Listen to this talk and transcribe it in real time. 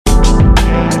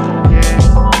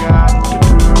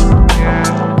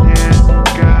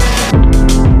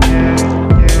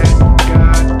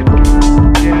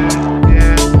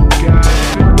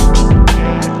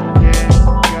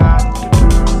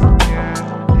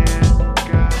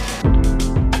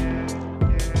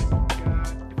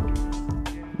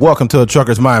Welcome to the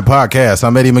Trucker's Mind Podcast.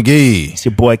 I'm Eddie McGee. It's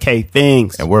your boy K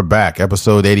Things. And we're back.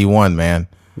 Episode 81, man.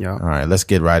 Yeah. All right, let's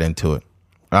get right into it.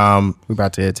 We're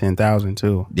about to hit 10,000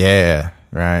 too. Yeah,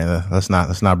 right. Let's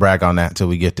not brag on that until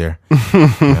we get there.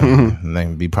 And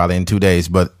then be probably in 2 days.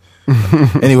 But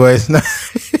anyways,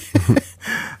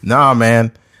 nah,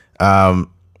 man.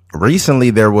 Recently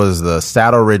there was the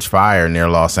Saddle Ridge fire near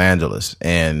Los Angeles,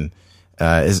 and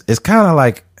it's kind of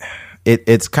like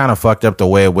it's kind of fucked up the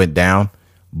way it went down.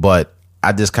 But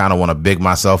I just kind of want to big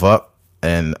myself up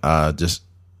and just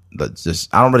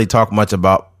I don't really talk much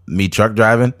about me truck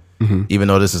driving, even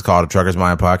though this is called a Trucker's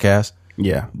Mind Podcast.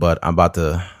 Yeah, but I'm about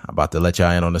to let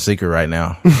y'all in on the secret right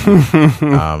now.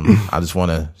 I just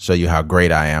want to show you how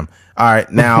great I am. All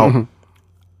right, now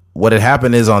what had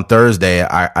happened is on Thursday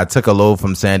I took a load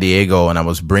from San Diego and I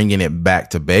was bringing it back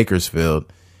to Bakersfield,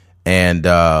 and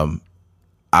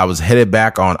I was headed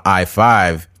back on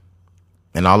I-5,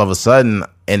 and all of a sudden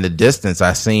in the distance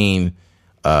I seen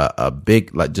a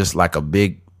big a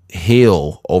big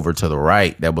hill over to the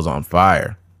right that was on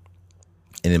fire.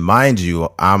 And then, mind you,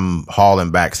 I'm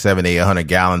hauling back 700-800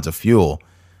 gallons of fuel.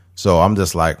 So I'm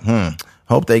just like,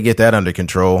 hope they get that under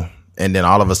control. And then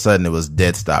all of a sudden it was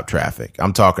dead stop traffic.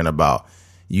 I'm talking about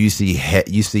you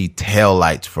see tail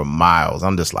lights for miles.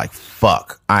 I'm just like,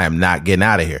 fuck, I am not getting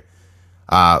out of here.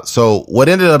 So what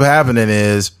ended up happening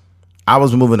is I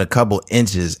was moving a couple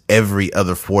inches every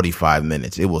other 45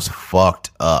 minutes. It was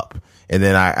fucked up. And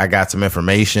then I got some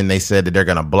information. They said that they're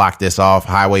going to block this off.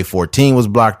 Highway 14 was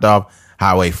blocked off.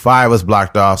 Highway 5 was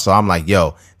blocked off. So I'm like,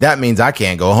 yo, that means I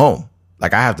can't go home.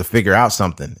 Like, I have to figure out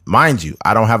something. Mind you,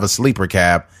 I don't have a sleeper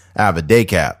cab. I have a day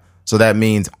cab. So that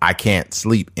means I can't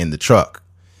sleep in the truck.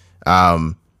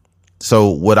 So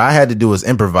what I had to do was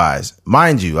improvise.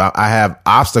 Mind you, I have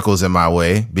obstacles in my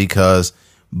way because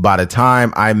by the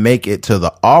time I make it to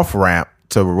the off ramp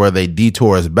to where they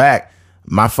detour us back,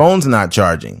 my phone's not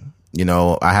charging. You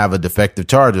know, I have a defective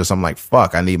charger. So I'm like,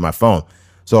 fuck, I need my phone.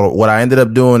 So what I ended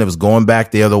up doing, it was going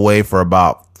back the other way for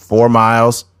about 4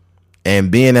 miles.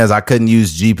 And being as I couldn't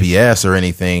use GPS or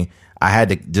anything, I had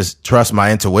to just trust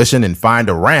my intuition and find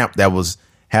a ramp that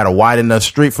had a wide enough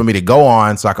street for me to go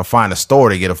on so I could find a store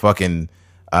to get a fucking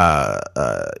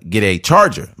get a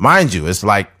charger. Mind you, it's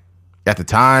like at the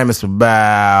time it's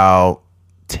about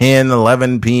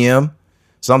 10-11 p.m.,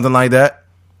 something like that.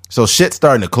 So shit's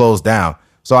starting to close down.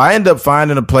 So I end up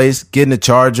finding a place, getting a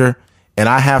charger, and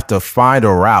I have to find a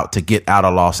route to get out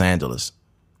of Los Angeles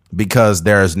because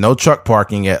there is no truck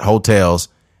parking at hotels,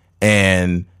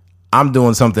 and I'm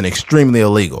doing something extremely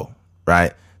illegal,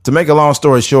 right? To make a long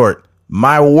story short,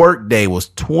 my work day was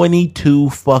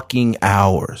 22 fucking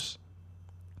hours.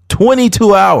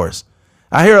 22 hours.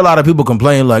 I hear a lot of people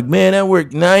complain like, man, I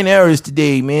worked 9 hours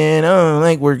today, man. I don't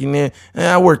like working there.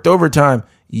 I worked overtime.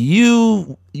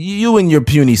 You and your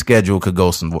puny schedule could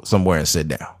go somewhere and sit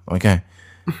down, okay?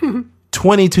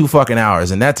 22 fucking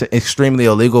hours, and that's extremely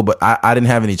illegal, but I didn't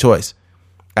have any choice.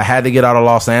 I had to get out of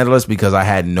Los Angeles because I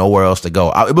had nowhere else to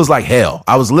go. It was like hell.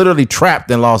 I was literally trapped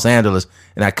in Los Angeles,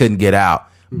 and I couldn't get out.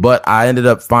 But I ended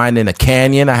up finding a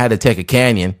canyon. I had to take a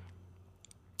canyon,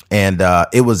 and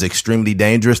it was extremely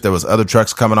dangerous. There was other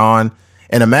trucks coming on.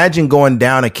 And imagine going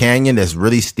down a canyon that's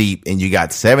really steep, and you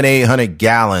got 700-800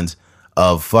 gallons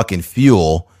of fucking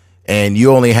fuel, and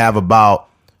you only have about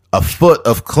a foot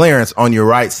of clearance on your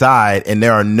right side, and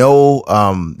there are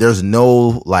there's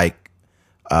no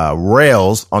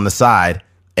rails on the side,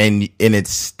 and it's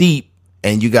steep,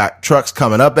 and you got trucks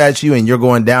coming up at you, and you're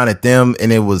going down at them,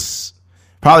 and it was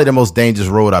probably the most dangerous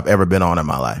road I've ever been on in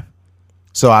my life.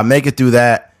 So I make it through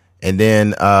that, and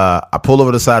then I pull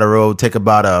over the side of the road, take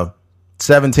about a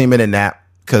 17-minute nap,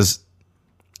 because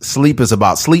sleep is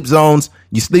about sleep zones.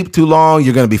 You sleep too long,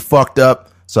 you're going to be fucked up.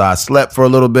 So I slept for a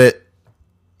little bit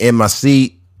in my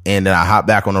seat, and then I hopped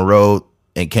back on the road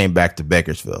and came back to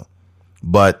Bakersfield.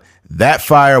 But that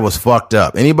fire was fucked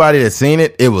up. Anybody that's seen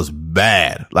it, it was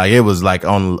bad. Like, it was like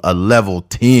on a level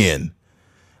 10.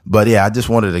 But yeah, I just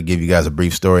wanted to give you guys a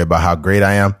brief story about how great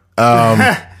I am.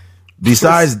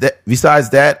 Besides that,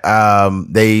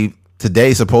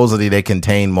 today supposedly they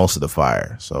contained most of the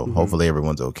fire. So hopefully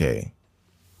everyone's okay.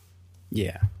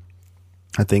 Yeah.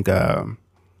 I think I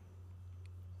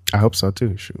hope so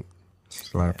too. Shoot.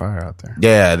 There's a lot of fire out there.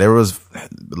 Yeah, there was a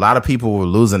lot of people were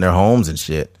losing their homes and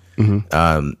shit.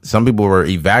 Some people were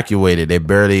evacuated. They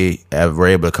barely were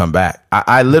able to come back.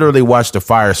 I literally watched the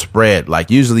fire spread. Like,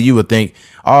 usually you would think,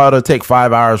 oh, it'll take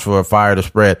 5 hours for a fire to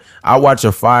spread. I watched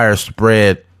a fire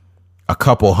spread a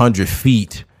couple 100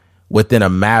 feet within a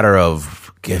matter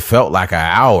of, it felt like an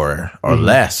hour or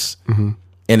less.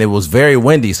 And it was very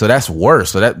windy, so that's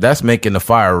worse. So that's making the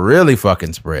fire really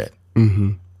fucking spread.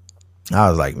 I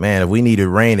was like, man, if we needed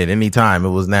rain at any time, it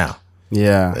was now.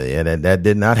 Yeah. But yeah, that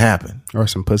did not happen. Or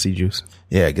some pussy juice.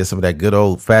 Yeah, get some of that good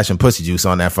old fashioned pussy juice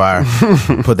on that fire.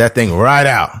 Put that thing right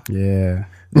out. Yeah.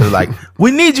 They're like,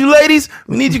 we need you, ladies.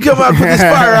 We need you to come out and put this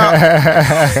fire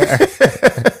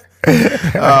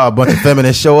out. Oh, a bunch of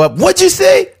feminists show up. What'd you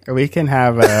say? We can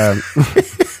have,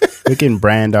 we can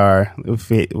brand our,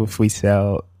 if we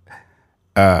sell,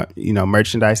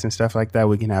 merchandise and stuff like that,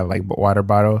 we can have like water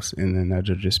bottles, and then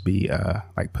that'll just be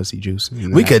like pussy juice.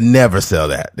 We could never sell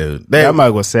that, dude. That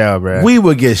might go sell, bro. We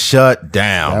would get shut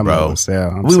down, that bro. Might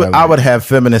sell. I would have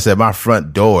feminists at my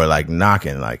front door, like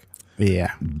knocking, like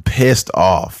pissed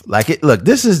off. Like, look,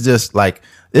 this is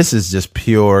just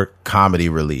pure comedy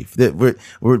relief. We're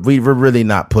really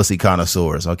not pussy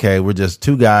connoisseurs, okay? We're just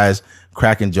two guys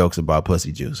cracking jokes about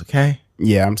pussy juice, okay?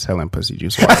 Yeah, I'm selling pussy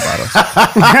juice water bottles.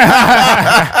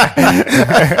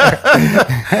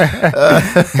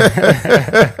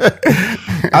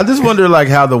 I just wonder, like,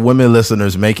 how the women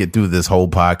listeners make it through this whole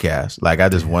podcast. Like, I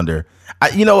just wonder.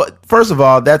 First of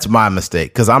all, that's my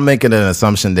mistake, because I'm making an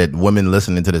assumption that women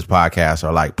listening to this podcast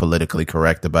are like politically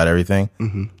correct about everything.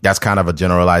 Mm-hmm. That's kind of a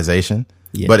generalization.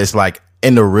 Yeah. But it's like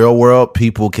in the real world,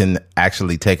 people can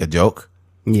actually take a joke.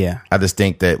 Yeah, I just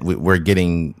think that we're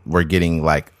getting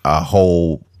like a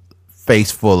whole face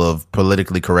full of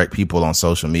politically correct people on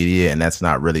social media, and that's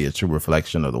not really a true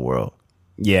reflection of the world.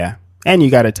 Yeah, and you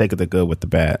got to take the good with the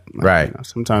bad, right?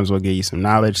 Sometimes we'll give you some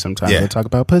knowledge. Sometimes we'll talk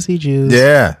about pussy juice.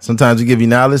 Yeah, sometimes we give you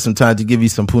knowledge. Sometimes we give you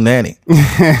some punani.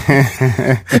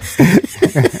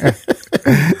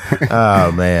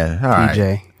 Oh man, all PJ.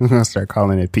 right. We're gonna start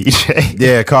calling it PJ.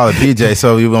 Yeah, call it PJ,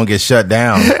 so we won't get shut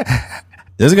down.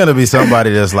 There's going to be somebody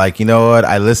that's like, you know what?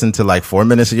 I listened to like 4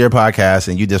 minutes of your podcast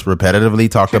and you just repetitively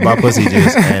talked about pussy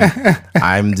juice. And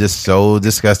I'm just so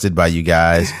disgusted by you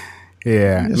guys.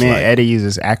 Yeah. Eddie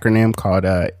uses acronym called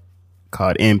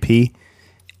MP.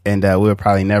 And we'll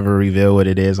probably never reveal what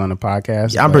it is on the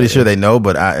podcast. Yeah, I'm pretty sure they know,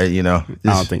 but I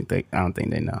don't think they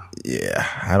know. Yeah,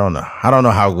 I don't know. I don't know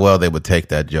how well they would take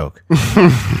that joke.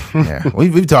 Yeah,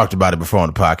 we've talked about it before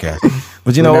on the podcast,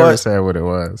 but you know never what? Said what it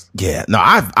was. Yeah, no,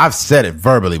 I've said it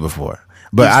verbally before,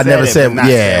 but I never said what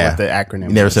the acronym.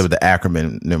 You never said what the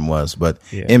acronym was, but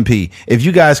MP. If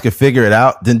you guys could figure it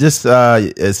out, then just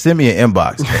send me an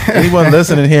inbox. Anyone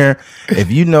listening here,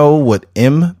 if you know what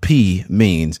MP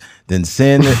means, then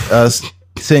send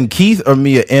Keith or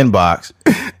me an inbox,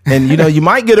 and you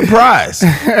might get a prize.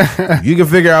 You can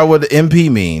figure out what the MP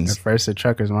means. The first to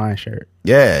Trucker's Mind shirt.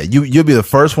 Yeah, you'll be the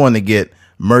first one to get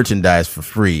merchandise for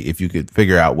free if you could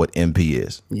figure out what MP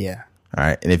is. Yeah. All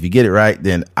right, and if you get it right,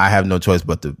 then I have no choice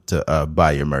but to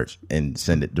buy your merch and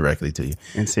send it directly to you.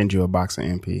 And send you a box of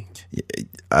MP.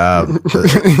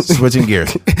 Switching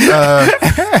gears.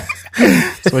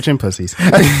 Switching pussies.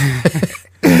 All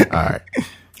right.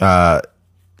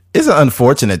 It's an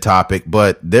unfortunate topic,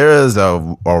 but there is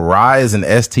a rise in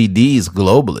STDs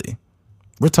globally.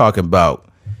 We're talking about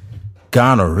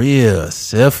gonorrhea,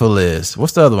 syphilis.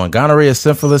 What's the other one? Gonorrhea,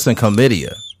 syphilis, and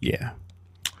chlamydia. Yeah.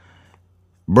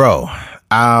 Bro,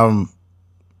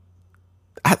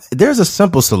 there's a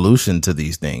simple solution to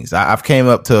these things. I came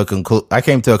to a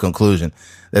conclusion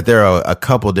that there are a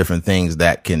couple different things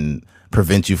that can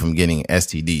prevent you from getting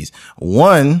STDs.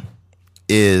 One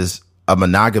is a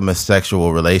monogamous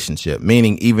sexual relationship,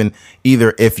 meaning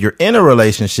either if you're in a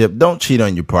relationship, don't cheat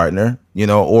on your partner,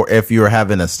 or if you're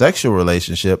having a sexual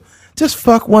relationship, just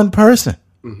fuck one person.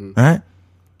 Mm-hmm. Right?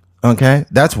 Okay.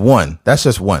 That's one. That's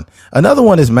just one. Another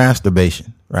one is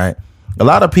masturbation, right? A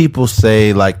lot of people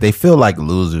say like they feel like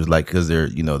losers, like because they're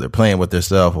playing with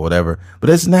themselves or whatever, but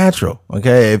it's natural.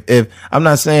 Okay. If I'm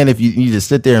not saying if you need to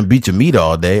sit there and beat your meat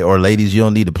all day, or ladies, you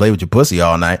don't need to play with your pussy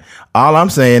all night. All I'm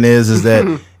saying is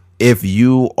that if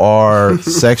you are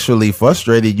sexually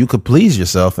frustrated, you could please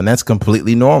yourself, and that's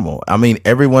completely normal. I mean,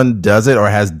 everyone does it or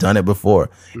has done it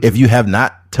before. If you have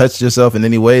not touched yourself in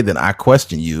any way, then I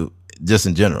question you just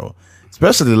in general.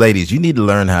 Especially ladies, you need to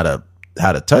learn how to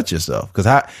touch yourself, because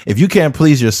if you can't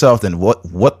please yourself, then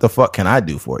what the fuck can I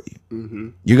do for you? Mm-hmm.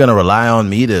 You're gonna rely on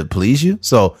me to please you?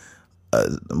 So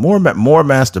more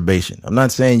masturbation. I'm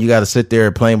not saying you got to sit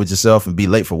there playing with yourself and be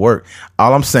late for work.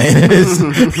 All I'm saying is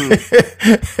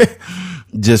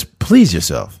just please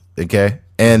yourself. Okay.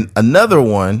 And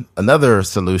another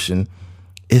solution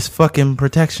is fucking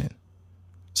protection.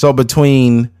 So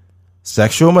between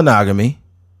sexual monogamy,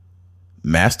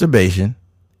 masturbation,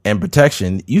 and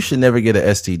protection, you should never get an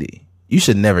STD. You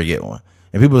should never get one.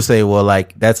 And people say, well,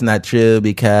 like, that's not true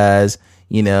because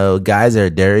guys are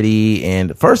dirty.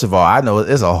 And first of all, I know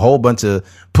there's a whole bunch of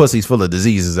pussies full of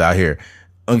diseases out here.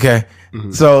 Okay.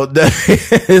 So the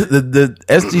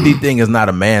STD thing is not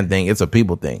a man thing. It's a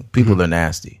people thing. People are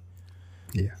nasty.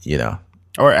 Yeah. You know?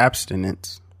 Or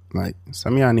abstinence. Like,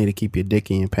 some of y'all need to keep your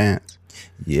dick in your pants.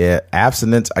 Yeah.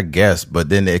 Abstinence, I guess. But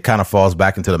then it kind of falls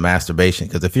back into the masturbation.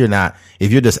 Because if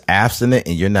you're just abstinent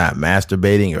and you're not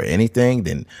masturbating or anything,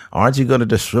 then aren't you going to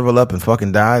just shrivel up and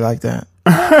fucking die like that?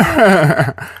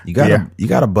 You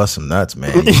gotta bust some nuts,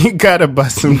 man. You gotta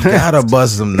bust some nuts. You gotta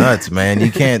bust some nuts, man.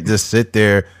 You can't just sit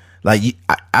there. Like,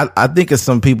 I think it's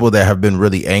some people that have been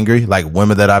really angry, like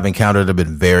women that I've encountered have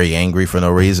been very angry for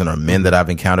no reason, or men that I've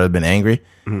encountered have been angry,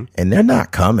 and they're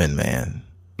not coming, man.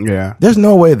 Yeah. There's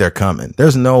no way they're coming.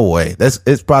 There's no way.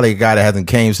 It's probably a guy that hasn't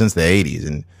came since the 80s,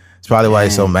 and it's probably why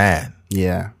he's so mad.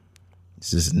 Yeah.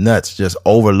 It's just nuts, just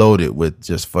overloaded with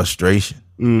just frustration.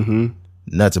 Mm-hmm.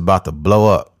 Nuts about to blow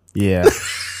up. Yeah.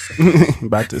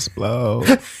 About to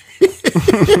explode.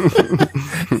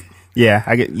 Yeah,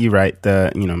 I get you right.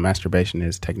 Masturbation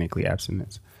is technically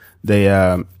abstinence.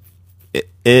 It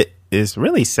is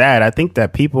really sad. I think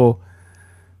that people,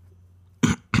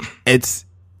 it's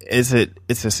an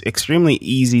extremely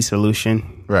easy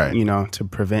solution, right? To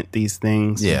prevent these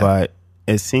things. Yeah. But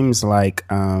it seems like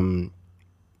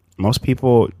most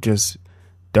people just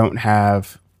don't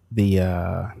have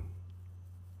the.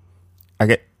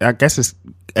 I guess it's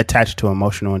attached to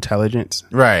emotional intelligence.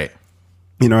 Right.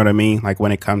 You know what I mean? Like,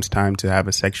 when it comes time to have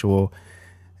a sexual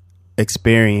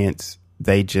experience,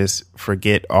 they just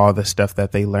forget all the stuff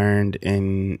that they learned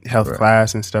in health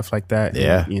class and stuff like that.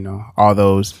 Yeah. And, all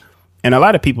those. And a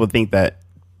lot of people think that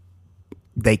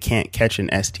they can't catch an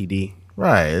STD.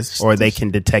 Right. Or they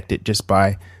can detect it just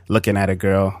by looking at a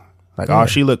girl. Like, oh,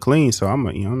 she look clean, so I'm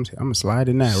gonna slide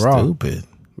in that raw. Stupid.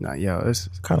 Nah, what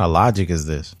kind of logic is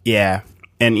this? Yeah.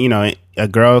 And, a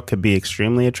girl could be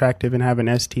extremely attractive and have an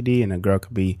STD, and a girl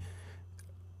could be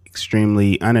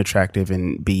extremely unattractive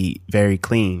and be very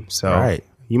clean. So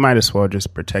you might as well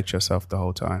just protect yourself the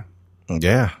whole time.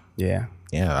 Yeah. Yeah.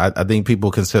 Yeah. I think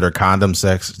people consider condom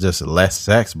sex just less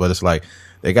sex, but it's like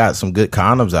they got some good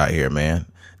condoms out here, man.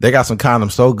 They got some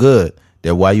condoms so good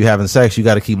that while you having sex, you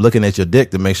got to keep looking at your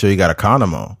dick to make sure you got a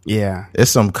condom on. Yeah. It's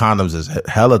some condoms is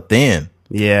hella thin.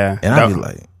 Yeah. And I'd be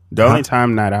like, the only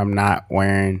time that I'm not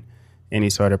wearing any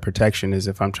sort of protection is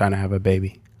if I'm trying to have a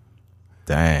baby.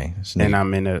 Dang. And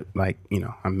I'm in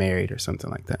I'm married or something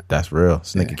like that. That's real.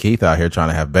 Sneaky Keith out here trying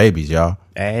to have babies, y'all.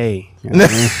 Hey. You know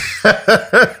what I mean?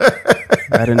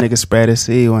 Let a nigga spread his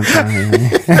seed one time.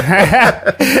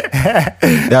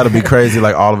 That'll be crazy.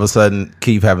 Like, all of a sudden,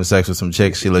 Keith having sex with some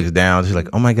chicks. She looks down. She's like,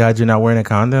 "Oh my God, you're not wearing a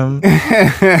condom?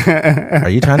 Are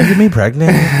you trying to get me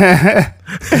pregnant?"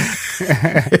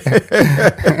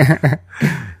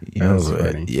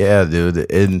 Yeah,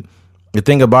 dude. And the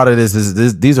thing about it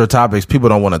is these are topics people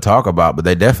don't want to talk about, but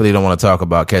they definitely don't want to talk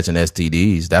about catching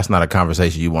STDs. That's not a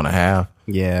conversation you want to have.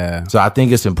 Yeah. So I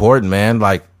think it's important, man.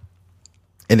 Like,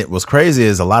 and it was crazy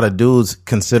is a lot of dudes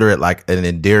consider it like an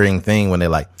endearing thing when they're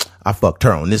like, I fucked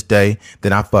her on this day,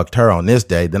 then I fucked her on this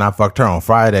day, then I fucked her on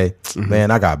Friday.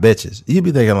 Man, I got bitches. You'd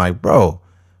be thinking like, bro,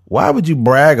 why would you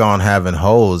brag on having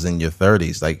hoes in your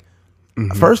 30s? Like,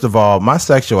 first of all, my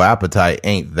sexual appetite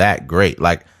ain't that great.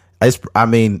 Like,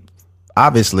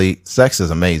 obviously, sex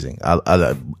is amazing.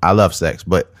 I love sex,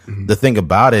 but the thing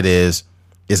about it is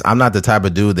I'm not the type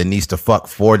of dude that needs to fuck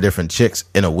 4 different chicks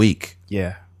in a week.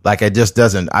 Yeah. Like, it just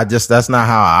doesn't. That's not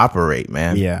how I operate,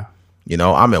 man. Yeah.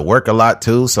 I'm at work a lot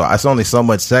too, so it's only so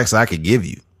much sex I could give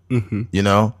you.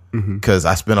 Because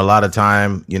I spend a lot of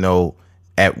time,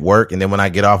 at work, and then when I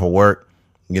get off of work,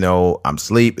 I'm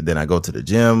asleep, then I go to the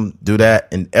gym, do that,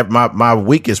 and my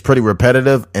week is pretty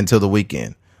repetitive until the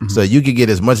weekend. So you can get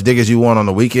as much dick as you want on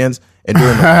the weekends, and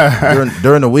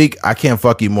during the week, I can't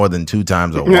fuck you more than 2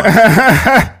 times or once.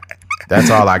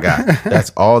 That's all I got.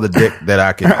 That's all the dick that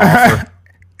I can offer.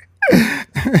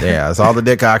 Yeah, that's all the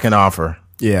dick I can offer.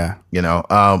 Yeah.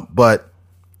 But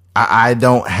I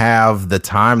don't have the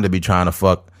time to be trying to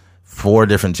fuck 4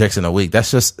 different chicks in a week.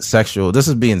 That's just sexual. This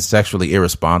is being sexually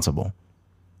irresponsible.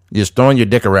 You're just throwing your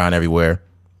dick around everywhere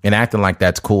and acting like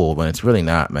that's cool when it's really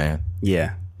not, man.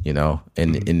 Yeah.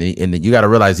 And you got to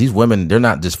realize these women, they're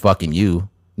not just fucking you.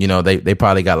 They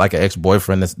probably got like an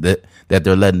ex-boyfriend that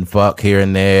they're letting fuck here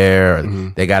and there.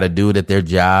 Or they got a dude at their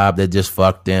job that just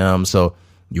fucked them. So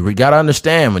you got to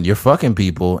understand, when you're fucking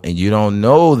people and you don't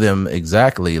know them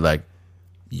exactly, like,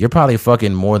 you're probably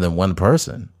fucking more than one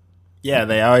person. Yeah,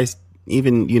 they always,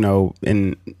 even,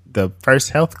 in the first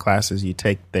health classes you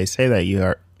take, they say that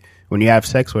when you have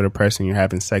sex with a person, you're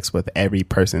having sex with every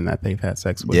person that they've had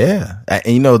sex with. Yeah. And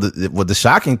you know, what the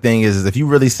shocking thing is if you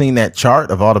really seen that chart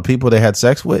of all the people they had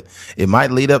sex with, it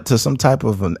might lead up to some type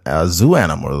of a zoo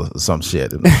animal or some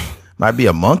shit. It might be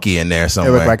a monkey in there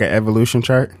somewhere. It look like an evolution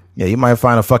chart. Yeah, you might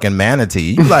find a fucking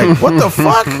manatee. You like, what the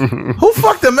fuck? Who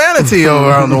fucked a manatee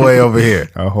over on the way over here?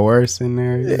 A horse in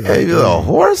there. Yeah, a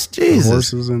horse? Jesus. The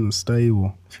horse was in the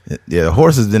stable. Yeah, the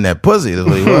horse is in that pussy. That's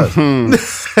what he was.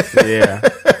 Yeah.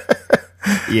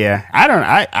 Yeah.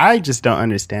 I just don't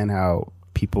understand how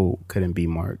people couldn't be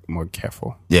more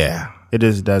careful. Yeah. It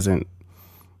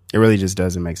really just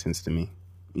doesn't make sense to me.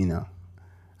 You know,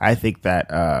 I think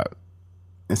that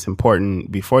it's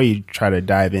important before you try to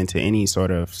dive into any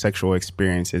sort of sexual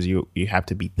experiences, you have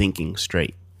to be thinking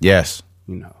straight. Yes.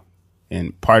 You know,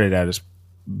 and part of that is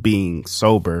being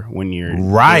sober when you're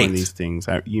doing these things.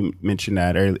 You mentioned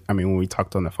that earlier. I mean, when we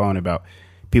talked on the phone about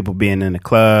people being in the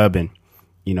club and,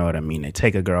 you know what I mean? They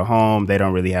take a girl home. They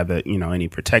don't really have any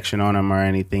protection on them or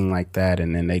anything like that.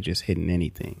 And then they just hitting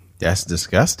anything. That's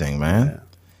disgusting, man. Yeah.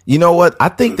 You know what? I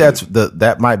think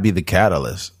that might be the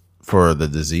catalyst for the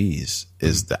disease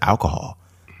is the alcohol,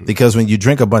 because when you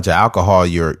drink a bunch of alcohol,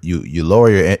 you lower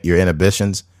your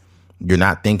inhibitions. You're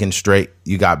not thinking straight.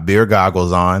 You got beer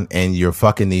goggles on and you're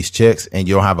fucking these chicks and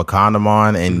you don't have a condom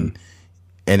on and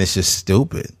it's just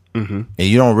stupid. Mm-hmm. And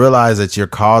you don't realize that you're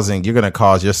going to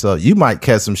cause yourself. You might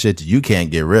catch some shit that you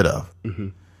can't get rid of. Mm-hmm.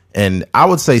 And I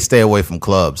would say stay away from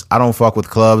clubs. I don't fuck with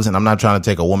clubs, and I'm not trying to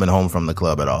take a woman home from the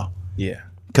club at all. Yeah.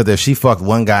 Because if she fucked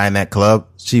one guy in that club,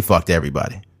 she fucked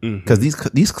everybody. Because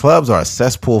these clubs are a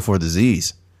cesspool for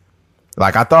disease.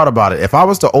 Like, I thought about it. If I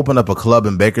was to open up a club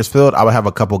in Bakersfield, I would have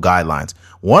a couple guidelines.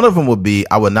 One of them would be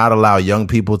I would not allow young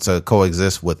people to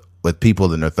coexist with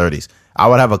people in their 30s. I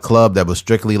would have a club that was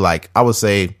strictly like, I would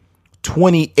say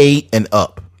 28 and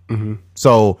up. Mm-hmm.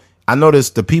 So I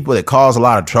noticed the people that cause a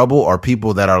lot of trouble are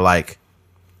people that are like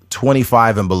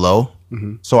 25 and below.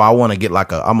 Mm-hmm. So I want to get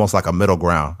almost like a middle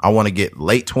ground. I want to get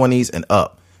late 20s and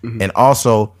up. Mm-hmm. And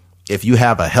also, if you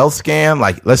have a health scan,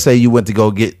 like let's say you went to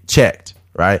go get checked,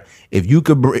 right? If you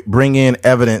could bring in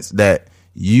evidence that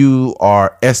you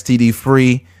are STD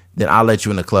free, then I'll let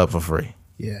you in the club for free.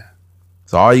 Yeah.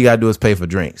 So all you got to do is pay for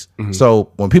drinks. Mm-hmm.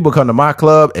 So when people come to my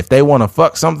club, if they want to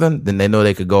fuck something, then they know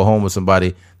they could go home with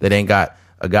somebody that ain't got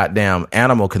a goddamn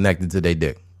animal connected to their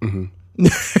dick. Mm-hmm.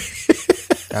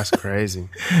 That's crazy.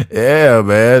 Yeah,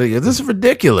 man. This is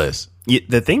ridiculous.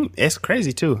 The thing, it's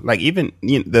crazy too. Like even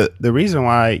the reason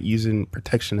why using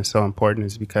protection is so important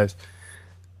is because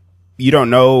you don't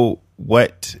know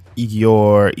what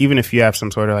even if you have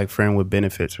some sort of like friend with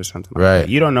benefits or something like that,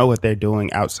 you don't know what they're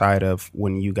doing outside of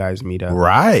when you guys meet up.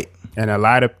 Right. And a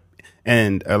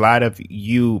lot of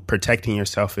you protecting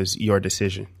yourself is your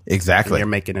decision. Exactly. And you're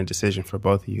making a decision for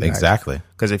both of you guys. Exactly.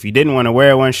 Because if you didn't want to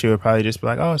wear one, she would probably just be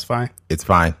like, oh, it's fine. It's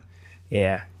fine.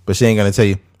 Yeah. But she ain't going to tell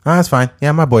you, oh, it's fine.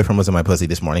 Yeah, my boyfriend was in my pussy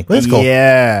this morning. But it's cool.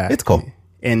 Yeah. It's cool.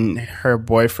 And her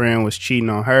boyfriend was cheating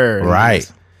on her. Right.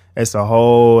 It's a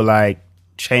whole like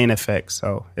chain effect.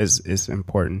 So it's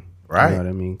important. Right. You know what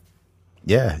I mean?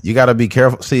 Yeah. You got to be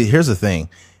careful. See, here's the thing.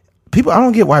 I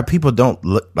don't get why people don't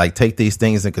take these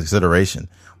things in consideration.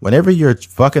 Whenever you're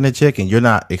fucking a chick and you're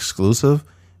not exclusive,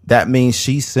 that means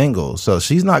she's single. So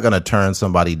she's not going to turn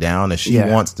somebody down if she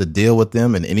wants to deal with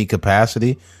them in any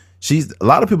capacity. A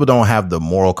lot of people don't have the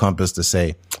moral compass to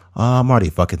say, oh, I'm already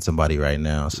fucking somebody right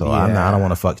now, so I don't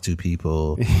want to fuck two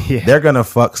people. They're going to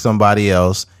fuck somebody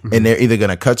else, and they're either going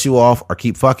to cut you off or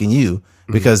keep fucking you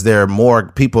because there are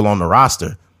more people on the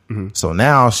roster. Mm-hmm. So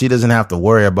now she doesn't have to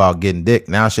worry about getting dick.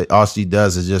 Now all she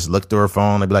does is just look through her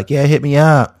phone and be like, yeah, hit me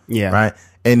up. Yeah. Right.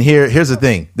 And here's the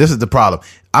thing. This is the problem.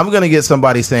 I'm going to get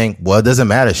somebody saying, well, it doesn't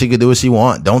matter. She could do what she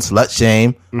want. Don't slut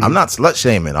shame. Mm-hmm. I'm not slut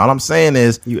shaming. All I'm saying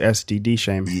is you STD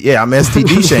shaming. Yeah, I'm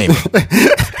STD shaming.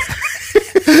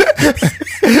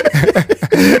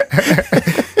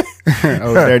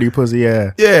 Oh, dirty pussy,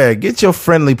 yeah. Yeah, get your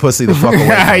friendly pussy the fuck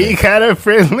away. You got a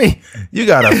friendly. You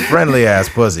got a friendly ass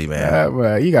pussy, man.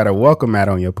 Well, you got a welcome mat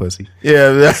on your pussy.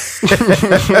 Yeah.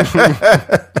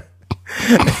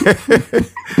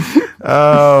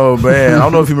 Oh man, I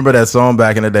don't know if you remember that song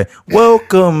back in the day.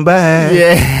 Welcome back,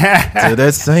 to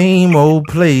that same old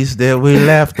place that we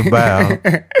laughed about.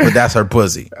 But that's her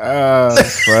pussy. Oh,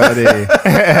 that's funny.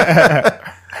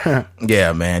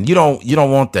 Yeah, man, you don't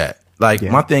want that. Like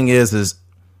my thing is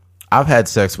I've had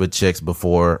sex with chicks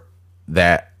before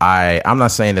that I'm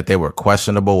not saying that they were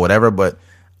questionable, whatever, but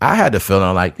I had the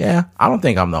feeling like, I don't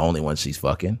think I'm the only one she's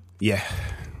fucking. Yeah.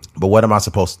 But what am I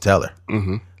supposed to tell her?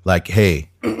 Mm-hmm. Like, hey,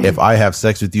 if I have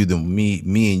sex with you, then me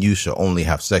and you should only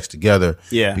have sex together.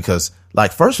 Yeah. Because,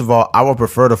 like, first of all, I would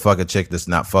prefer to fuck a chick that's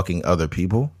not fucking other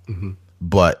people. Mm-hmm.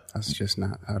 But that's just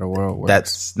not how the world works.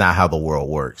 That's not how the world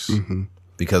works. Mm-hmm.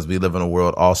 Because we live in a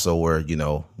world also where, you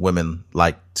know, women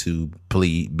like to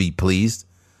be pleased.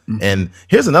 Mm-hmm. And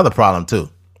here's another problem, too.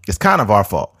 It's kind of our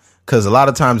fault. Because a lot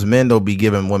of times men don't be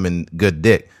giving women good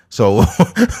dick. So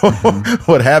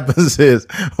what happens is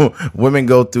women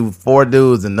go through 4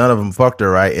 dudes and none of them fucked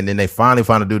her right. And then they finally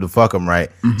find a dude to fuck them right.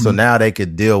 Mm-hmm. So now they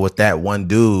could deal with that one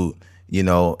dude, you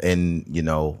know, and, you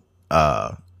know,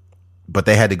 but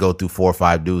they had to go through 4 or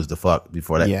 5 dudes to fuck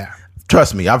before that. Yeah.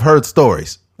 Trust me, I've heard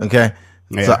stories. Okay.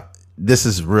 Yeah. So this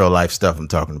is real life stuff I'm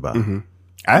talking about. Mm-hmm.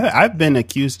 I've been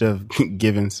accused of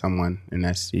giving someone an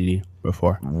STD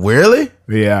before. Really?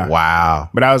 Yeah.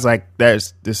 Wow. But I was like,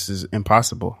 this is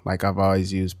impossible. Like, I've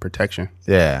always used protection.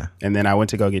 Yeah. And then I went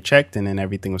to go get checked, and then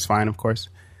everything was fine, of course.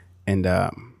 And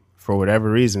for whatever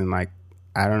reason, like,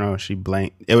 I don't know, she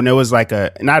blamed it. And it was like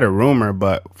not a rumor,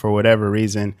 but for whatever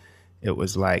reason, it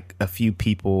was like a few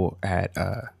people had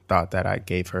thought that I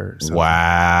gave her something.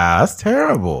 Wow. That's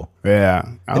terrible. Yeah.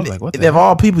 I was like, what the heck? Of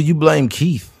all people, you blame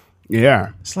Keith.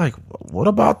 Yeah. It's like, what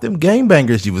about them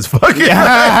gangbangers you was fucking?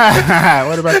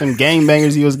 What about them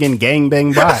gangbangers you was getting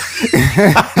gangbanged by?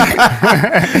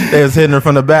 They was hitting her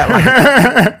from the back like,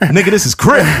 nigga, this is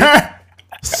Crip.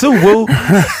 Suwoo.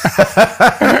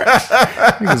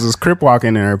 Niggas was Crip walking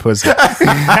in her pussy.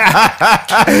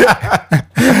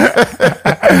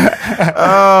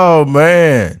 Oh,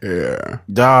 man. Yeah.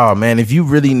 Oh, man, if you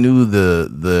really knew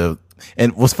the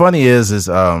and what's funny is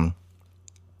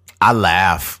I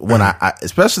laugh when I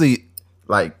especially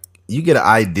like you get an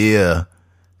idea.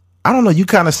 I don't know. You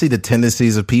kind of see the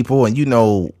tendencies of people and you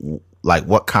know, like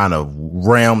what kind of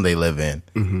realm they live in.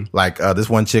 Mm-hmm. Like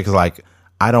this one chick is like,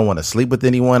 I don't want to sleep with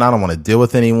anyone. I don't want to deal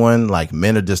with anyone. Like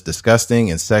men are just disgusting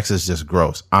and sex is just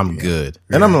gross. I'm good.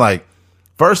 Yeah. And I'm like,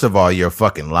 first of all, you're a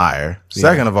fucking liar. Yeah.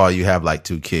 Second of all, you have like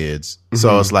 2 kids. Mm-hmm.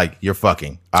 So it's like you're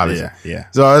fucking, obviously. Yeah.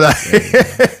 So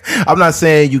like, I'm not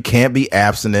saying you can't be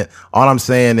abstinent. All I'm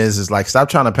saying is like, stop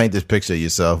trying to paint this picture of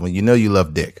yourself when you know you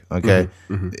love dick. Okay.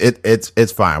 Mm-hmm.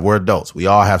 It's fine. We're adults. We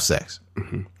all have sex.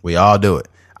 Mm-hmm. We all do it.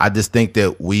 I just think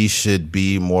that we should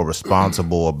be more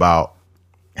responsible about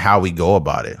how we go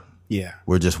about it. Yeah.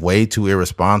 We're just way too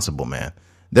irresponsible, man.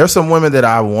 There's some women that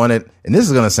I wanted, and this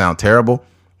is going to sound terrible.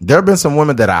 There have been some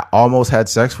women that I almost had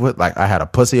sex with. Like I had a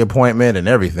pussy appointment and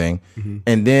everything. Mm-hmm.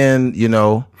 And then, you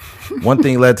know, one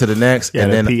thing led to the next. You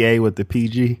and had then a PA with the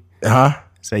PG. Huh?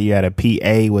 So you had a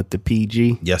PA with the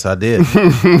PG. Yes, I did.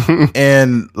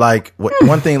 And like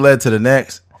one thing led to the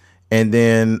next. And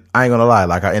then I ain't gonna lie,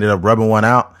 like I ended up rubbing one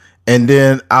out. And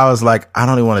then I was like, I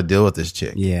don't even want to deal with this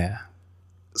chick. Yeah.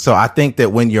 So I think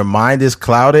that when your mind is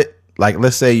clouded, like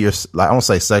let's say you're like, I don't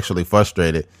say sexually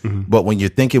frustrated, mm-hmm. but when you're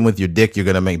thinking with your dick, you're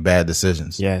going to make bad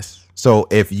decisions. Yes. So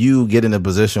if you get in a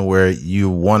position where you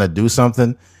want to do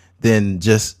something, then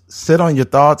just sit on your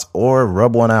thoughts or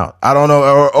rub one out. I don't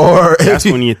know. Or that's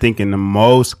when you're thinking the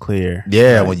most clear.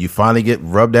 Yeah. Right? When you finally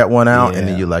rub that one out and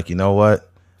then you're like, you know what?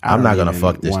 I'm not gonna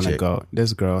fuck this chick.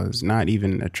 This girl is not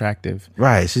even attractive.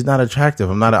 Right, she's not attractive.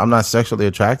 I'm not sexually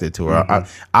attracted to her.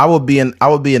 Mm-hmm. I would be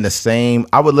in the same.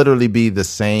 I would literally be the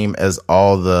same as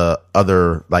all the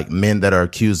other like men that are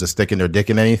accused of sticking their dick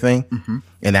in anything, mm-hmm.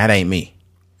 and that ain't me.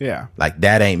 Yeah, like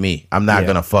that ain't me. I'm not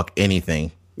gonna fuck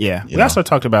anything. Yeah, we also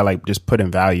talked about like just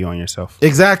putting value on yourself.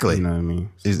 Exactly. You know what I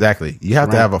mean? Exactly. You have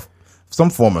to have some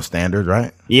form of standard,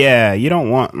 right? Yeah, you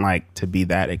don't want like to be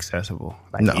that accessible.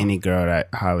 Like any girl that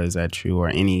hollers at you or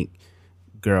any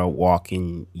girl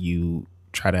walking, you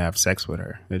try to have sex with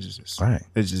her. It just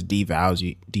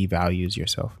devalues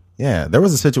yourself. Yeah, there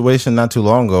was a situation not too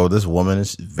long ago. This woman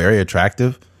is very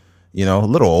attractive, you know, a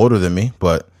little older than me,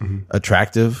 but mm-hmm.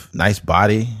 attractive, nice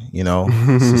body. You know,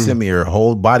 she sent me her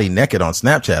whole body naked on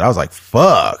Snapchat. I was like,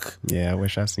 fuck. Yeah, I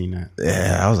wish I seen that.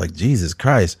 Yeah, I was like, Jesus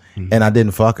Christ. Mm-hmm. And I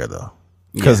didn't fuck her though.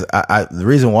 Because the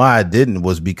reason why I didn't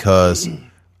was because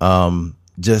I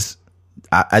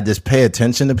just pay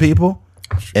attention to people,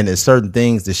 and there's certain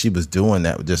things that she was doing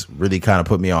that would just really kind of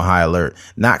put me on high alert.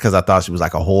 Not because I thought she was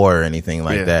like a whore or anything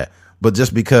like that, but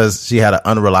just because she had an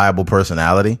unreliable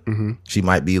personality. Mm-hmm. She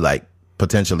might be like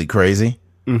potentially crazy.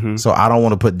 Mm-hmm. So I don't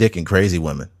want to put dick in crazy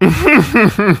women.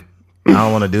 I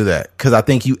don't want to do that because I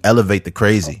think you elevate the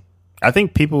crazy. I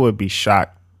think people would be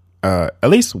shocked. At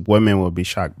least women would be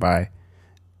shocked by.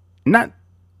 Not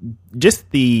just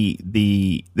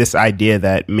this idea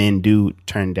that men do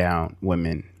turn down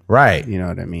women. Right. You know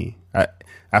what I mean?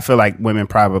 I feel like women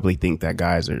probably think that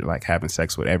guys are like having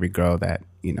sex with every girl that,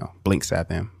 you know, blinks at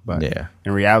them. But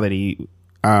in reality,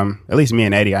 At least me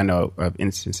and Eddie, I know of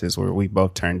instances where we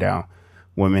both turned down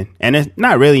women, and it's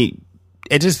not really.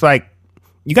 It's just like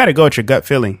you got to go with your gut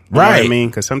feeling, you know what I mean?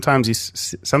 Because sometimes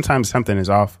something is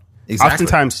off. Exactly.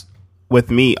 Oftentimes, with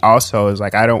me also is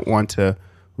like I don't want to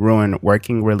ruin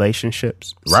working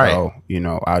relationships, right? So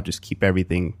I'll just keep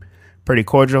everything pretty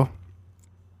cordial,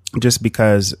 just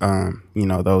because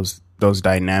those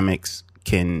dynamics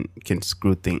can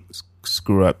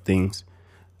screw up things.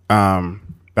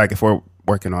 Like if we're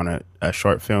working on a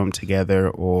short film together,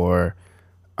 or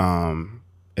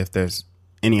if there's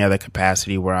any other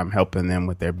capacity where I'm helping them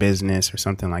with their business or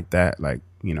something like that, like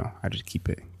I just keep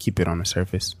it on the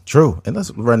surface. True. And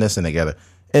let's run this in together.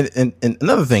 And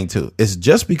another thing too is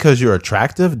just because you're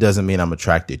attractive doesn't mean I'm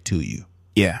attracted to you.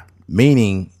 Yeah.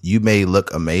 Meaning you may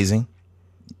look amazing,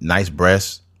 nice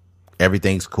breasts,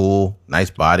 everything's cool, nice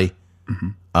body.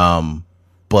 Mm-hmm.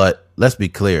 But let's be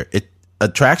clear.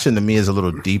 Attraction to me is a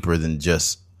little deeper than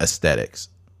just aesthetics.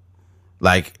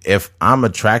 Like if I'm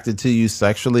attracted to you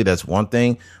sexually, that's one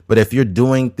thing. But if you're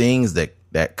doing things that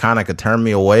kind of could turn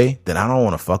me away, then I don't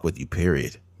want to fuck with you,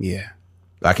 period. Yeah.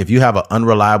 Like if you have an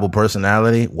unreliable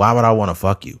personality, why would I want to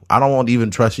fuck you? I don't want to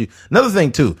even trust you. Another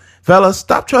thing too, fellas,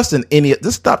 stop trusting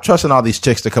all these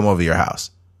chicks to come over your house.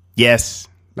 Yes.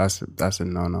 That's a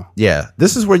no-no. Yeah.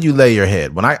 This is where you lay your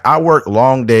head. When I work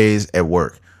long days at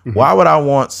work, mm-hmm. Why would I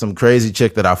want some crazy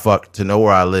chick that I fucked to know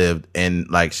where I lived? And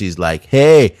like, she's like,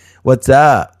 hey, what's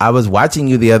up? I was watching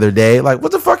you the other day. Like,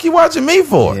 what the fuck you watching me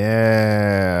for?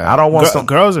 Yeah. I don't want some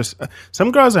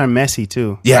girls are messy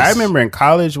too. Yes. I remember in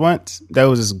college once, there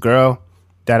was this girl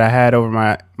that I had over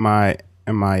my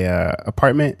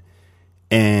apartment,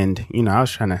 and I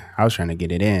was trying to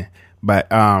get it in.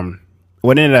 But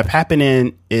what ended up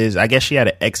happening is I guess she had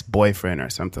an ex-boyfriend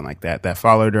or something like that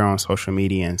followed her on social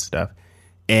media and stuff.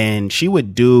 And she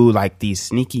would do like these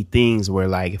sneaky things where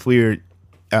like if we were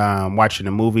watching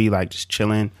a movie, like just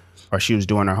chilling, or she was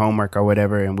doing her homework or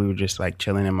whatever, and we were just like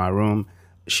chilling in my room,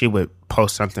 she would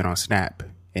post something on Snap,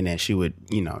 and then she would,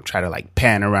 try to like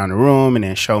pan around the room and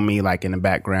then show me like in the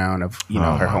background of,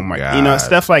 her homework, God.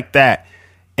 Stuff like that.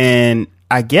 And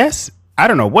I guess, I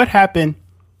don't know what happened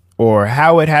or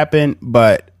how it happened,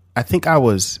 but I think I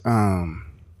was, I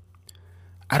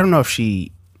don't know if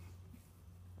she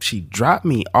dropped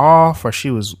me off or she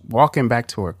was walking back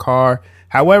to her car.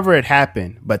 However it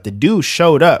happened, but the dude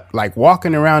showed up like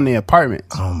walking around the apartment.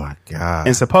 Oh my God.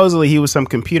 And supposedly he was some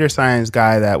computer science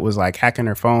guy that was like hacking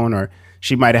her phone, or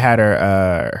she might have had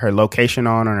her location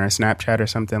on her Snapchat or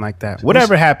something like that.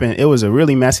 Whatever happened, it was a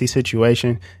really messy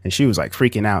situation, and she was like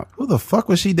freaking out. Who the fuck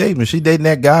was she dating? Was she dating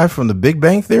that guy from The Big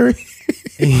Bang Theory?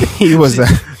 He was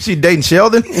she dating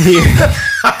Sheldon?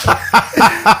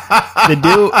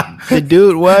 The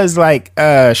dude was like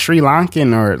Sri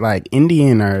Lankan or like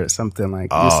Indian or something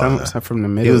like some from the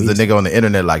Middle East. He was the nigga on the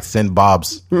internet like send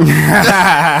Bob's.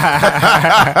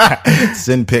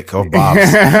 Send pic of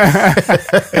Bob's.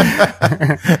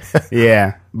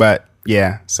 Yeah, but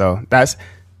yeah, so that's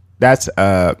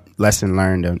a lesson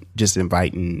learned of just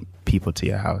inviting people to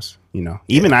your house.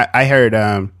 Even I heard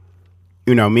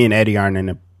me and Eddie aren't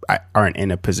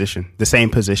in a position, the same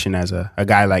position as a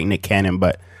guy like Nick Cannon,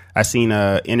 but I seen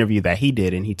a interview that he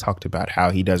did, and he talked about how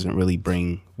he doesn't really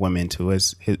bring women to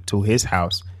his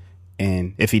house,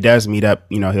 and if he does meet up,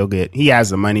 he has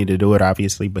the money to do it,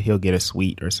 obviously, but he'll get a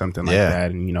suite or something like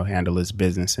that, and handle his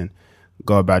business and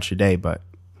go about your day. But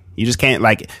you just can't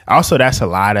also that's a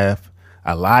lot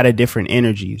of different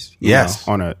energies. Yes,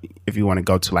 if you want to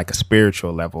go to like a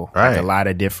spiritual level, right? Like a lot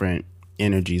of different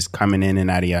energies coming in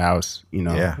and out of your house,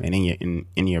 and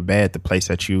in your bed, the place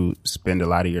that you spend a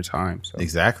lot of your time. So.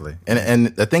 Exactly. And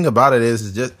the thing about it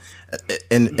is just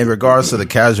in regards to the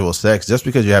casual sex, just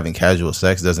because you're having casual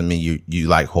sex doesn't mean you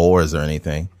like whores or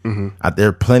anything. Mm-hmm. There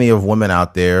are plenty of women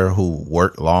out there who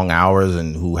work long hours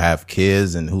and who have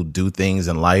kids and who do things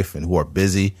in life and who are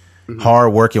busy,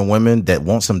 hard working women that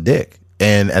want some dick.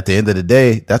 And at the end of the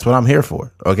day, that's what I'm here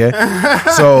for. Okay.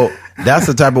 So that's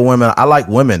the type of women I like.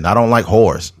 Women. I don't like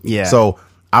whores. Yeah. So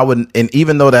I wouldn't. And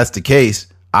even though that's the case,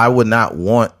 I would not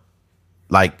want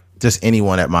like just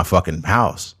anyone at my fucking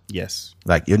house. Yes.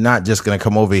 Like you're not just going to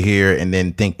come over here and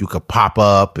then think you could pop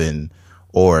up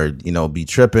or be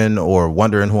tripping or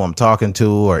wondering who I'm talking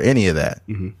to or any of that.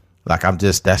 Mm-hmm. Like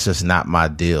that's just not my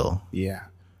deal. Yeah.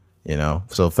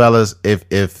 So fellas,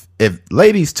 if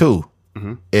ladies too,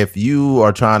 mm-hmm. if you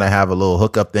are trying to have a little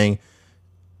hookup thing,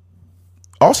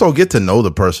 also get to know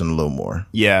the person a little more.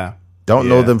 Yeah. Don't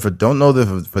know them for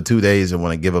 2 days and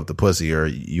want to give up the pussy, or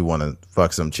you want to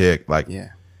fuck some chick. Like,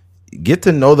 get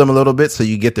to know them a little bit so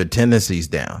you get their tendencies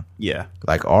down. Yeah.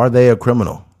 Like, are they a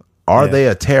criminal? Are they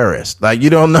a terrorist? Like, you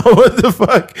don't know what the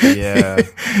fuck. Yeah.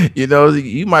 You know,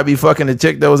 you might be fucking a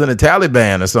chick that was in the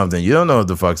Taliban or something. You don't know what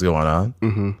the fuck's going on.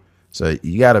 Mm-hmm. So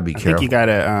you got to be careful. I think you got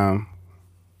to,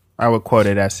 I would quote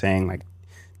it as saying, like,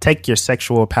 take your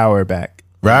sexual power back.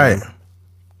 Right.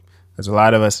 Because a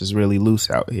lot of us is really loose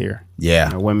out here. Yeah.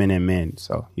 You know, women and men.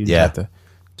 So you just have to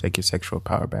take your sexual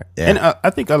power back. Yeah. And I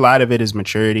think a lot of it is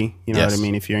maturity. You know what I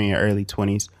mean? If you're in your early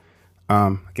 20s.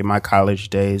 Like in my college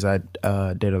days, I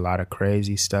did a lot of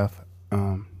crazy stuff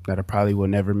that I probably will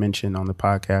never mention on the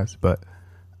podcast. But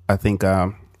I think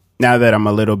now that I'm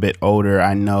a little bit older,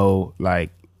 I know, like,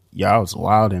 y'all was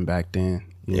wilding back then.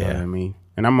 You know what I mean?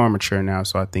 And I'm more mature now,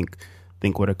 so I think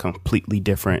with a completely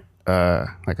different,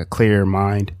 like a clearer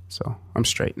mind. So I'm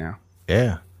straight now.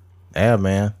 Yeah. Yeah,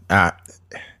 man. At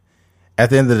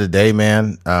the end of the day,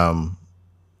 man,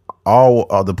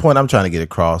 all the point I'm trying to get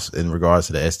across in regards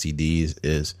to the STDs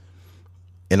is,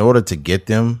 in order to get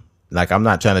them, like, I'm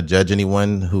not trying to judge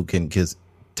anyone who can, because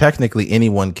technically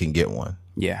anyone can get one.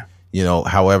 Yeah. You know,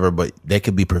 however, but they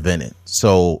could be prevented.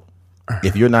 So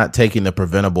if you're not taking the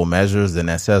preventable measures, then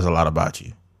that says a lot about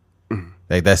you.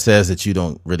 Like, that says that you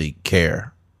don't really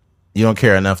care. You don't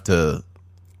care enough to,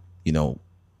 you know,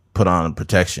 put on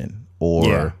protection. Or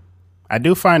yeah. I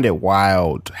do find it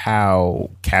wild how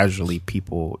casually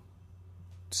people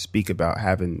speak about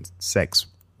having sex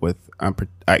with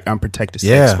unprotected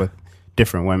sex with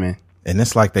different women. And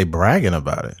it's like they bragging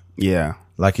about it. Yeah.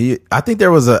 Like, I think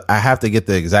there was I have to get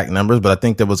the exact numbers, but I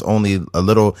think there was only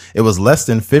it was less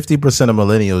than 50% of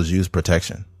millennials use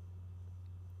protection.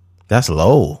 That's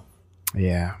low.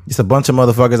 Yeah. It's a bunch of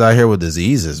motherfuckers out here with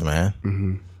diseases, man.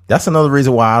 Mm-hmm. That's another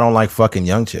reason why I don't like fucking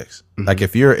young chicks. Mm-hmm. Like,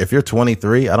 if you're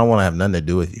 23, I don't want to have nothing to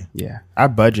do with you. Yeah. I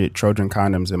budget Trojan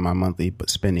condoms in my monthly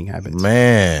spending habits.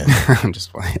 Man. I'm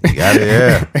just playing. You got it,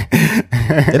 yeah.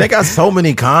 And they got so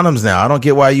many condoms now. I don't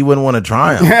get why you wouldn't want to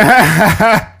try them.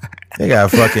 They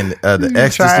got fucking the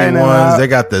ecstasy ones. They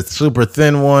got the super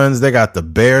thin ones. They got the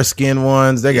bare skin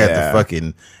ones. They got the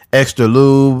fucking extra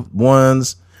lube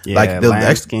ones. Yeah, like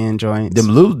the skin joints. Them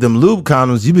lube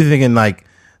condoms, you be thinking like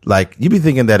you be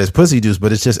thinking that it's pussy juice,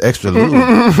 but it's just extra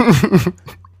lube.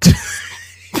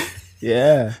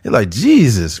 Yeah. You're like,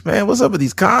 Jesus, man, what's up with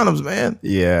these condoms, man?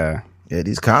 Yeah. Yeah,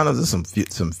 these condoms are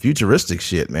some futuristic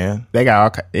shit, man. They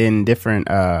got all in different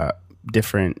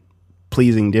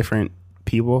pleasing different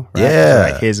people. Right? Yeah.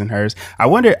 So like his and hers. I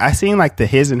wonder, I seen like the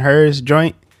his and hers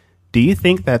joint. Do you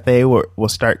think that they will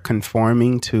start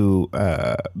conforming to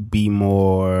be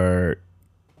more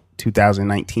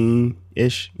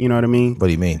 2019-ish? You know what I mean? What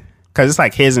do you mean? Because it's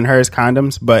like his and hers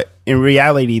condoms, but in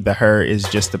reality, the her is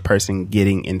just the person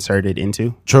getting inserted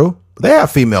into. True. They have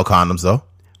female condoms, though.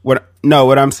 What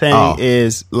I'm saying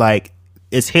is, like,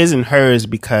 it's his and hers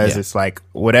because it's like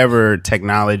whatever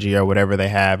technology or whatever they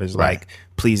have is like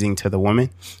pleasing to the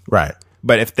woman. Right.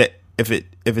 But if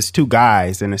it's two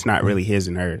guys, then it's not really his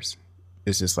and hers.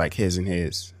 It's just like his and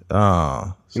his.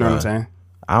 Oh, you know what I'm saying?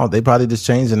 They probably just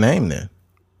changed the name then.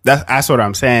 That's what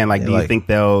I'm saying. Like, do you think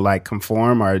they'll like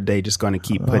conform, or are they just going to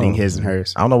keep putting his and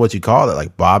hers? I don't know what you call it,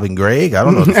 like Bob and Greg. I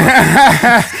don't know.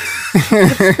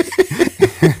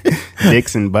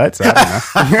 Dicks and butts. I don't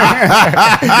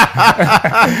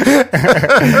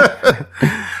know.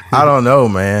 I don't know,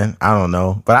 man. I don't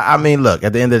know. But I mean, look,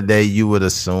 at the end of the day, you would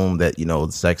assume that, you know,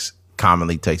 sex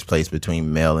commonly takes place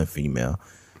between male and female.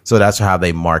 So that's how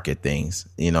they market things.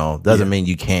 You know, doesn't mean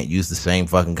you can't use the same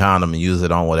fucking condom and use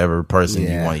it on whatever person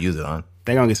you want to use it on.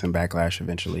 They're going to get some backlash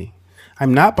eventually.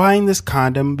 I'm not buying this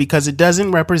condom because it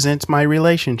doesn't represent my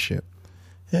relationship.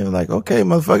 Yeah, like, okay,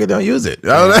 motherfucker, don't use it.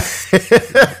 Yeah,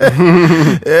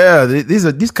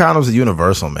 these condoms are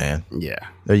universal, man. Yeah.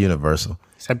 They're universal.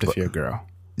 Except if you're a girl.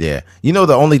 Yeah. You know,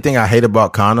 the only thing I hate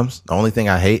about condoms, the only thing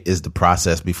I hate is the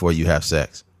process before you have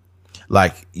sex.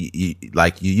 Like you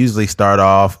usually start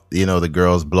off, you know, the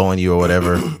girl's blowing you or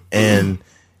whatever, and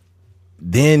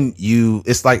then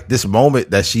it's like this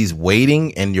moment that she's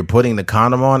waiting and you're putting the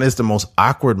condom on. It's the most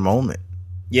awkward moment.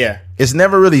 Yeah. It's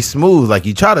never really smooth. Like,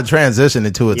 you try to transition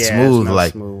into it smooth.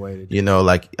 Like, you know,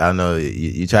 like, I know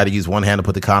you try to use one hand to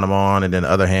put the condom on, and then the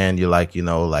other hand, you're like, you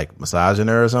know, like massaging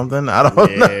her or something. I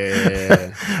don't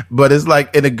know. But it's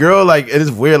like, and the girl, like, it is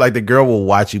weird. Like, the girl will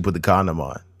watch you put the condom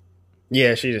on.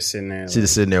 Yeah, she's just sitting there. She's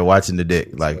just sitting there watching the dick.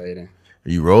 Like,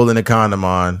 you rolling the condom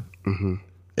on. Mm-hmm.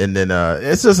 And then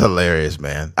it's just hilarious,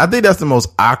 man. I think that's the most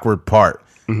awkward part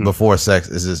before sex,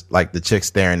 is just like the chick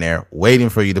staring there, waiting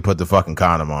for you to put the fucking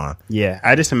condom on. Yeah,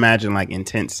 I just imagine like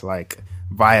intense like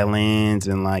violins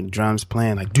and like drums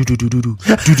playing like do do do do do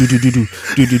do do do do do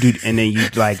do do do, and then you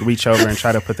like reach over and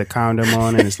try to put the condom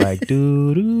on, and it's like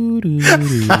do do do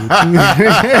do.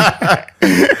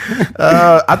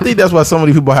 I think that's why so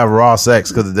many people have raw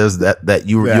sex, because there's that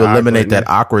you eliminate that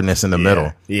awkwardness in the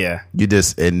middle. Yeah, you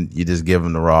just give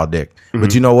them the raw dick.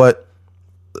 But you know what,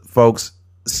 folks,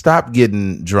 stop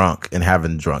getting drunk and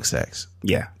having drunk sex.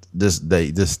 Yeah, just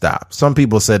stop. Some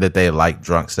people say that they like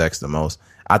drunk sex the most.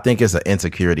 I think it's an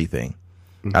insecurity thing.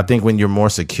 I think when you're more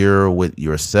secure with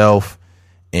yourself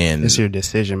and it's your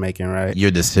decision making, right?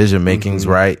 Your decision making's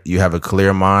right. You have a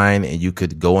clear mind and you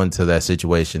could go into that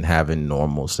situation having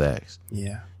normal sex.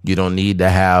 Yeah. You don't need to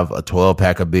have a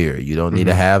 12-pack of beer. You don't need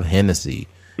to have Hennessy.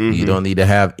 You don't need to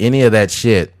have any of that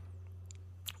shit.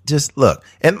 Just look.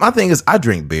 And my thing is, I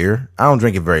drink beer. I don't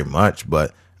drink it very much,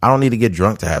 but I don't need to get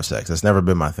drunk to have sex. That's never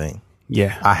been my thing.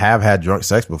 Yeah. I have had drunk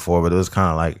sex before, but it was kind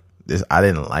of like this. I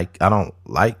don't like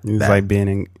it's that. Like being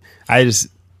in, I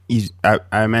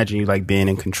imagine you like being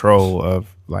in control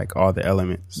of like all the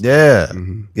elements. Yeah.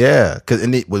 Yeah. Cause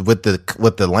with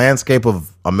the landscape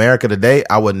of America today,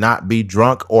 I would not be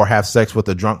drunk or have sex with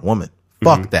a drunk woman.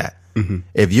 Fuck that.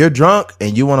 If you're drunk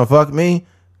and you want to fuck me,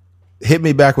 hit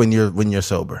me back when you're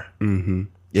sober.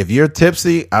 If you're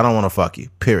tipsy, I don't want to fuck you,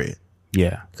 period.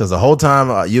 Yeah. Because the whole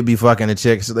time you'll be fucking a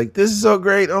chick. She's like, this is so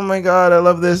great. Oh my God, I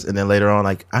love this. And then later on,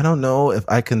 like, I don't know if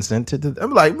I consented to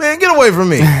I'm like, man, get away from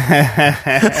me.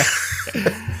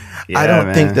 I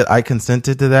don't think that I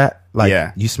consented to that.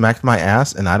 Like, you smacked my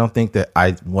ass and I don't think that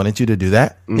I wanted you to do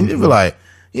that. And you'd be like,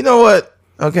 you know what?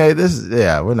 Okay,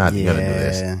 we're not going to do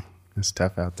this. It's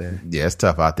tough out there. Yeah, it's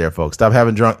tough out there, folks. Stop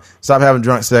having drunk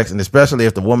sex. And especially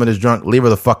if the woman is drunk, leave her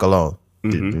the fuck alone.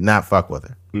 Do not fuck with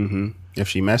her. If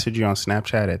she messaged you on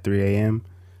Snapchat at 3 a.m.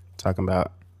 talking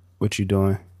about what you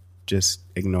doing, just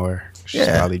ignore her. She's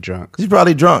probably drunk. She's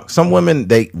probably drunk. Some women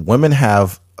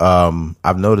have,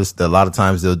 I've noticed that a lot of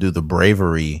times they'll do the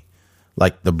bravery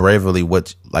what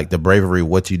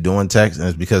you doing text, and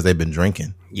it's because they've been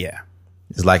drinking. Yeah.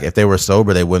 It's like if they were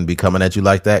sober, they wouldn't be coming at you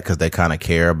like that because they kind of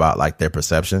care about like their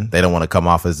perception. They don't want to come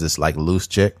off as this like loose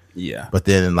chick. Yeah. But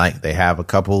then like they have a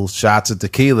couple shots of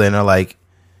tequila and they're like,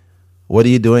 what are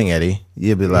you doing, Eddie?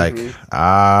 You'd be like,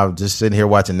 I'm just sitting here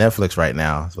watching Netflix right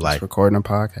now. So like just recording a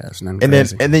podcast.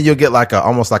 And then you'll get like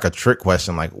almost like a trick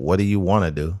question, like, what do you want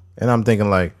to do? And I'm thinking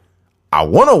like, I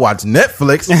want to watch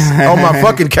Netflix on my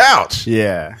fucking couch.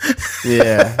 Yeah.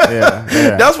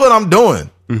 That's what I'm doing.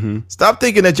 Stop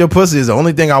thinking that your pussy is the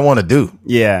only thing I want to do.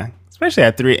 Yeah. Especially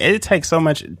at 3. It takes so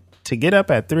much to get up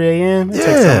at 3 a.m. It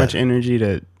takes so much energy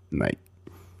to like.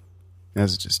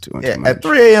 That's just too much. Yeah, at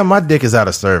 3 a.m., my dick is out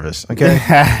of service. Okay,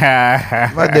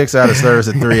 my dick's out of service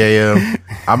at 3 a.m.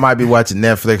 I might be watching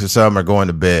Netflix or something or going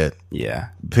to bed. Yeah.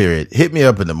 Period. Hit me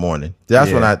up in the morning.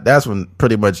 That's when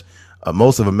pretty much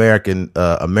most of American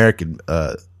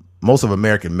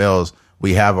males,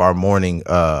 we have our morning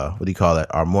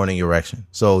our morning erection.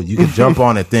 So you can jump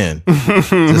on it then.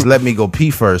 Just let me go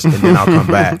pee first and then I'll come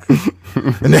back.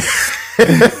 And then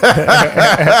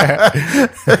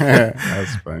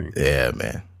that's funny. Yeah,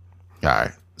 man. All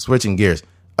right. Switching gears.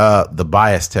 The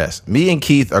bias test. Me and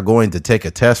Keith are going to take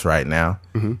a test right now.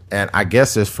 And I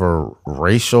guess it's for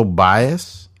racial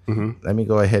bias. Let me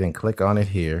go ahead and click on it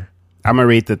here. I'm gonna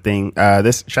read the thing.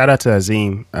 This shout out to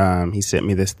Azim. He sent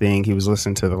me this thing. He was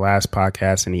listening to the last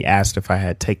podcast and he asked if I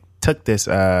had took this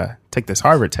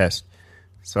Harvard test.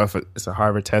 So if it's a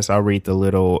Harvard test, I'll read the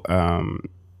little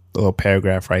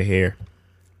paragraph right here.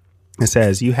 It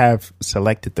says, you have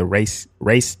selected the race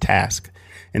task.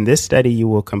 In this study, you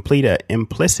will complete an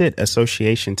implicit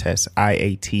association test,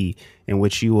 IAT, in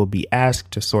which you will be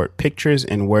asked to sort pictures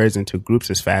and words into groups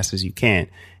as fast as you can.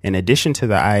 In addition to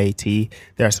the IAT,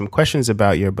 there are some questions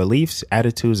about your beliefs,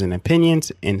 attitudes, and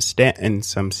opinions, and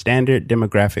some standard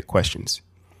demographic questions.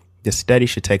 The study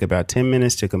should take about 10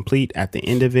 minutes to complete. At the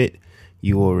end of it,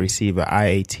 you will receive an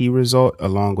IAT result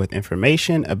along with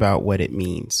information about what it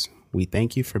means. We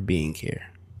thank you for being here.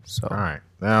 So, all right.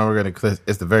 Now we're going to click.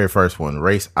 It's the very first one,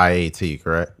 race IAT,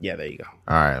 correct? Yeah, there you go.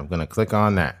 All right. I'm going to click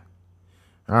on that.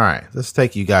 All right. Let's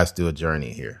take you guys through a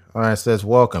journey here. All right. It says,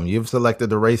 welcome. You've selected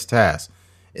the race task.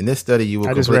 In this study, you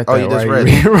will complete. Oh, you just read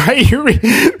it. Right. You read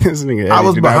this nigga. I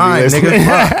was behind,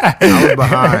 nigga. I was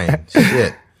behind.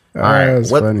 Shit. All right.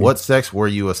 What sex were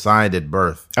you assigned at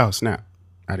birth? Oh, snap.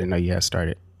 I didn't know you had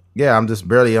started. Yeah, I'm just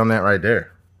barely on that right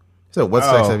there. So what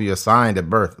sex have you assigned at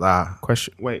birth?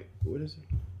 Question. Wait, what is it?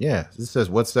 Yeah, this says,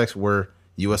 what sex were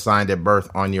you assigned at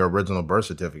birth on your original birth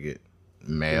certificate?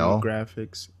 Male.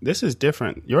 Graphics. This is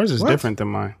different. Yours is different than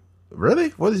mine. Really?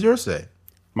 What does yours say?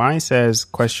 Mine says,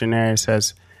 questionnaire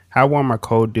says, How warm or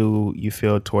cold do you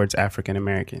feel towards African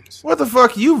Americans? What the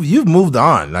fuck? You've moved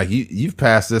on. Like you've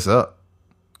passed this up.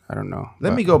 I don't know.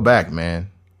 Let me go back, man.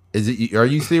 Is it? Are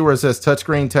you see where it says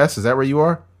touchscreen test? Is that where you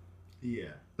are? Yeah.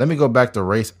 Let me go back to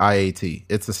race IAT.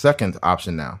 It's the second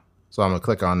option now, so I'm gonna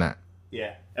click on that.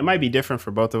 Yeah, it might be different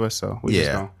for both of us, so we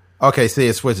just don't. Okay, see,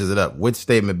 it switches it up. Which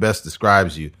statement best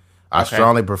describes you? I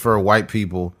strongly prefer white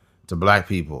people to black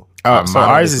people. Oh, so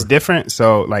ours is different.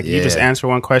 So, like, you just answer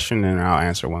one question, and I'll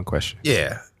answer one question.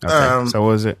 Yeah. Okay. So, what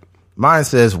was it? Mine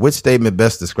says, which statement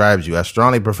best describes you? I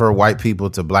strongly prefer white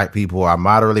people to black people. I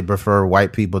moderately prefer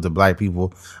white people to black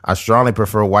people. I strongly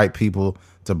prefer white people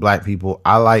to black people.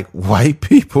 I like white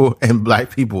people and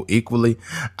black people equally.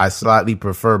 I slightly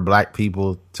prefer black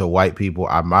people to white people.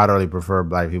 I moderately prefer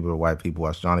black people to white people.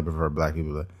 I strongly prefer black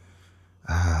people to...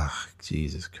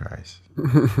 Jesus Christ.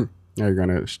 You're going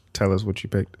to tell us what you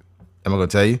picked? Am I going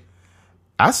to tell you?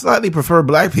 I slightly prefer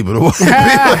black people to white people.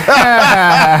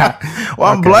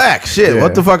 Well, I'm black. Shit. Yeah.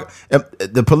 What the fuck?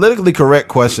 The politically correct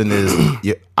question is,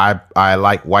 I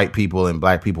like white people and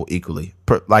black people equally.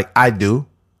 Like, I do.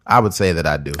 I would say that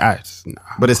I do.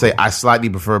 But it say I slightly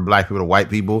prefer black people to white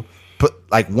people.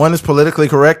 Like, one is politically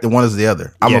correct and one is the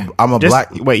other. I'm a black...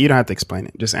 Wait, you don't have to explain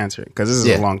it. Just answer it, because this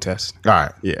is a long test. All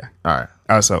right. Yeah. All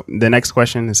right. So the next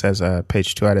question, it says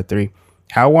page 2 out of 3.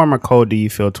 How warm or cold do you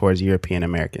feel towards European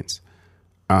Americans?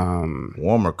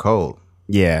 Warm or cold?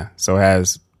 Yeah. So it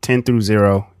has 10 through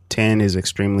 0. 10 is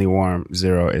extremely warm.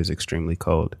 0 is extremely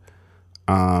cold.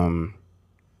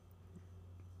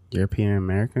 European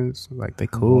Americans, like, they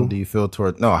cool. Do you feel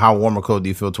towards... No, how warm or cold do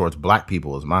you feel towards black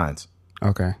people is mine.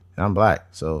 Okay. I'm black,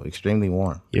 so extremely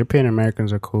warm. European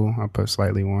Americans are cool. I'll put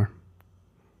slightly warm.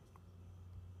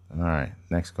 All right.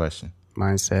 Next question.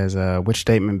 Mine says, which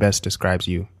statement best describes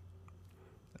you?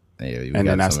 Yeah, and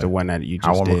then that's the one that you just did.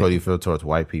 How warm or cold do you feel towards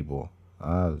white people?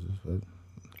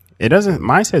 It doesn't.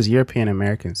 Mine says European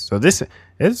Americans. So this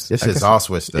is all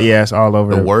switched up. Yeah, it's all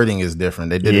over. The wording is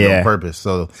different. They did it on purpose,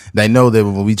 so they know that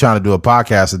when we trying to do a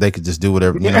podcast, that they could just do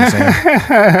whatever. You know what I'm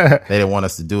saying? They didn't want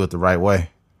us to do it the right way.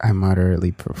 I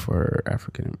moderately prefer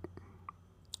African.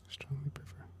 Strongly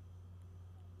prefer.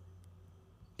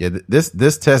 Yeah,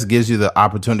 this test gives you the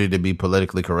opportunity to be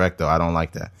politically correct, though. I don't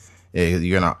like that.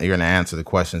 You're gonna answer the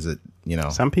questions that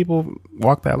Some people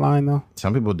walk that line, though.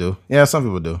 Some people do. Yeah, some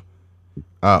people do.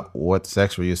 What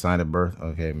sex were you assigned at birth?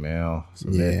 Okay, male.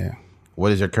 Yeah.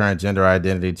 What is your current gender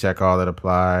identity? Check all that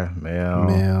apply. Male.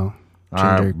 Male. All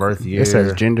right, birth year. It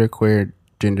says gender queer,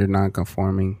 gender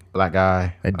non-conforming. Black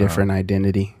guy. A different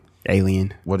identity.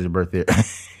 Alien. What is your birth year?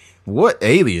 What?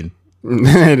 Alien?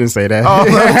 I didn't say that. Oh,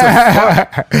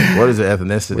 what is your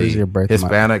ethnicity? What is your birth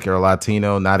Hispanic or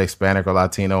Latino? Not Hispanic or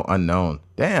Latino? Unknown.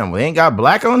 Damn, we ain't got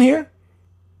black on here?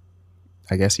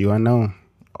 I guess you unknown.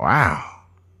 Wow.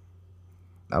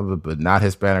 But not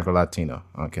Hispanic or Latino.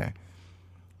 Okay.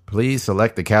 Please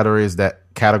select the categories that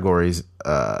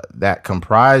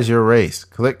comprise your race.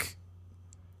 Click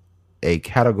a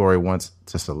category once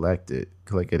to select it.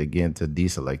 Click it again to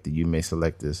deselect it. You may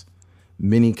select as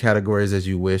many categories as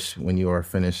you wish when you are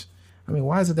finished. I mean,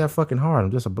 why is it that fucking hard?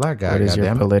 I'm just a black guy. What is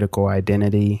your political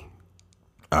identity?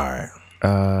 All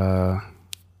right.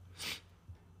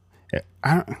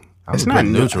 It's not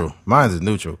neutral. Mine is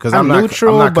neutral because I'm not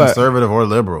conservative or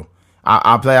liberal.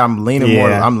 I'm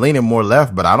leaning more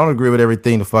left, but I don't agree with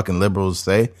everything the fucking liberals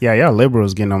say. Yeah, y'all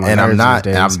liberals getting on my nerves these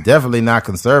days. I'm definitely not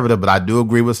conservative, but I do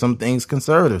agree with some things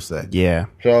conservatives say. Yeah.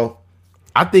 So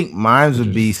I think mine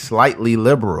would be slightly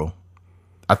liberal.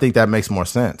 I think that makes more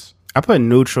sense. I put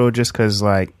neutral just because,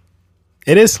 like,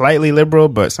 it is slightly liberal,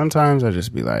 but sometimes I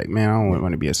just be like, man, I don't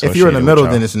want to be associated. If you're in the middle,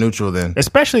 then it's neutral. Then,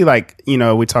 especially like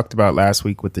we talked about last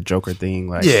week with the Joker thing.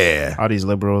 Like, all these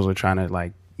liberals are trying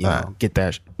to get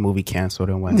that movie canceled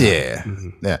and whatnot. Yeah,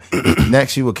 yeah.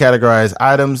 Next, you will categorize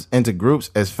items into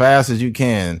groups as fast as you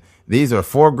can. These are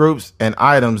 4 groups and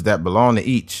items that belong to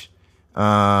each.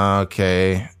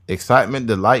 Okay, excitement,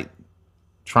 delight,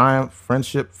 triumph,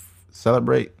 friendship,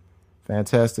 celebrate,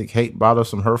 fantastic, hate,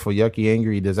 bothersome, hurtful, yucky,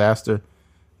 angry, disaster.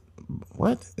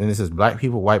 What? And this is black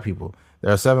people, white people.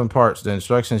 There are 7 parts. The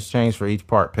instructions change for each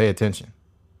part. Pay attention.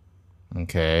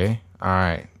 Okay. All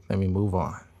right. Let me move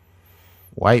on.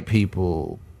 White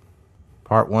people.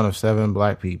 Part 1 of 7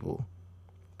 black people.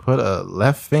 Put a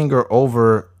left finger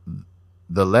over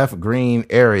the left green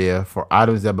area for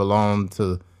items that belong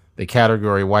to the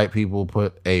category white people.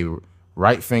 Put a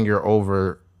right finger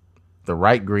over the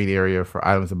right green area for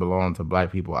items that belong to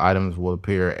black people. Items will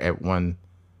appear at one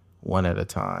at a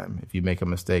time. If you make a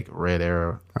mistake, red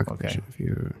arrow. Okay. If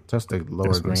you touch the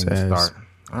lower green to start.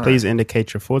 Please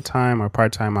indicate your full-time or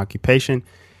part-time occupation.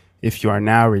 If you are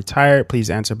now retired, please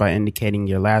answer by indicating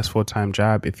your last full-time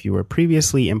job. If you were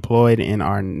previously employed and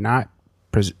are not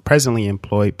presently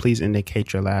employed, please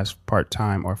indicate your last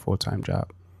part-time or full-time job.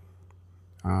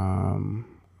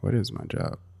 What is my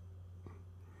job?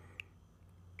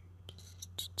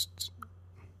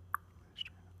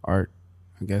 Art,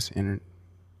 I guess,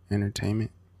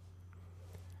 entertainment.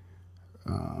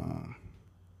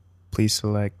 Please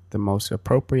select the most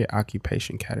appropriate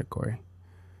occupation category.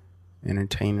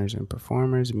 Entertainers and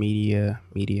performers, media,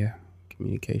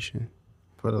 communication.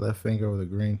 Put a left finger over the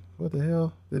green. What the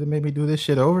hell? Did it make me do this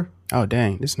shit over? Oh,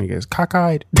 dang. This nigga is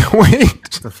cockeyed. Wait.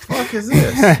 What the fuck is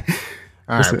this?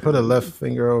 All right, put a left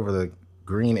finger over the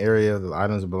green area. The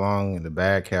items belong in the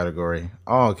bad category.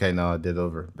 Oh, okay. No, I did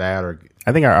over bad or...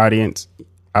 I think our audience,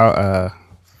 so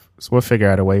we'll figure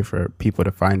out a way for people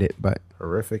to find it, but...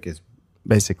 Horrific is...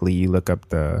 Basically, you look up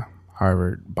the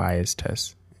Harvard bias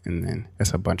test, and then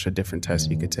it's a bunch of different tests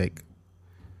you could take.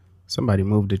 Somebody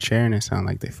moved a chair, and it sounded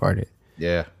like they farted.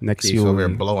 Yeah. Next, you over there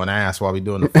blowing ass while we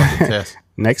doing the fucking test.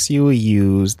 Next, you will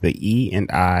use the E and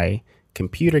I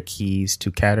computer keys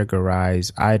to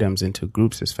categorize items into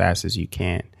groups as fast as you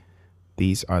can.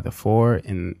 These are the four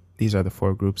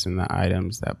groups in the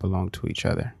items that belong to each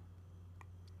other.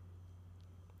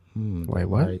 Wait,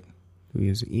 what? Right. We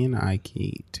use the E and I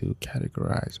key to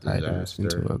categorize items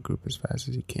into a group as fast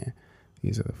as you can.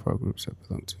 These are the four groups that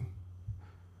belong to.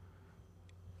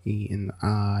 E and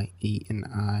I.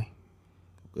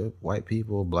 Good. White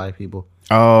people, black people.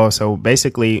 Oh, so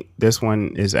basically this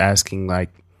one is asking like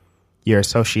you're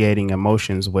associating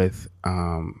emotions with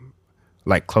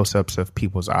like close-ups of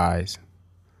people's eyes.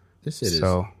 This shit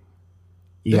so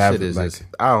you have shit is like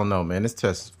I don't know, man. This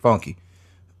test is funky.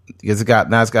 Because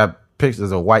it's got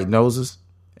pictures of white noses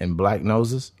and black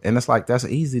noses, and it's like that's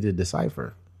easy to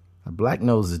decipher. A black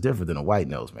nose is different than a white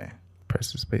nose, man.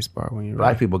 Press the space bar when you're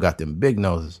black people got them big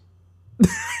noses.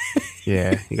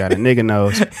 Yeah, you got a nigga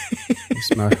nose. You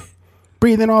smell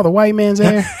breathing all the white man's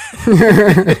air.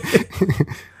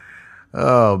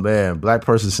 Oh man, black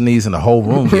person sneezing, the whole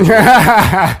room get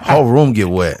wet. Whole room get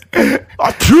wet.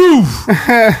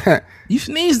 Achoo! You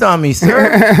sneezed on me,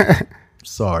 sir.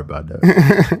 Sorry about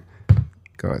that.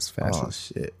 Go as fast. Oh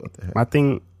shit! What the heck? My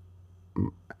thing,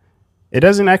 it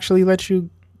doesn't actually let you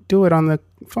do it on the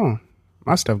phone.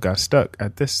 My stuff got stuck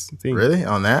at this thing. Really?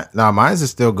 On that? No, mine's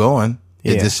is still going.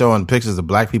 Yeah. It's just showing pictures of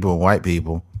black people and white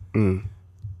people. And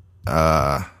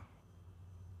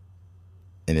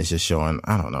it's just showing,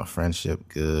 I don't know, friendship,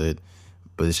 good.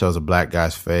 But it shows a black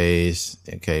guy's face.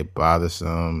 Okay,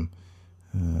 bothersome.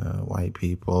 White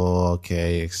people.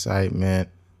 Okay, excitement.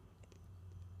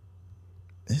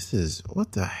 This is,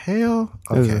 what the hell?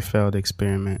 Okay. This is a failed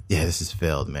experiment. Yeah, this is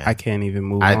failed, man. I can't even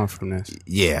move on from this.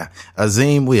 Yeah.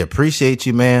 Azim, we appreciate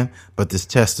you, man, but this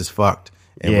test is fucked.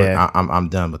 And I'm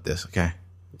done with this, okay?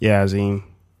 Yeah, Azim.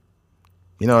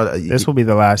 You know, this will be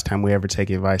the last time we ever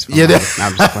take advice from him.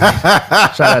 I'm just playing.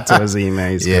 Shout out to Azim,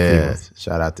 man. He's good.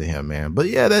 Shout out to him, man. But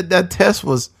yeah, that test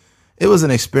was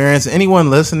an experience.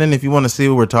 Anyone listening, if you want to see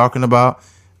what we're talking about,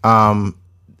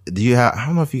 do you have? I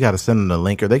don't know if you got to send them the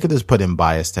link, or they could just put in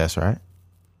bias test, right?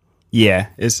 Yeah,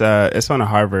 it's on a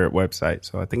Harvard website,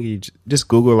 so I think you just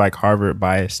Google like Harvard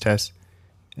bias test,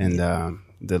 and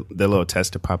the little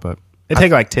test to pop up. It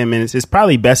take like 10 minutes. It's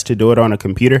probably best to do it on a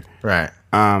computer, right?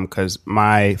 Because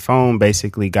my phone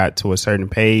basically got to a certain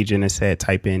page and it said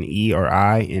type in E or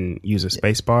I and use a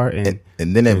space bar, and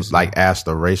then it was like asked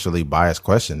a racially biased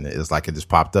question. It's like it just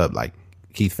popped up like,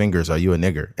 Keith Fingers, are you a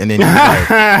nigger? And then you're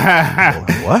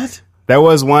like, what? There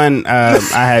was one I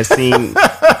had seen.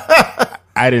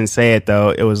 I didn't say it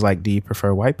though. It was like, do you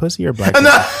prefer white pussy or black pussy?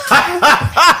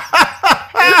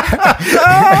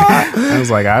 I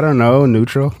was like, I don't know,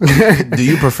 neutral. Do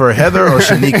you prefer Heather or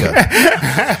Shanika?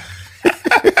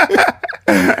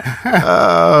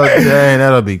 Oh, dang,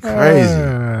 that'll be crazy.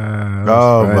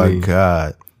 Oh, funny. My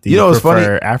God. Do you know what's funny?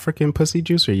 African pussy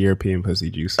juice or European pussy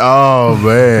juice? Oh,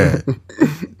 man.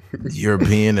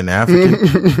 European and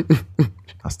African?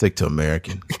 I'll stick to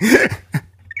American.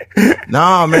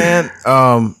 Nah, man.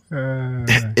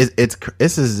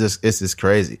 This is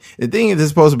crazy. The thing is, it's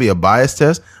supposed to be a bias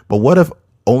test, but what if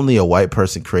only a white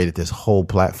person created this whole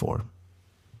platform?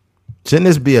 Shouldn't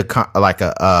this be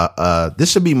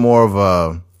this should be more of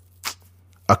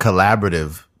a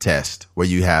collaborative test where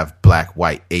you have black,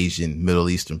 white, Asian, Middle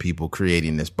Eastern people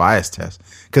creating this bias test?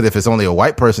 Because if it's only a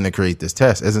white person to create this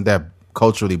test, isn't that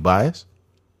culturally biased?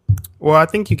 Well, I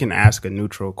think you can ask a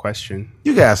neutral question.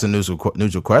 You can ask a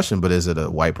neutral question, but is it a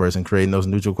white person creating those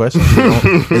neutral questions?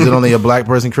 Is it only a black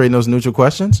person creating those neutral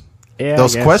questions? Yeah,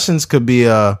 those questions could be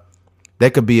a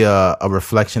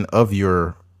reflection of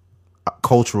your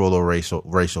cultural or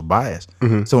racial bias.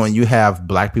 So when you have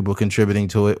black people contributing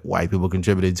to it, white people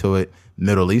contributing to it,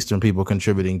 Middle Eastern people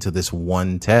contributing to this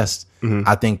one test,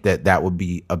 I think that would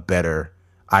be a better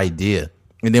idea.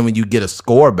 And then when you get a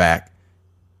score back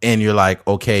and you're like,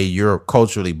 okay, you're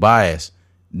culturally biased,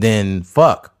 then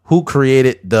fuck, who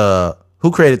created the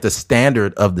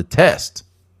standard of the test?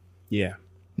 Yeah.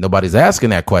 Nobody's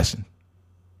asking that question.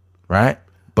 Right?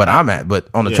 But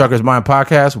on the Trucker's Mind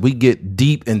podcast, we get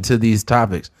deep into these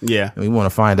topics. Yeah. And we want to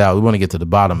find out. We want to get to the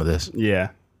bottom of this. Yeah.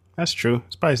 That's true.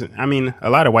 It's probably, I mean, a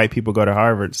lot of white people go to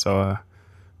Harvard, so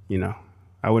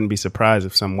I wouldn't be surprised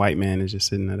if some white man is just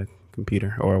sitting at a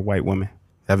computer, or a white woman.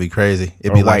 That'd be crazy.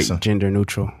 It'd or be white, like gender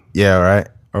neutral. Yeah, right.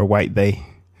 Or white they.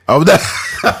 Oh, that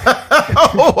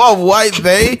oh, white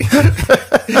they.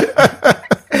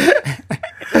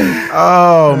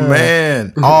 Oh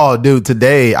man. Oh, dude,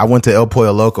 today I went to El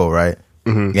Pollo Loco, right?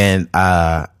 And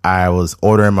I was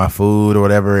ordering my food or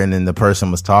whatever, and then the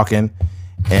person was talking,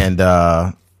 and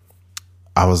I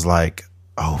was like,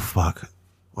 oh fuck,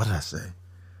 what did I say?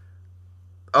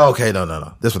 Okay,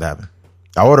 no. This would happen.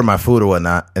 I ordered my food or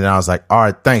whatnot, and then I was like, all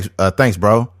right, thanks,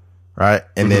 bro. Right.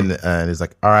 And then it's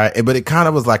like, all right. But it kind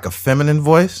of was like a feminine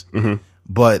voice,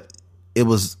 but it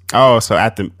was. Oh, so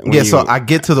at the. So I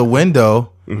get to the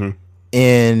window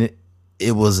and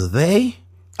it was they.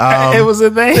 It was a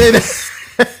they.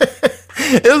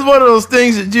 It was one of those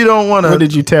things that you don't want to. What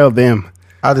did you tell them?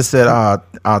 I just said,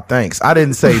 thanks. I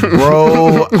didn't say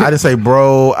bro. I didn't say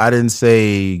bro. I didn't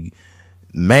say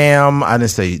ma'am. I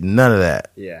didn't say none of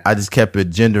that. Yeah. I just kept it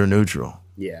gender neutral.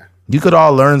 Yeah. You could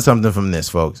all learn something from this,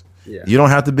 folks. Yeah. You don't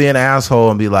have to be an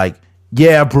asshole and be like,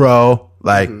 yeah, bro.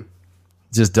 Like,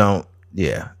 just don't.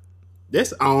 Yeah.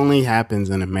 This only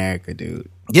happens in America, dude.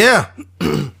 Yeah.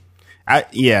 Well, I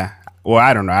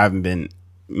don't know. I haven't been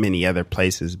many other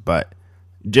places, but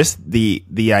just the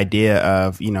idea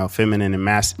of, feminine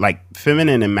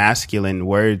and masculine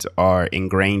words are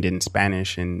ingrained in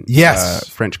Spanish and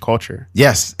French culture.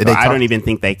 Yes. So I don't even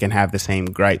think they can have the same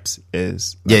gripes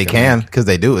as. Yeah, they can, because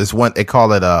they do. It's one, they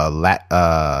call it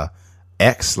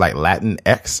X, like Latin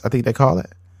X, I think they call it.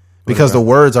 Because the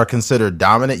words are considered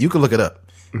dominant. You can look it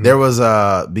up. There was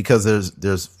because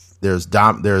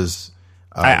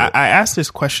I asked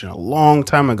this question a long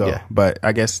time ago, but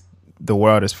I guess the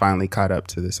world has finally caught up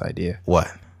to this idea. What?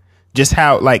 Just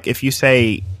how, like, if you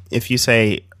say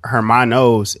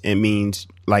hermanos, it means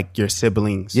like your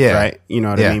siblings, right? You know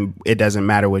what I mean? It doesn't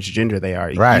matter which gender they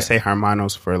are. Right. You say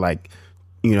hermanos for, like,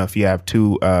 if you have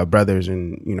two brothers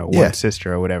and one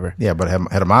sister or whatever. Yeah, but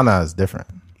hermana is different.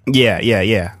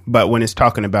 Yeah. But when it's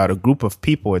talking about a group of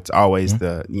people, it's always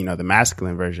the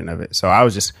masculine version of it. So I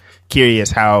was just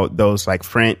curious how those, like,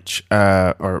 French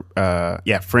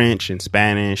French and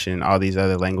Spanish and all these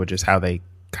other languages, how they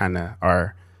kind of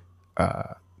are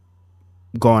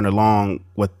going along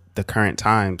with the current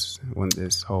times when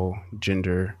this whole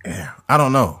gender. Yeah, I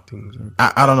don't know.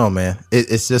 I don't know, man.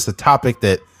 It's just a topic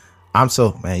that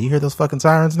man, you hear those fucking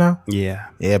sirens now? Yeah.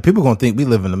 Yeah, people gonna think we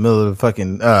live in the middle of the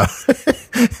fucking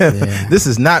This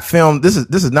is not filmed. This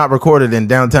is not recorded in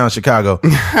downtown Chicago.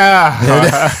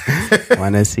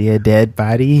 Wanna see a dead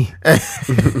body?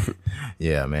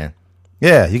 Yeah, man.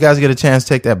 Yeah, you guys get a chance to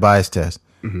take that bias test.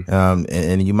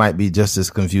 And you might be just as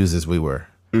confused as we were.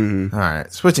 All right,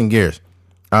 switching gears.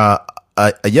 A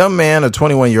young man, a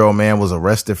 21-year-old man, was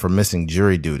arrested for missing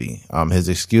jury duty. His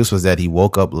excuse was that he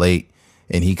woke up late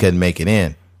and he couldn't make it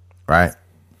in, right?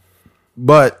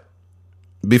 But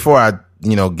before I,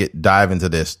 dive into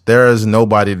this, there is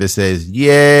nobody that says,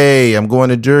 "Yay, I'm going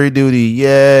to jury duty."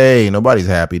 Yay. Nobody's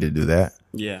happy to do that.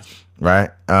 Yeah. Right?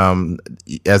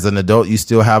 As an adult, you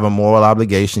still have a moral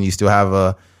obligation. You still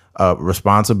have a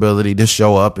responsibility to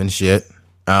show up and shit.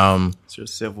 It's your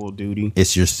civil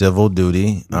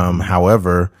duty.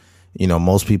 However,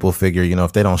 most people figure,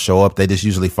 if they don't show up, they just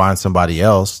usually find somebody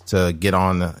else to get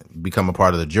on, become a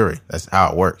part of the jury. That's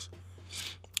how it works.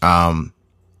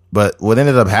 But what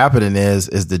ended up happening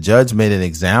is the judge made an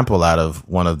example out of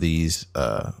one of the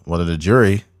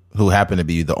jury, who happened to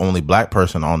be the only black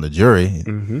person on the jury.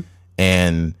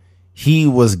 And he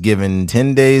was given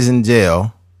 10 days in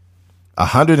jail,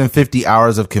 150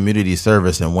 hours of community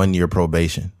service, and 1 year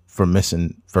probation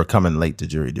for coming late to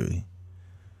jury duty.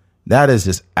 That is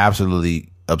just absolutely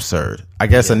absurd. I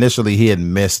guess initially he had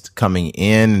missed coming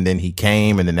in, and then he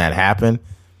came, and then that happened.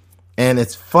 And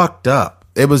it's fucked up.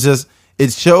 It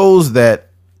shows that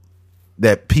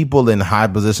people in high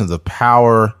positions of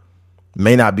power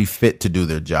may not be fit to do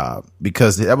their job,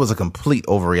 because that was a complete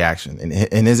overreaction.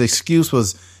 And his excuse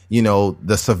was,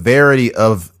 the severity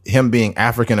of him being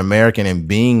African American and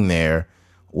being there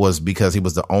was because he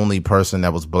was the only person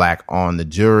that was black on the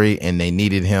jury, and they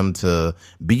needed him to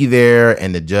be there.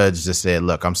 And the judge just said,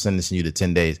 "Look, I'm sentencing you to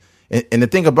 10 days." And the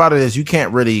thing about it is, you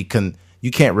can't really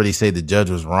say the judge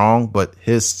was wrong, but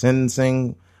his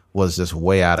sentencing was just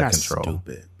way out of control.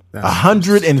 Stupid.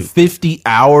 150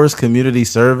 hours community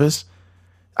service.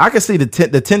 I could see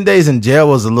the 10 days in jail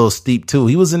was a little steep too.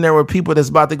 He was in there with people that's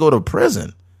about to go to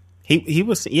prison. He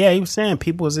was saying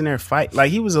people was in there fight.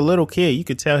 Like, he was a little kid. You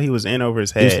could tell he was in over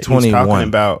his head. He's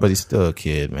 21, but he's still a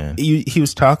kid, man. He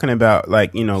was talking about,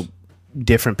 like, you know,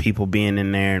 different people being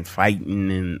in there and fighting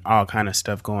and all kind of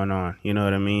stuff going on. You know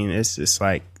what I mean? It's just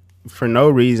like, for no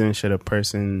reason should a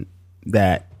person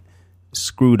that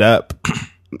screwed up,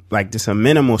 like just a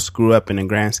minimal screw up in the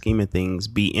grand scheme of things,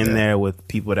 be in there with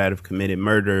people that have committed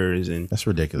murders and that's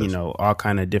ridiculous. You know, all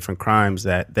kind of different crimes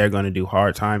that they're going to do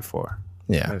hard time for.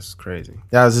 Yeah, that's crazy.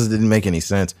 That just didn't make any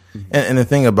sense. And the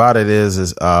thing about it is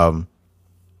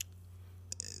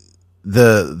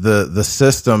the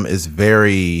system is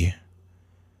very,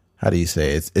 how do you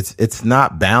say it? It's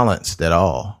not balanced at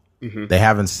all. Mm-hmm. They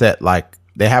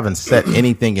haven't set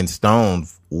anything in stone.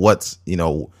 What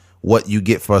you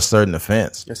get for a certain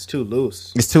offense. It's too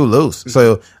loose. It's too loose.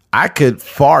 So I could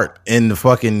fart in the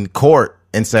fucking court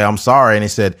and say, "I'm sorry," and he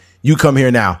said, "You come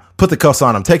here now. Put the cuffs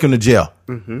on him. Take him to jail."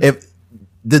 Mm-hmm. If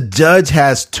the judge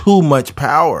has too much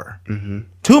power,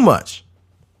 too much.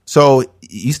 So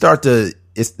you start to,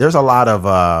 there's a lot of,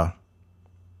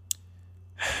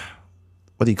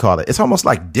 what do you call it? It's almost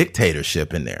like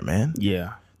dictatorship in there, man.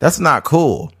 Yeah. That's not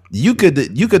cool. You could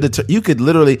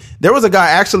literally, there was a guy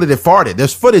actually that farted.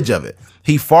 There's footage of it.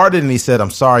 He farted and he said,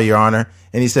 "I'm sorry, Your Honor."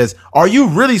 And he says, "Are you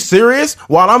really serious?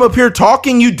 While I'm up here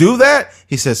talking, you do that?"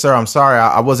 He said, "Sir, I'm sorry.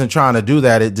 I wasn't trying to do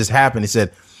that. It just happened." He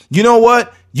said, "You know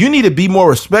what? You need to be more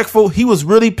respectful." He was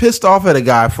really pissed off at a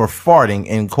guy for farting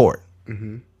in court.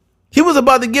 Mm-hmm. He was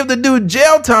about to give the dude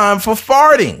jail time for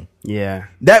farting. Yeah.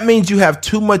 That means you have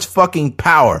too much fucking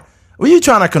power. Were you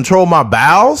trying to control my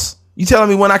bowels? You telling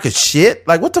me when I could shit?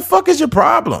 Like, what the fuck is your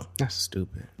problem? That's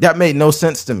stupid. That made no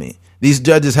sense to me. These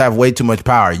judges have way too much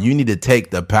power. You need to take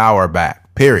the power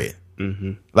back, period.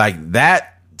 Mm-hmm. Like,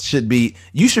 that should be,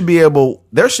 you should be able,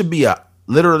 there should be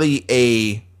literally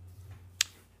a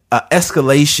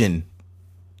escalation,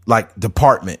 like,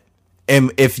 department.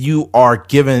 And if you are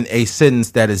given a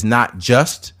sentence that is not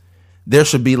just, there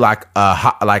should be like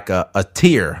a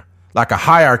tier, like a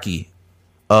hierarchy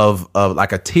of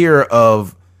like a tier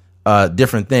of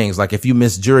different things. Like, if you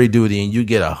miss jury duty and you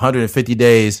get 150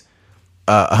 days,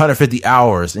 150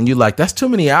 hours, and you're like, "That's too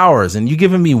many hours," and you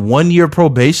giving me 1 year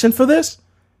probation for this?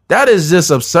 That is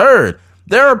just absurd.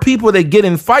 There are people that get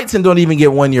in fights and don't even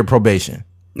get 1 year probation.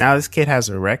 Now this kid has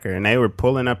a record, and they were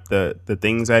pulling up the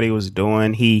things that he was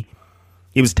doing. He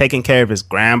was taking care of his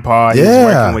grandpa. He was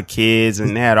working with kids,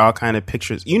 and they had all kind of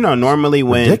pictures. You know, normally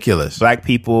when black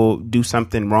people do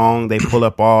something wrong, they pull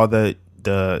up all the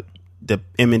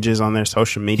images on their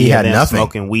social media. He had nothing.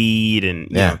 Smoking weed and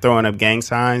you know, throwing up gang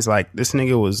signs. Like, this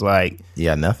nigga was like,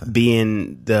 nothing.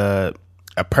 Being a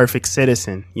perfect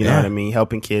citizen. You know what I mean?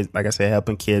 Helping kids, like I said,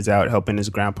 helping kids out, helping his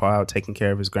grandpa out, taking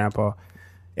care of his grandpa.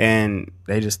 And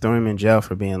they just threw him in jail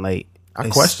for being late.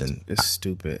 It's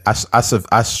stupid. I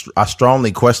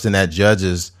strongly question that judge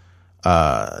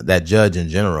in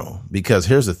general, because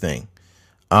here's the thing.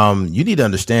 You need to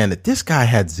understand that this guy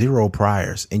had 0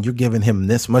 priors and you're giving him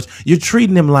this much. You're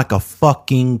treating him like a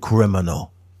fucking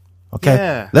criminal. Okay?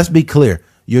 Yeah. Let's be clear.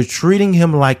 You're treating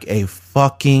him like a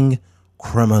fucking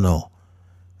criminal.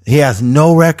 He has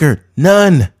no record.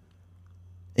 None.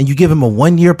 And you give him a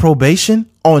 1 year probation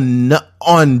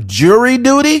on jury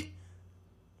duty?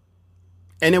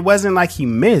 And it wasn't like he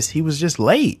missed. He was just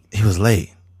late. He was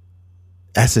late.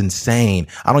 That's insane.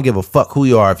 I don't give a fuck who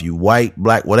you are, if you white,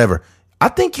 black, whatever. I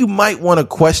think you might want to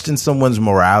question someone's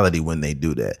morality when they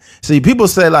do that. See, people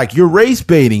say, like, you're race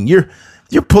baiting. You're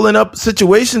pulling up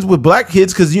situations with black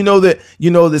kids because you know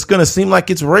that's going to seem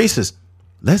like it's racist.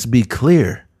 Let's be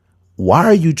clear. Why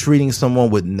are you treating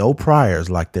someone with no priors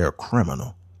like they're a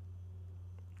criminal?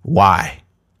 Why?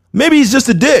 Maybe he's just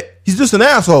a dick. He's just an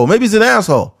asshole. Maybe he's an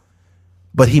asshole.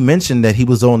 But he mentioned that he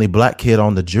was the only black kid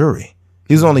on the jury.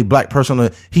 He was the only black person.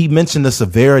 He mentioned the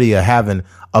severity of having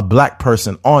a black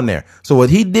person on there. So what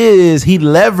he did is he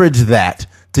leveraged that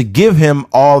to give him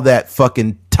all that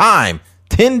fucking time.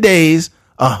 10 days,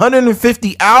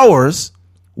 150 hours,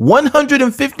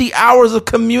 150 hours of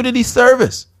community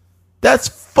service. That's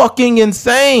fucking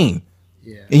insane.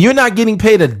 Yeah. And you're not getting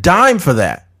paid a dime for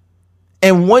that.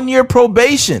 And 1 year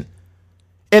probation.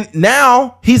 And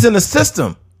now he's in the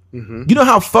system. Mm-hmm. You know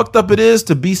how fucked up it is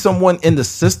to be someone in the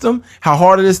system? How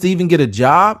hard it is to even get a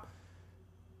job?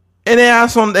 And they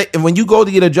ask when you go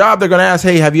to get a job, they're going to ask,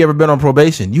 hey, have you ever been on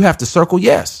probation? You have to circle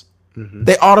yes. Mm-hmm.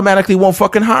 They automatically won't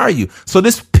fucking hire you. So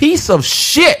this piece of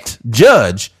shit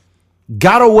judge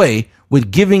got away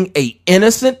with giving a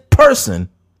innocent person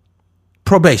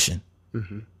probation.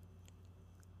 Mm-hmm.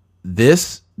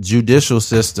 This judicial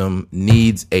system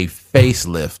needs a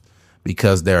facelift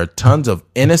because there are tons of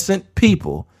innocent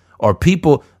people or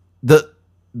people, the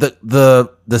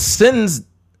sins,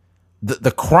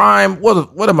 the crime.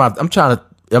 What am I? I'm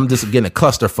just getting a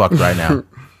clusterfuck right now.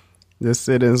 The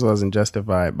sentence wasn't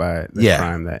justified by the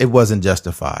crime. That it wasn't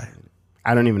justified.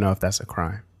 I don't even know if that's a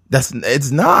crime.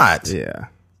 It's not. Yeah.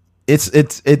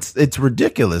 It's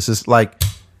ridiculous. It's like,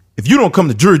 if you don't come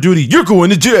to jury duty, you're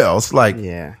going to jail. It's like,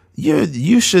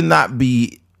 you should not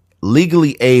be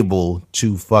legally able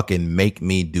to fucking make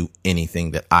me do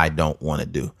anything that I don't want to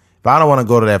do. If I don't want to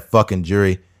go to that fucking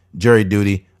jury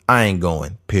duty, I ain't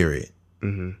going, period.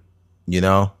 Mm-hmm. You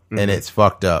know? Mm-hmm. And it's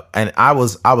fucked up. And I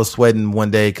was sweating one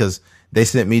day because they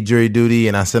sent me jury duty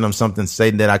and I sent them something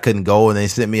stating that I couldn't go. And they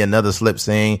sent me another slip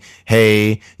saying,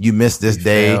 hey, you missed this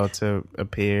day. Failed to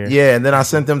appear. Yeah. And then I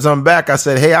sent them something back. I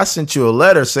said, hey, I sent you a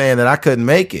letter saying that I couldn't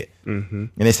make it. Mm-hmm.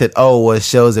 And they said, oh, well, it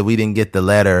shows that we didn't get the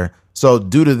letter. So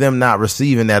due to them not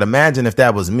receiving that, imagine if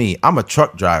that was me. I'm a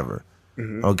truck driver.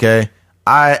 Mm-hmm. Okay.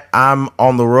 I'm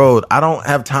on the road. I don't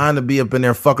have time to be up in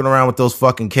there fucking around with those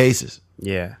fucking cases.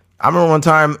 Yeah. I remember one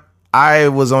time I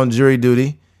was on jury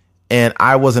duty and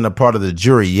I wasn't a part of the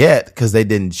jury yet because they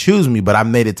didn't choose me, but I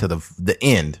made it to the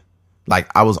end. Like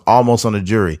I was almost on the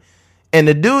jury. And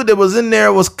the dude that was in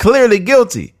there was clearly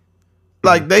guilty.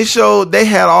 Like they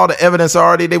had all the evidence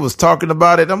already. They was talking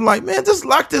about it. I'm like, man, just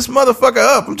lock this motherfucker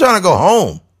up. I'm trying to go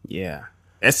home. Yeah.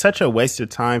 It's such a waste of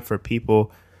time for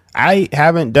people. I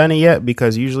haven't done it yet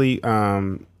because usually,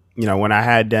 when I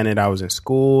had done it, I was in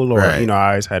school or, I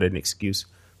always had an excuse,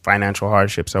 financial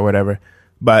hardships or whatever.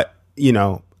 But,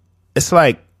 it's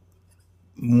like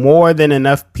more than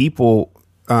enough people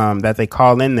that they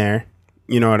call in there,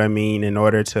 you know what I mean, in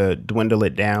order to dwindle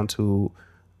it down to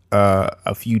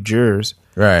a few jurors.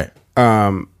 Right.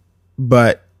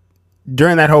 But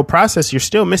during that whole process, you're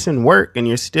still missing work and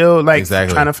you're still trying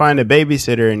to find a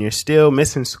babysitter and you're still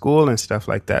missing school and stuff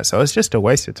like that. So it's just a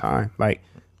waste of time. Like,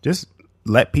 just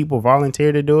let people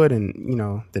volunteer to do it.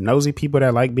 And, the nosy people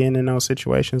that like being in those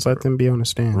situations, let them be on the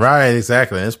stand. Right.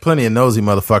 Exactly. There's plenty of nosy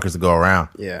motherfuckers to go around.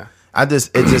 Yeah. Here's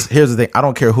the thing. I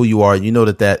don't care who you are. You know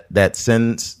that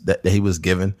sentence that he was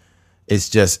given,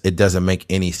 it doesn't make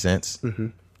any sense. Mm-hmm.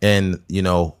 And,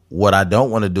 what I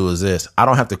don't want to do is this. I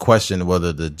don't have to question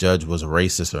whether the judge was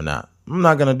racist or not. I'm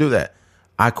not going to do that.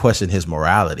 I question his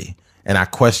morality and I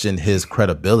question his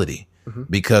credibility. Mm-hmm.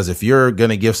 Because if you're going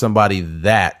to give somebody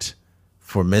that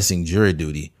for missing jury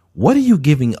duty, what are you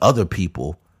giving other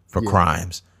people for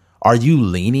crimes? Are you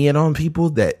lenient on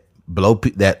people that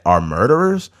that are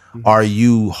murderers? Mm-hmm. Are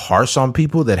you harsh on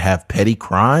people that have petty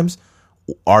crimes?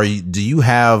 Do you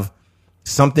have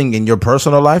something in your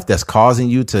personal life that's causing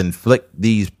you to inflict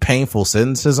these painful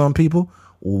sentences on people?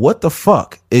 What the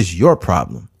fuck is your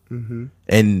problem? Mm-hmm.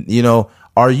 And,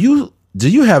 do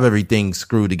you have everything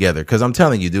screwed together? Because I'm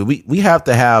telling you, dude, we have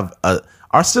to have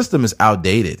our system is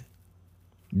outdated.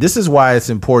 This is why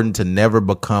it's important to never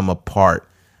become a part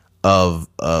of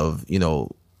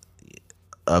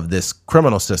this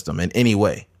criminal system in any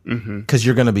way, because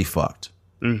you're going to be fucked.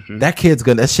 Mm-hmm. That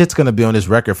shit's gonna be on his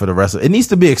record for the rest of it. It needs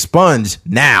to be expunged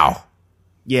now.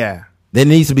 Yeah. It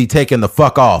needs to be taken the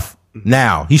fuck off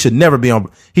now. He should never be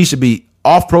he should be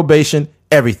off probation,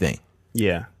 everything.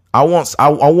 Yeah. I want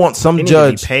some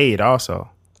judge to be paid also.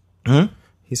 I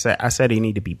said he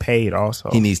need to be paid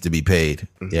also. He needs to be paid.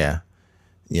 Mm-hmm. Yeah.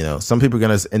 Some people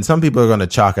are gonna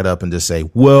chalk it up and just say,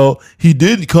 well, he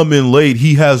did come in late.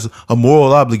 He has a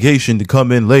moral obligation to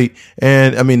come in late,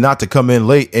 not to come in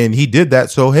late. And he did that.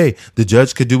 So, hey, the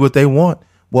judge could do what they want.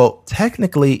 Well,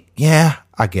 technically, yeah,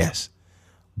 I guess.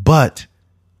 But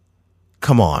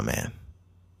come on, man.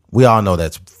 We all know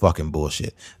that's fucking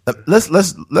bullshit. Let's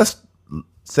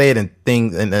say it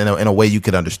in a way you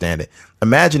could understand it.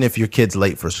 Imagine if your kid's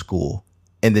late for school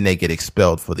and then they get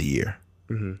expelled for the year.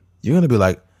 Mm-hmm. You're going to be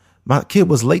like, my kid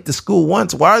was late to school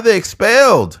once. Why are they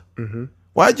expelled? Mm-hmm.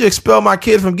 Why'd you expel my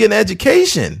kid from getting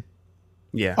education?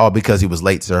 Yeah. Oh, because he was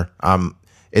late, sir.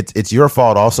 It's your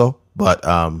fault also. But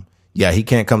he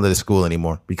can't come to the school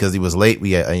anymore because he was late.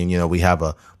 We have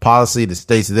a policy that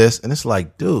states this. And it's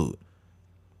like, dude,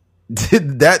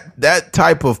 that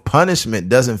type of punishment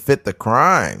doesn't fit the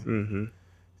crime. Mm-hmm.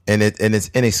 And it's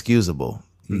inexcusable.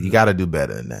 Mm-hmm. You got to do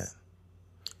better than that.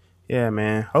 Yeah,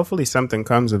 man. Hopefully something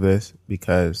comes of this,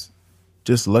 because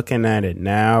just looking at it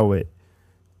now,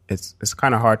 it's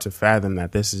kind of hard to fathom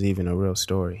that this is even a real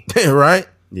story. Right?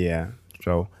 Yeah.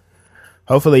 So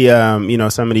hopefully,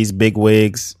 some of these big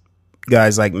wigs,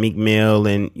 guys like Meek Mill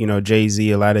and,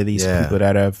 Jay-Z, a lot of these people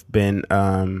that have been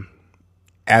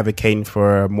advocating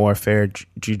for a more fair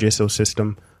judicial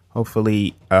system,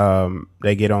 hopefully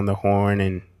they get on the horn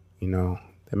and,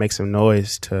 they make some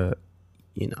noise to,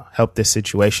 help this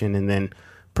situation and then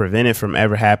prevent it from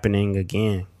ever happening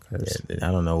again.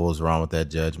 I don't know what was wrong with that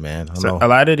judge, man. A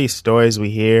lot of these stories we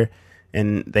hear,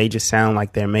 and they just sound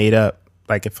like they're made up.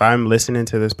 Like if I'm listening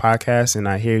to this podcast and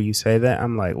I hear you say that,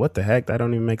 I'm like, what the heck? That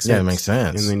don't even make sense. Yeah, it makes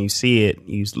sense. And then you see it,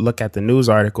 you look at the news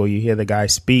article, you hear the guy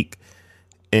speak,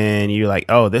 and you're like,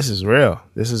 oh, this is real.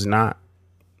 This is not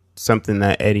something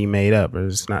that Eddie made up, or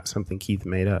it's not something Keith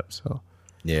made up. So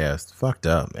yeah, it's fucked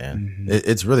up, man. Mm-hmm.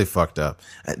 It's really fucked up.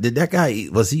 Did that guy,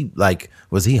 was he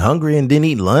hungry and didn't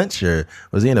eat lunch, or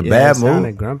was he in a bad mood? He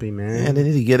sounded grumpy, man. And did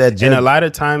he get that judge? And a lot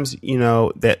of times,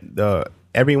 that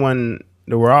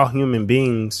we're all human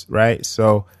beings, right?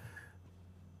 So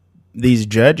these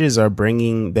judges are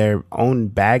bringing their own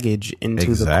baggage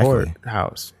into the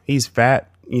courthouse. He's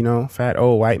fat, fat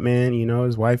old white man.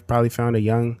 His wife probably found a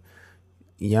young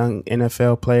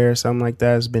NFL player or something like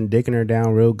that has been dicking her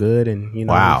down real good, and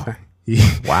wow,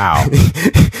 wow,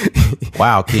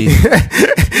 Keith,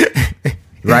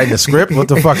 writing the script. What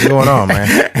the fuck is going on,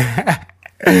 man?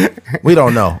 We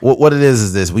don't know what it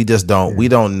is this. We just don't. We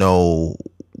don't know.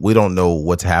 We don't know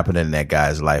what's happening in that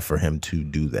guy's life for him to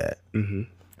do that. Mm-hmm.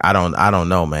 I don't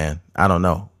know, man. I don't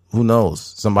know. Who knows?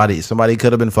 Somebody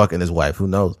could have been fucking his wife. Who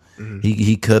knows? Mm-hmm.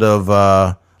 He could have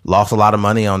lost a lot of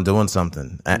money on doing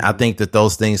something. And I think that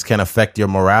those things can affect your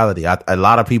morality. A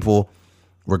lot of people,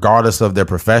 regardless of their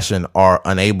profession, are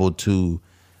unable to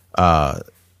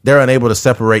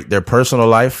separate their personal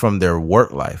life from their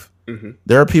work life. Mm-hmm.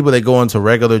 There are people that go into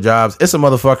regular jobs. It's a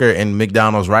motherfucker in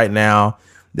McDonald's right now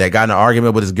that got in an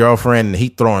argument with his girlfriend, and he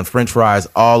throwing French fries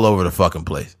all over the fucking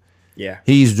place. Yeah.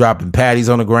 He's dropping patties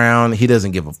on the ground. He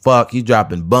doesn't give a fuck. He's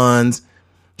dropping buns.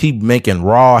 He making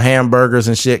raw hamburgers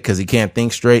and shit because he can't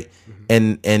think straight.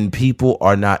 Mm-hmm. And people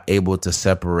are not able to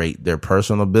separate their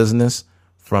personal business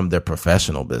from their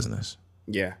professional business.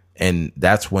 Yeah. And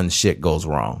that's when shit goes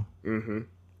wrong. Mm-hmm.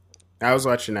 I was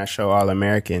watching that show, All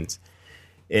Americans,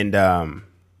 and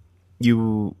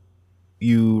you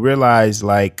realize,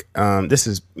 like, this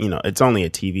is, it's only a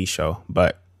TV show,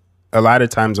 but a lot of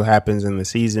times what happens in the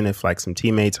season, if like some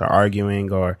teammates are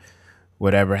arguing or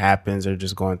whatever happens, or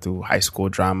just going through high school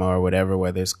drama or whatever,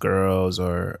 whether it's girls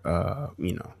or,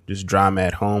 just drama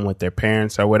at home with their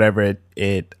parents or whatever,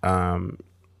 it's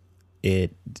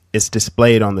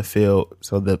displayed on the field.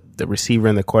 So the receiver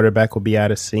and the quarterback will be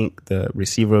out of sync. The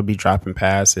receiver will be dropping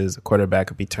passes. The quarterback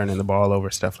will be turning the ball over,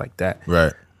 stuff like that.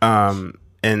 Right.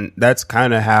 And that's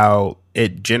kind of how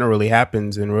it generally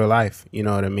happens in real life. You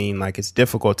know what I mean? Like, it's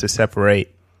difficult to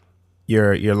separate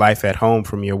your life at home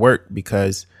from your work,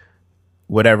 because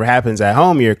whatever happens at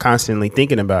home, you're constantly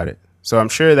thinking about it. So I'm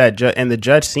sure that the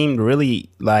judge seemed really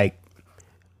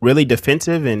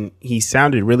defensive, and he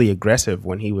sounded really aggressive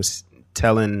when he was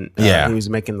telling, he was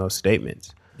making those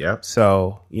statements. Yep.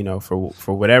 So,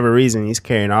 for whatever reason, he's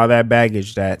carrying all that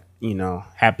baggage that,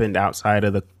 happened outside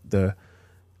of the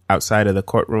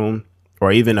courtroom,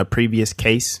 or even a previous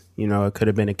case. It could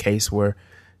have been a case where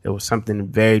it was something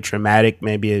very traumatic,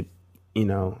 maybe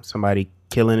somebody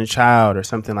killing a child or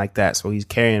something like that. So he's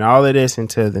carrying all of this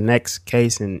into the next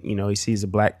case, and he sees a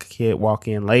black kid walk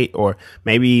in late, or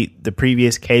maybe the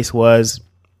previous case was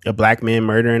a black man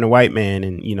murdering a white man,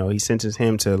 and he sentenced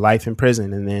him to life in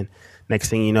prison, and then next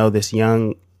thing you know, this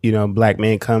young black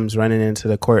man comes running into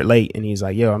the court late, and he's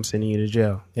like, yo, I'm sending you to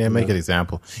jail. Yeah, make an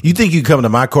example. You think you come to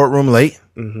my courtroom late?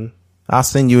 Mm-hmm. I'll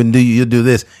send you and you'll do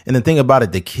this. And the thing about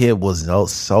it, the kid was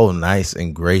so nice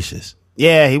and gracious.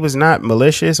 Yeah, he was not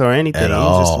malicious or anything. He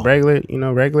was just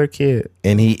a regular kid.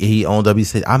 And he owned up. He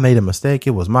said, I made a mistake.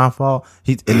 It was my fault.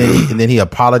 And then he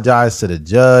apologized to the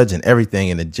judge and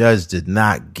everything. And the judge did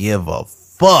not give a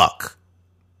fuck.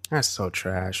 That's so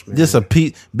trash, man.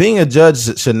 Being a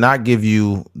judge should not give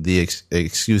you the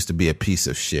excuse to be a piece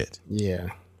of shit. Yeah.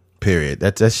 Period.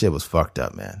 That shit was fucked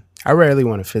up, man. I rarely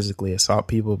want to physically assault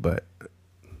people, but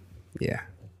yeah.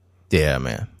 Yeah,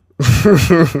 man.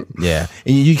 Yeah.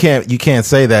 And you can't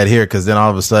say that here, because then all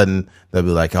of a sudden they'll be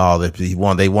like, oh, they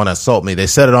want to assault me. They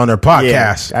said it on their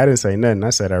podcast. Yeah, I didn't say nothing.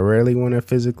 I said I rarely want to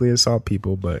physically assault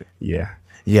people, but yeah.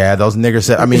 Yeah, those niggers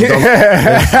said,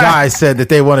 those guys said that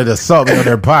they wanted to assault me on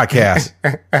their podcast.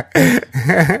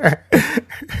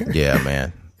 Yeah,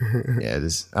 man. Yeah,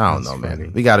 I don't know,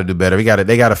 man. We got to do better.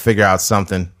 They got to figure out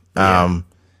something to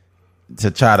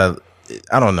try to,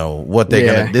 I don't know what they're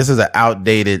gonna. This is an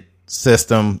outdated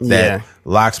system that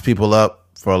locks people up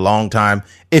for a long time.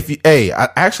 If you,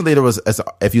 actually, there was.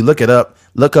 If you look it up,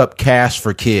 look up Cash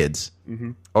for Kids,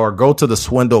 or go to the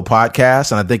Swindle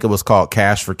podcast, and I think it was called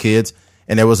Cash for Kids.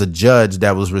 And there was a judge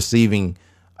that was receiving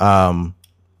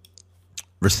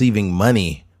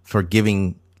money for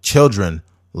giving children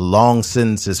long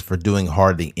sentences for doing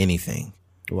hardly anything.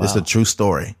 Wow. This is a true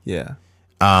story. Yeah.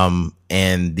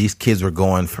 And these kids were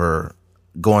going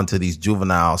to these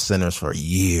juvenile centers for a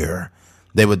year.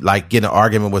 They would like get in an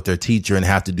argument with their teacher and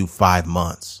have to do 5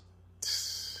 months.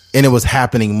 And it was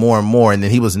happening more and more. And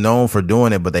then he was known for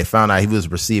doing it, but they found out he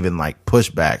was receiving like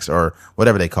pushbacks or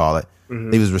whatever they call it.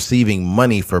 He was receiving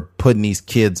money for putting these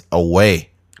kids away.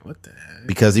 What the heck?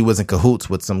 Because he was in cahoots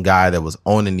with some guy that was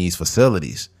owning these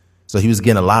facilities. So he was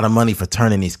getting a lot of money for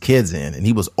turning these kids in, and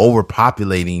he was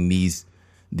overpopulating these.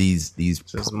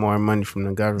 Just more money from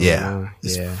the government. Yeah,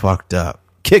 it's fucked up.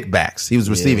 Kickbacks. He was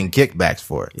receiving kickbacks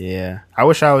for it. Yeah, I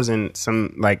wish I was in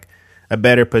some like a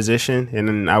better position, and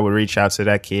then I would reach out to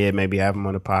that kid, maybe have him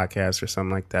on a podcast or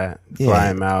something like that,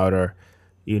 fly him out, or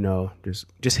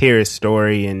just hear his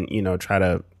story and try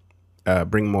to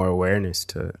bring more awareness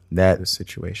to the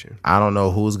situation. I don't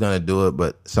know who's gonna do it,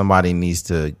 but somebody needs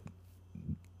to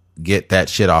get that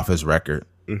shit off his record.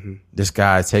 This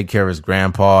guy take care of his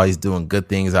grandpa. He's doing good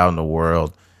things out in the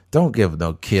world. Don't give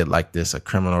no kid like this a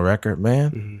criminal record,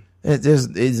 man.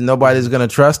 Nobody's gonna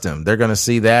trust him. They're gonna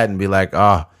see that and be like,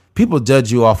 people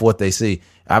judge you off what they see.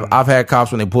 I've had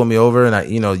cops when they pull me over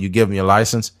and you give them your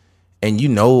license, and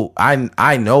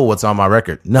I know what's on my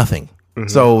record, nothing.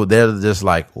 So they're just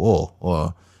like, whoa,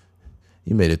 well,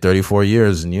 you made it 34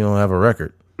 years and you don't have a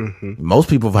record. Most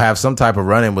people have some type of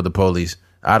run-in with the police.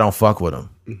 I don't fuck with them.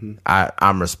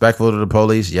 I'm respectful to the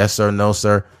police. Yes, sir. No,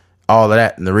 sir. All of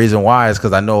that. And the reason why is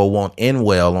because I know it won't end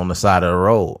well on the side of the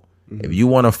road. If you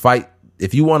want to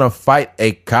fight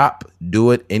a cop,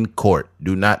 do it in court.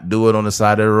 Do not do it on the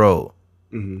side of the road.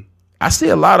 I see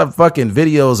a lot of fucking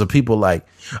videos of people like,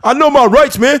 I know my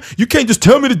rights, man. You can't just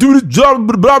tell me to do this job,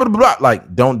 blah, blah, blah, blah.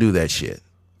 Like, don't do that shit.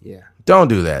 Yeah. Don't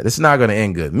do that. It's not going to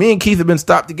end good. Me and Keith have been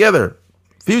stopped together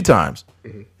a few times.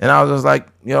 And I was just like,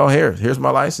 here's my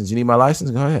license. You need my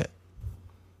license? Go ahead.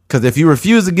 Because if you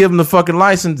refuse to give them the fucking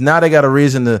license, now they got a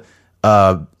reason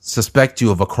to suspect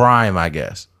you of a crime, I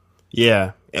guess.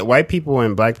 Yeah. White people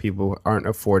and black people aren't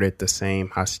afforded the same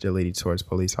hostility towards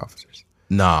police officers.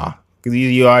 Nah. Because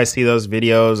you always see those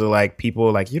videos of like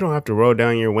people like, you don't have to roll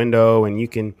down your window and you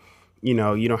can, you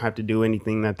don't have to do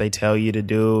anything that they tell you to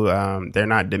do. They're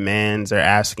not demands. They're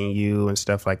asking you and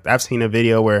stuff like that. I've seen a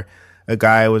video where a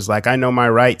guy was like, I know my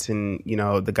rights. And,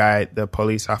 the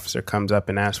police officer comes up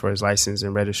and asks for his license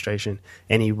and registration.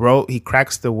 And he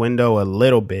cracks the window a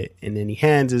little bit. And then he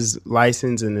hands his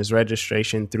license and his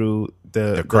registration through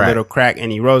the little crack,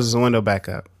 and he rolls his window back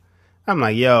up. I'm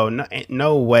like, yo,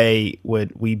 no way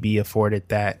would we be afforded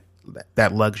that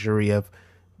luxury of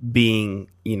being,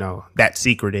 that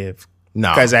secretive. No.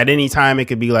 Because at any time it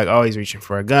could be like, oh, he's reaching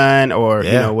for a gun or,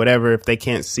 whatever. If they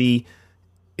can't see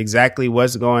exactly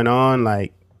what's going on,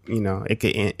 like,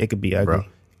 it could be ugly. Bro,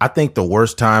 I think the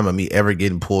worst time of me ever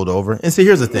getting pulled over, and see,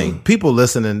 here's the thing, people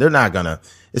listening, they're not gonna,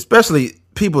 especially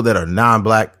people that are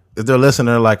non-black, if they're listening,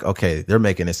 they're like, okay, they're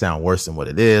making it sound worse than what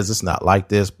it is. It's not like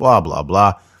this, blah, blah,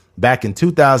 blah. Back in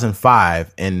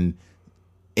 2005, and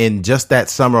in just that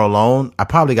summer alone, I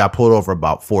probably got pulled over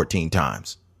about 14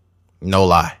 times. No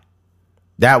lie.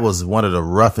 That was one of the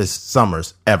roughest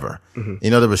summers ever.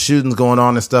 There were shootings going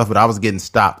on and stuff, but I was getting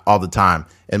stopped all the time.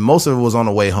 And most of it was on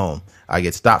the way home. I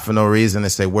get stopped for no reason. They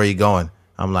say, where are you going?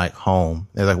 I'm like, home.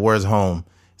 They're like, where's home?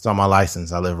 It's on my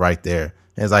license. I live right there.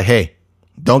 And it's like, hey,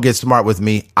 don't get smart with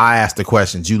me. I ask the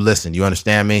questions. You listen. You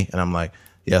understand me? And I'm like,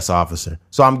 yes, officer.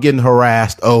 So I'm getting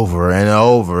harassed over and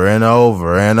over and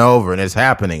over and over. And it's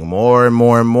happening more and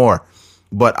more and more.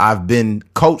 But I've been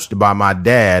coached by my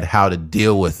dad how to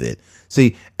deal with it.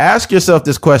 See, ask yourself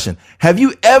this question. Have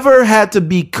you ever had to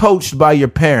be coached by your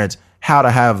parents how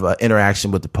to have an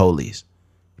interaction with the police?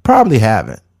 You probably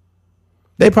haven't.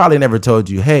 They probably never told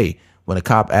you, hey, when a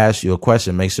cop asks you a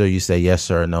question, make sure you say yes,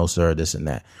 sir, no, sir, this and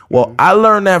that. Well, I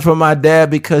learned that from my dad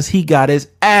because he got his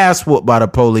ass whooped by the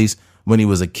police when he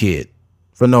was a kid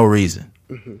for no reason.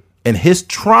 And his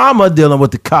trauma dealing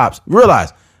with the cops,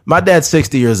 realize my dad's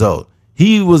 60 years old.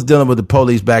 He was dealing with the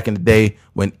police back in the day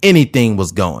when anything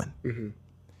was going.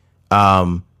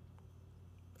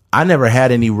 I never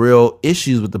had any real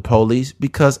issues with the police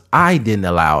because I didn't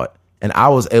allow it. And I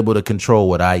was able to control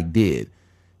what I did.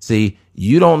 See,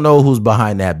 you don't know who's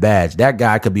behind that badge. That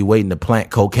guy could be waiting to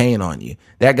plant cocaine on you.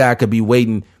 That guy could be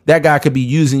waiting. That guy could be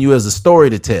using you as a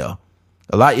story to tell.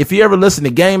 A lot. If you ever listen to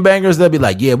gangbangers, they'll be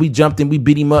like, yeah, we jumped in, we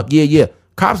beat him up. Yeah.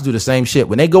 Cops do the same shit.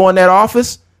 When they go in that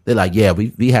office, they're like, yeah,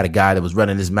 we had a guy that was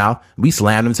running his mouth. We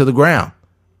slammed him to the ground.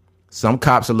 Some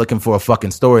cops are looking for a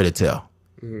fucking story to tell.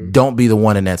 Mm-hmm. Don't be the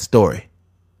one in that story.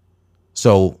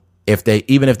 So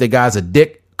even if the guy's a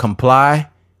dick, comply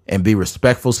and be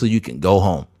respectful so you can go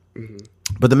home. Mm-hmm.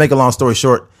 But to make a long story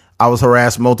short, I was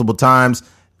harassed multiple times.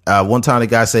 One time the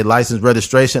guy said license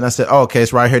registration. I said, oh, okay,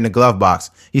 it's right here in the glove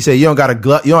box. He said, you don't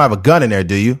have a gun in there,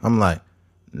 do you? I'm like,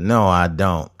 no, I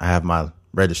don't. I have my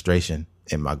registration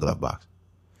in my glove box.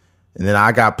 And then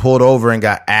I got pulled over and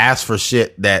got asked for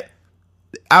shit that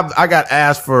I got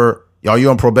asked for. Are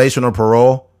you on probation or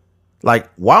parole? Like,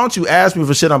 why don't you ask me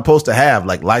for shit I'm supposed to have,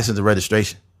 like license and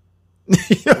registration?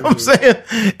 You know what I'm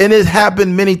saying? And it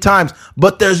happened many times,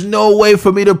 but there's no way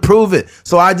for me to prove it.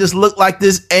 So I just look like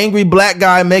this angry black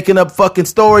guy making up fucking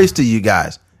stories to you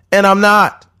guys. And I'm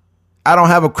not. I don't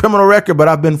have a criminal record, but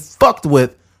I've been fucked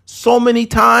with so many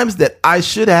times that I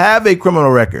should have a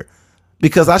criminal record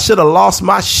because I should have lost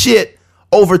my shit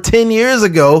over 10 years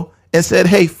ago and said,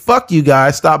 hey, fuck you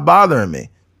guys, stop bothering me.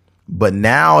 But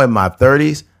now in my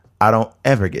 30s, I don't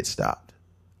ever get stopped.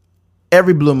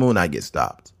 Every blue moon I get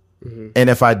stopped. Mm-hmm. And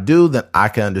if I do, then I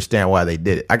can understand why they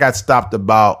did it. I got stopped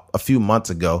about a few months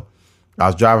ago. I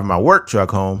was driving my work truck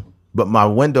home, but my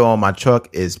window on my truck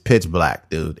is pitch black,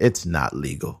 dude. It's not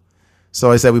legal.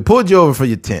 So I said, we pulled you over for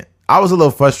your tint. I was a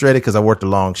little frustrated because I worked a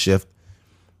long shift.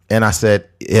 And I said,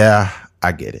 yeah,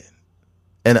 I get it.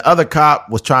 And the other cop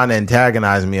was trying to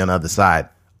antagonize me on the other side.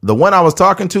 The one I was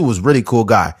talking to was a really cool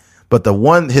guy. But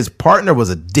his partner was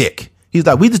a dick. He's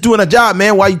like, we just doing a job,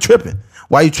 man. Why you tripping?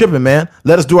 Why you tripping, man?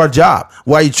 Let us do our job.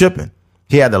 Why you tripping?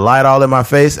 He had the light all in my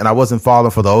face and I wasn't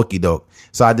falling for the okey doke.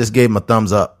 So I just gave him a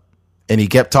thumbs up and he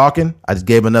kept talking. I just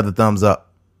gave him another thumbs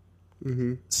up.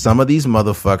 Mm-hmm. Some of these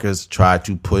motherfuckers try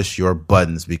to push your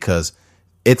buttons because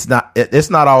it's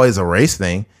not always a race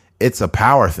thing. It's a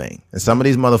power thing. And some of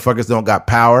these motherfuckers don't got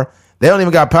power. They don't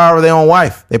even got power with their own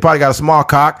wife. They probably got a small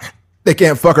cock. They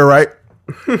can't fuck her right.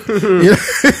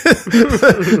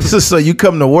 So you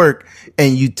come to work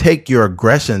and you take your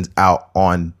aggressions out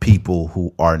on people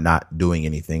who are not doing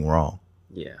anything wrong.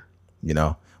 Yeah. You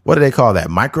know, what do they call that?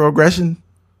 Microaggression?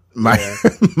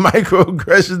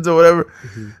 Microaggressions or whatever.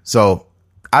 Mm-hmm. So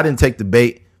I didn't take the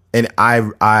bait and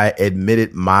I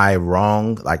admitted my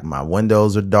wrong. Like my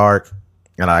windows are dark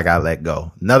and I got let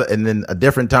go. And then a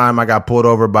different time I got pulled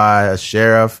over by a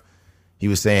sheriff. He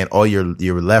was saying, oh,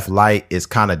 your left light is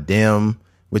kind of dim,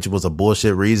 which was a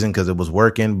bullshit reason because it was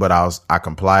working. But I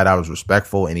complied. I was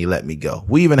respectful and he let me go.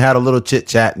 We even had a little chit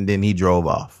chat and then he drove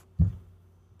off.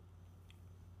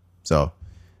 So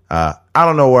I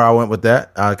don't know where I went with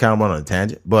that. I kind of went on a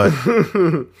tangent, but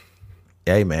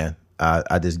hey, man,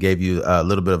 I just gave you a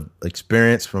little bit of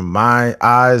experience from my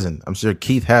eyes. And I'm sure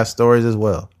Keith has stories as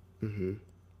well. Mm-hmm.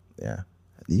 Yeah.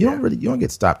 You don't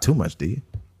get stopped too much, do you?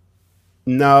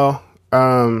 No.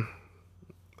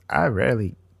 I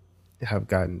rarely have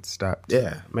gotten stopped.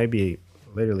 Yeah. Maybe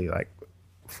literally like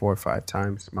 4 or 5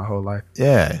 times my whole life.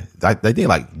 Yeah. I think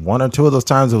like 1 or 2 of those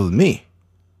times it was me.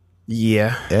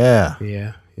 Yeah.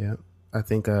 Yeah. I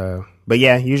think, but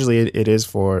yeah, usually it is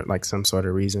for like some sort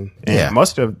of reason. And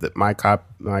most of my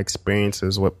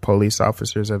experiences with police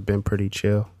officers have been pretty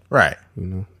chill. Right. You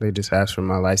know, they just ask for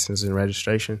my license and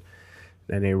registration,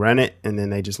 then they run it, and then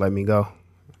they just let me go.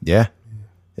 Yeah.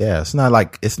 Yeah, it's not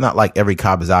like every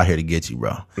cop is out here to get you,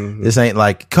 bro. Mm-hmm. This ain't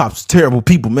like cops, terrible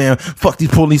people, man. Fuck these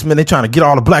policemen. They trying to get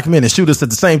all the black men and shoot us at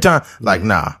the same time. Like,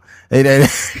 nah, it ain't.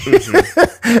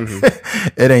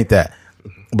 Mm-hmm. It ain't that.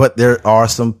 But there are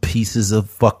some pieces of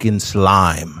fucking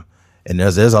slime, and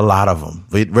there's a lot of them.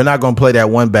 We're not gonna play that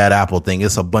one bad apple thing.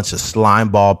 It's a bunch of slime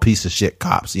ball piece of shit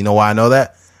cops. You know why I know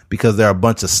that? Because they're a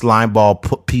bunch of slime ball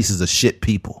pieces of shit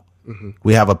people. Mm-hmm.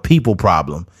 We have a people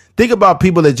problem. Think about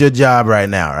people at your job right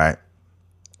now, right?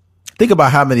 Think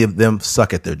about how many of them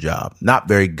suck at their job. Not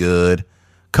very good,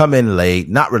 come in late,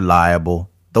 not reliable.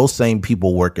 Those same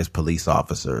people work as police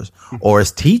officers or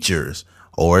as teachers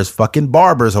or as fucking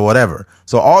barbers or whatever.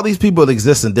 So all these people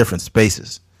exist in different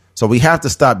spaces. So we have to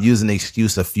stop using the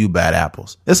excuse of few bad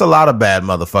apples. There's a lot of bad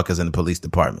motherfuckers in the police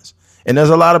departments. And there's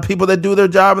a lot of people that do their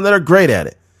job and that are great at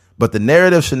it. But the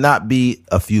narrative should not be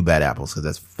a few bad apples because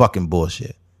that's fucking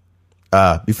bullshit.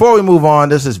 Before we move on,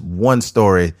 this is one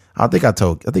story. I think I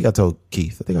told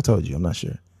Keith. I think I told you. I'm not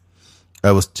sure.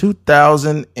 It was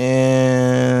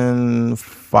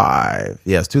 2005.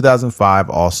 Yes, 2005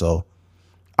 also.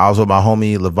 I was with my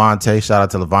homie Levante. Shout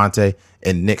out to Levante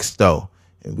and Nick Stowe.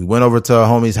 And we went over to our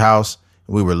homie's house.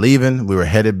 We were leaving. We were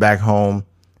headed back home.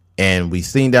 And we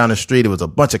seen down the street, it was a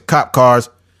bunch of cop cars.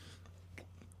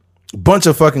 Bunch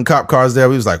of fucking cop cars there.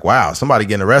 We was like, wow, somebody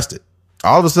getting arrested.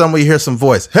 All of a sudden we hear some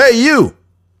voice. Hey, you.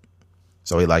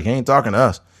 So he ain't talking to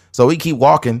us. So we keep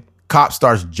walking. Cop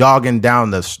starts jogging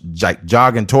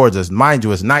jogging towards us. Mind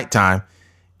you, it's nighttime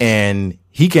and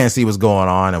he can't see what's going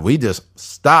on. And we just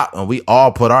stop and we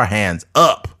all put our hands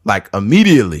up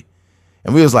immediately.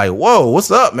 And we was like, whoa,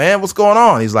 what's up, man? What's going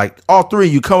on? He's like, all three,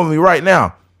 you come with me right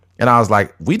now. And I was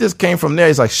like, we just came from there.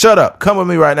 He's like, shut up. Come with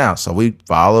me right now. So we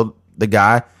followed the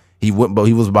guy. He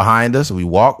was behind us. We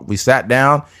walked. We sat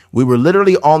down. We were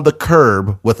literally on the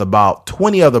curb with about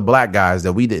 20 other black guys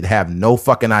that we didn't have no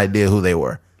fucking idea who they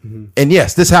were. Mm-hmm. And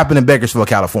yes, this happened in Bakersfield,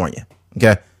 California.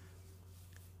 Okay.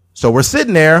 So we're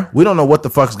sitting there. We don't know what the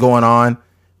fuck's going on.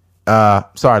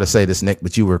 Sorry to say this, Nick,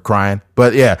 but you were crying.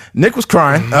 But yeah, Nick was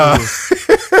crying.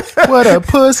 What a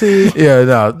pussy. Yeah,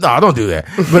 no, don't do that.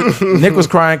 But Nick was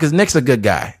crying because Nick's a good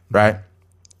guy, right?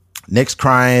 Nick's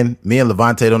crying. Me and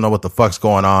Levante don't know what the fuck's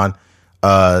going on.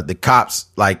 The cops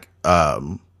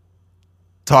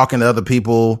talking to other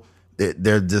people.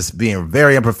 They're just being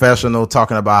very unprofessional,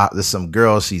 talking about there's some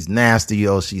girl, she's nasty,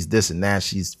 she's this and that,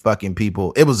 she's fucking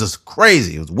people. It was just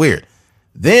crazy. It was weird.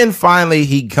 Then finally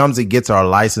he comes and gets our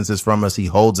licenses from us. He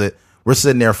holds it. We're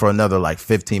sitting there for another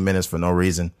 15 minutes for no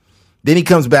reason. Then he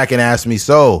comes back and asks me,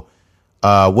 so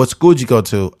what school did you go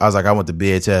to? I was like, I went to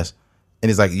BHS. And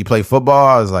he's like, you play football?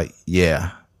 I was like,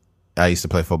 yeah, I used to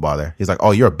play football there. He's like,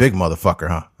 oh, you're a big motherfucker,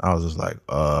 huh? I was just like,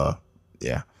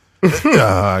 yeah,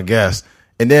 I guess.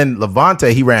 And then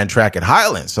Levante, he ran track at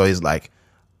Highland. So he's like,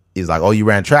 oh, you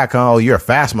ran track, huh? Oh, you're a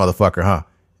fast motherfucker, huh?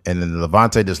 And then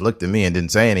Levante just looked at me and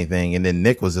didn't say anything. And then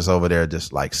Nick was just over there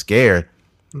just scared.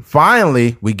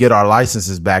 Finally, we get our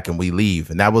licenses back and we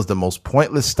leave. And that was the most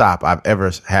pointless stop I've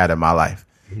ever had in my life.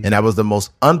 Mm-hmm. And that was the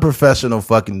most unprofessional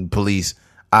fucking police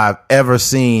I've ever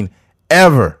seen,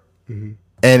 ever. Mm-hmm.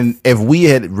 And if we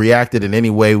had reacted in any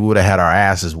way, we would have had our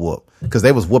asses whooped because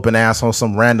they was whooping ass on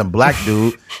some random black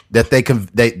dude that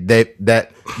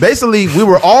that basically we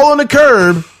were all on the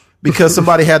curb because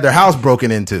somebody had their house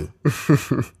broken into.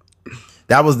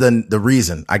 That was the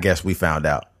reason, I guess, we found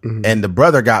out. Mm-hmm. And the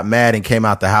brother got mad and came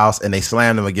out the house and they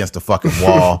slammed him against the fucking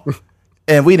wall.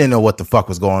 And we didn't know what the fuck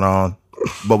was going on,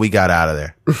 but we got out of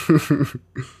there.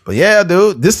 But yeah,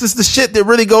 dude, this is the shit that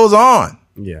really goes on.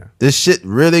 Yeah. This shit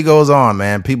really goes on,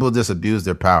 man. People just abuse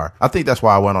their power. I think that's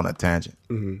why I went on a tangent.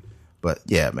 Mm-hmm. But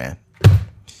yeah, man.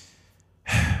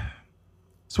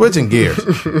 Switching gears.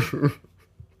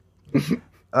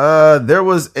 There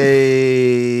was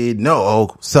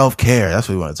self-care. That's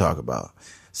what we want to talk about.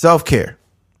 Self-care.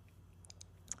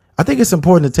 I think it's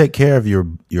important to take care of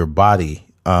your body.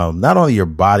 Not only your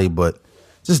body, but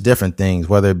just different things,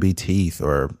 whether it be teeth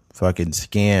or fucking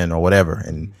skin or whatever.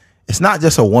 And it's not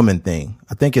just a woman thing.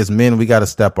 I think as men, we got to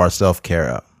step our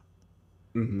self-care up.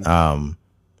 Mm-hmm.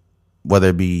 Whether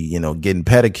it be, getting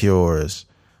pedicures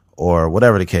or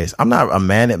whatever the case. I'm not a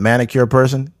manicure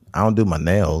person. I don't do my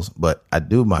nails, but I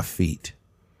do my feet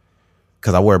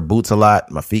because I wear boots a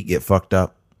lot. My feet get fucked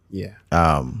up. Yeah.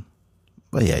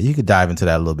 But yeah, you could dive into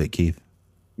that a little bit, Keith.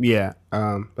 Yeah.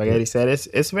 Like Eddie said,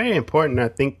 it's very important. I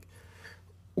think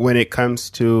when it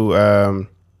comes to,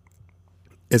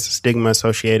 it's a stigma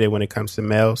associated when it comes to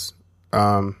males.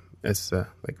 It's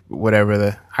whatever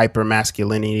the hyper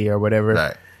masculinity or whatever.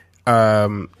 Right.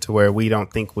 To where we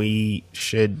don't think we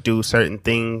should do certain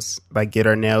things like get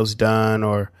our nails done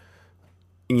or,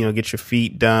 get your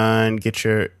feet done, get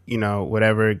your,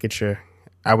 whatever,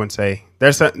 I wouldn't say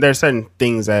there's certain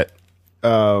things that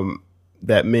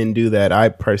men do that I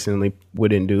personally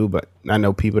wouldn't do, but I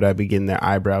know people that be getting their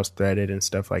eyebrows threaded and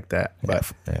stuff like that.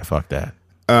 But yeah, fuck that.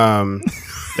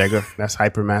 That's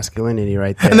hyper masculinity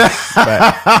right there.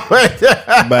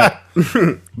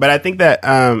 But I think that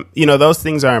those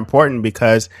things are important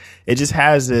because it just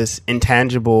has this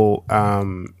intangible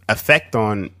effect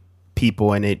on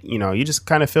people, and it you just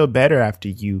kind of feel better after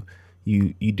you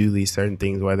do these certain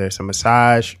things, whether it's a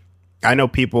massage. I know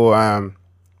people. I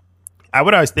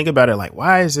would always think about it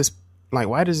why does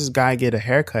this guy get a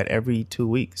haircut every 2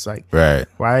 weeks? Right?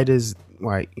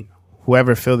 Why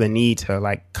whoever feel the need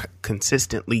to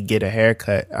consistently get a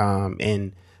haircut,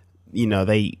 and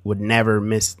they would never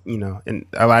miss, and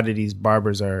a lot of these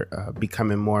barbers are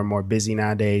becoming more and more busy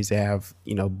nowadays. They have,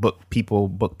 book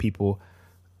people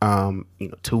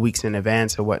 2 weeks in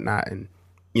advance or whatnot. And,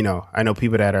 I know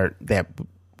people that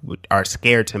are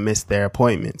scared to miss their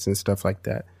appointments and stuff like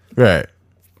that. Right.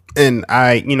 And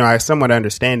I somewhat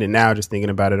understand it now, just thinking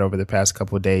about it over the past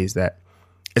couple of days, that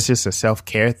it's just a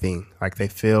self-care thing. They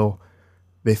feel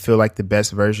like the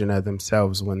best version of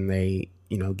themselves when they,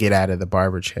 get out of the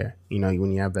barber chair.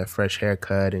 When you have that fresh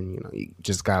haircut and you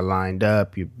just got lined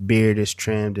up, your beard is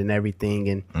trimmed and everything,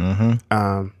 and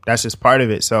that's just part of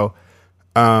it. So,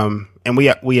 and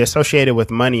we associate it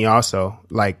with money also.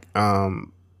 Like,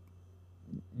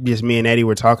 just me and Eddie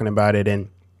were talking about it, and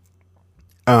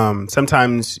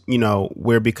sometimes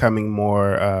we're becoming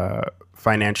more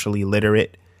financially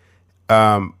literate,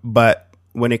 but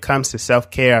when it comes to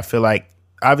self-care, I feel like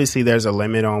obviously there's a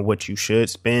limit on what you should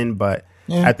spend, but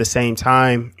at the same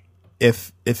time,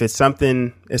 if it's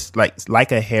something, it's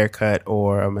like a haircut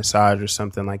or a massage or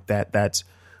something like that, that's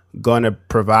going to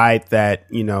provide that,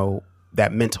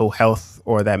 that mental health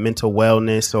or that mental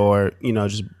wellness, or,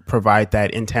 just provide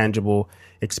that intangible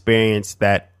experience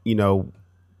that,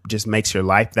 just makes your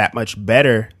life that much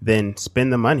better, then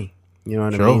spend the money. You know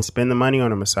what I mean? Spend the money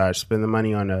on a massage, spend the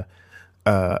money on a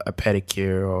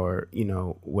pedicure, or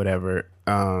whatever,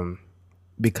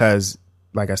 because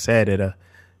like I said,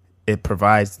 it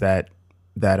provides that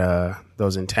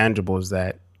those intangibles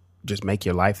that just make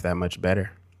your life that much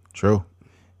better. True.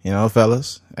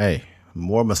 Fellas, hey,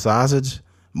 more massage,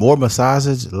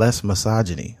 less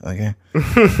misogyny. Okay. All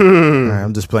right,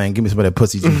 I'm just playing. Give me some of that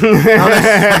pussy juice.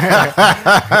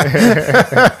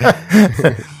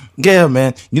 Yeah,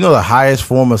 man. The highest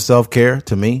form of self-care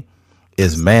to me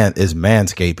is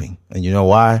manscaping. And you know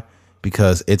why?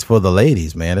 Because it's for the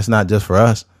ladies, man. It's not just for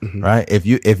us, right? If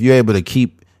you're able to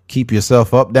keep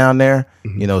yourself up down there,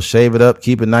 shave it up,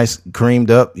 keep it nice,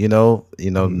 creamed up, no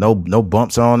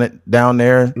bumps on it down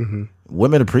there.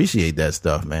 Women appreciate that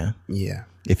stuff, man. Yeah.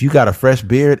 If you got a fresh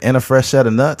beard and a fresh set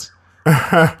of nuts,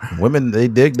 women, they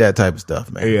dig that type of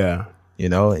stuff, man. Yeah.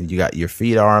 And you got your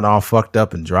feet aren't all fucked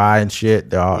up and dry and shit.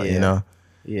 They're all, Yeah.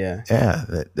 Yeah,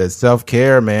 that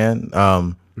self-care, man.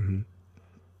 In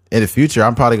the future,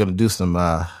 I'm probably going to do some,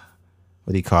 what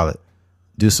do you call it?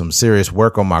 Do some serious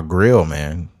work on my grill,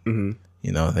 man. They're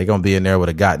going to be in there with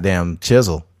a goddamn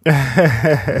chisel.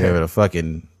 They're with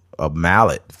a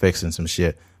mallet fixing some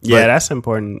shit. Yeah, that's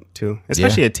important too,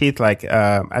 especially at teeth. Like,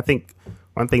 I think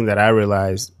one thing that I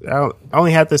realized, I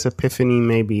only had this epiphany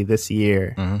maybe this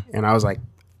year, and I was like,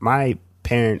 my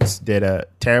parents did a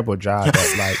terrible job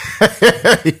at like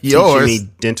teaching me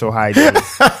dental hygiene.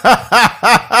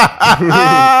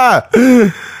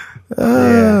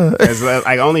 It's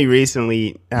like only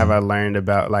recently have I learned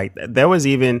about, like, there was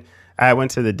even, I went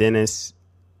to the dentist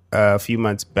a few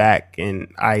months back,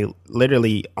 and I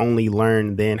literally only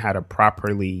learned then how to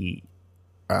properly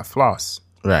floss.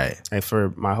 Right. And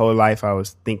for my whole life, I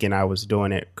was thinking I was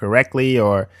doing it correctly,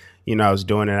 or I was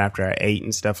doing it after I ate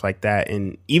and stuff like that.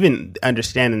 And even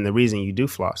understanding the reason you do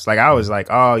floss, like I was like,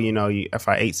 oh, if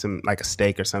I ate some, like a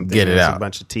steak or something, get it out, a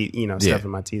bunch of teeth, stuff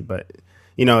in my teeth, but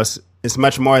it's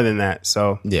much more than that.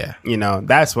 So yeah,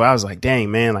 that's why I was like,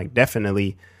 dang, man, like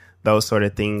definitely those sort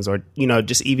of things, or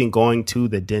just even going to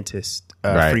the dentist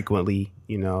frequently,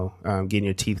 getting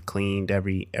your teeth cleaned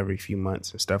every few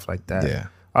months and stuff like that. Yeah,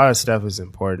 all that stuff is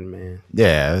important, man.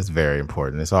 Yeah, it's very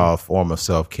important. It's all a form of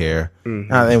self-care.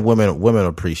 And women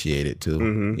appreciate it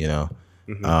too.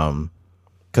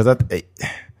 Because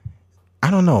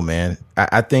I don't know, man.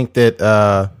 I think that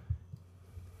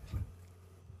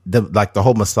the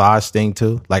whole massage thing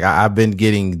too. Like I've been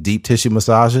getting deep tissue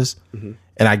massages.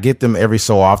 And I get them every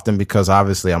so often because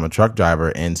obviously I'm a truck driver,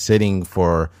 and sitting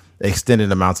for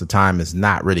extended amounts of time is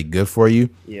not really good for you.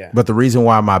 Yeah. But the reason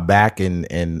why my back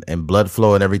and blood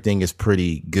flow and everything is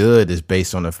pretty good is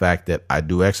based on the fact that I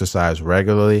do exercise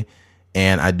regularly,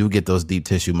 and I do get those deep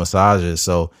tissue massages.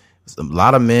 So a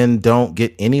lot of men don't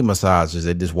get any massages.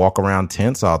 They just walk around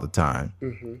tense all the time.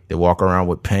 They walk around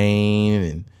with pain,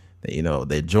 and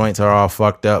their joints are all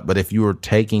fucked up. But if you were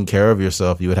taking care of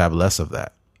yourself, you would have less of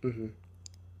that.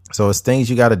 So it's things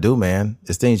you got to do, man.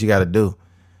 It's things you got to do.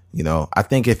 I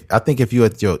think if you're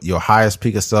at your highest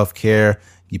peak of self-care,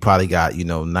 you probably got,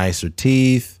 nicer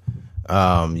teeth,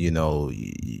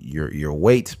 your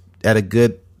weight at a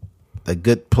good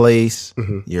place.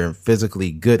 You're in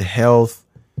physically good health.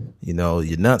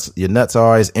 Your nuts are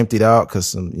always emptied out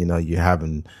because you're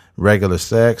having regular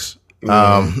sex.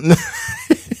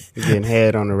 Getting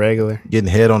head on the regular. You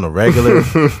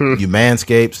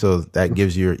manscape, so that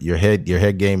gives your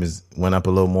head game went up a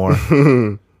little more.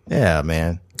 Yeah,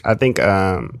 man. I think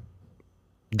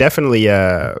definitely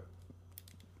your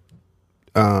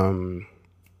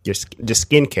just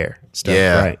skincare stuff.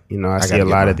 Yeah. Right. I see a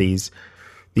lot of these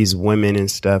women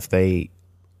and stuff. They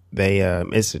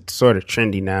it's sort of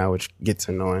trendy now, which gets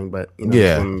annoying, but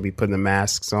women be putting the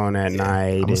masks on at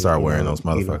night. I'm gonna start wearing those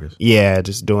motherfuckers.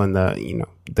 Just doing the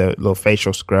little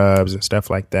facial scrubs and stuff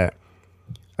like that.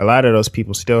 A lot of those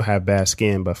people still have bad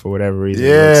skin, but for whatever reason,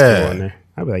 it's still on there.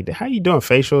 I'd be like, how you doing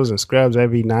facials and scrubs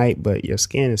every night, but your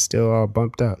skin is still all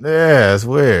bumped up? Yeah, it's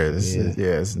weird.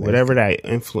 It's whatever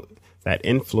that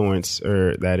influence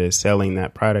or that is selling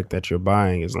that product that you're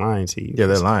buying is lying to you. Yeah,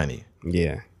 they're lying to you.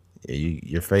 Yeah.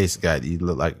 Your face you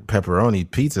look like pepperoni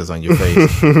pizzas on your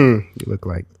face. You look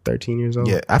like 13 years old.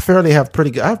 Yeah, I have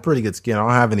pretty good skin. I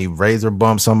don't have any razor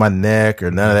bumps on my neck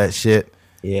or none of that shit.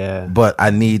 Yeah. But I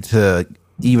need to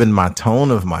even my tone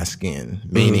of my skin,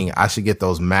 meaning I should get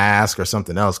those masks or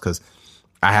something else because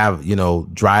I have,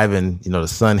 driving, the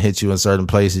sun hits you in certain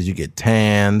places, you get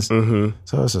tans. So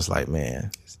it's just like,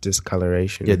 man. It's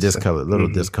discoloration. Yeah, little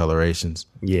discolorations.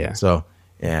 Yeah. So,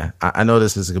 yeah, I know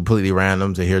this is completely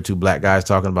random to hear two black guys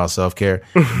talking about self-care,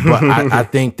 but I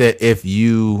think that if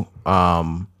you,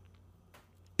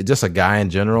 just a guy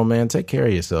in general, man, take care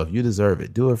of yourself. You deserve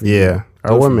it. Do it for you. Yeah.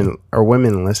 Our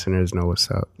women listeners know what's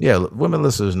up. Yeah, women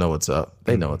listeners know what's up.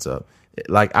 They know what's up.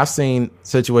 Like, I've seen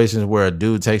situations where a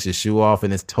dude takes his shoe off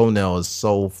and his toenail is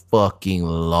so fucking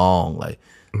long. Like,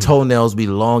 toenails be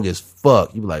long as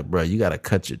fuck. You be like, bro, you got to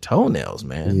cut your toenails,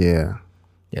 man. Yeah.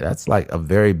 Yeah, that's like a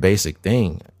very basic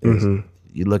thing. You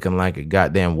looking like a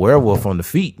goddamn werewolf on the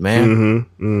feet, man.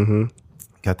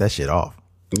 Got that shit off.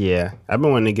 Yeah. I've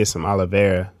been wanting to get some aloe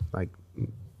vera. Like,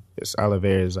 this aloe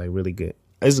vera is like really good.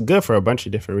 It's good for a bunch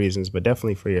of different reasons, but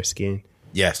definitely for your skin.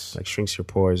 Yes. Like shrinks your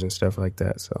pores and stuff like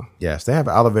that. So yes, they have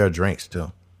aloe vera drinks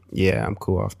too. Yeah, I'm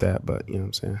cool off that, but you know what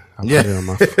I'm saying? I'll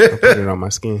put it on my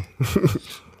skin.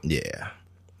 Yeah.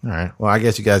 All right. Well, I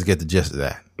guess you guys get the gist of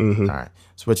that. All right.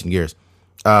 Switching gears.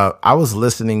 I was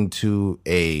listening to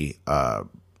it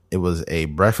was a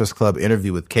Breakfast Club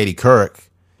interview with Katie Couric,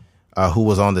 who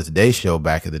was on the Today Show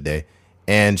back in the day.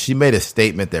 And she made a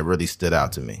statement that really stood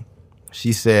out to me.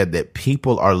 She said that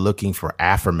people are looking for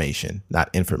affirmation, not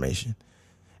information.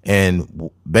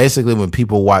 And basically when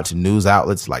people watch news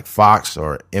outlets like Fox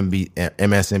or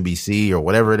MSNBC or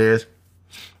whatever it is,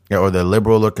 or they're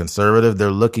liberal or conservative,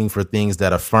 they're looking for things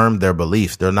that affirm their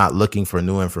beliefs. They're not looking for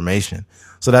new information.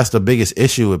 So that's the biggest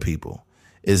issue with people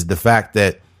is the fact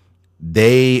that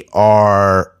they're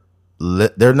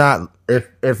not,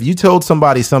 if you told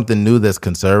somebody something new that's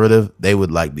conservative, they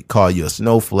would call you a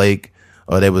snowflake,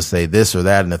 or they would say this or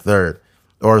that and the third.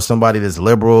 Or somebody that's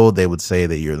liberal, they would say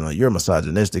that you're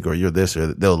misogynistic or you're this, or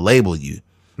they'll label you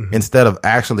instead of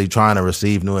actually trying to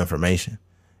receive new information.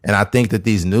 And I think that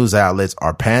these news outlets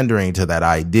are pandering to that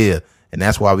idea. And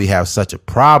that's why we have such a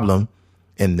problem.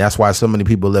 And that's why so many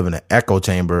people live in an echo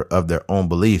chamber of their own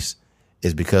beliefs,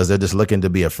 is because they're just looking to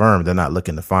be affirmed. They're not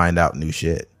looking to find out new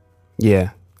shit.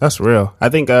 Yeah, that's real. I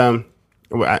think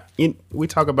we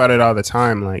talk about it all the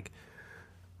time, like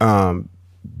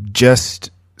just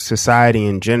society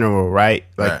in general, right?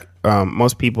 Like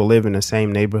most people live in the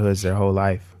same neighborhoods their whole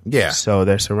life. Yeah. So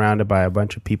they're surrounded by a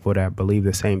bunch of people that believe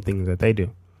the same things that they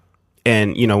do.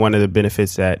 And, one of the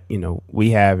benefits that,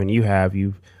 we have and you have,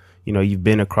 you've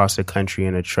been across the country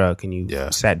in a truck and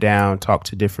you sat down, talked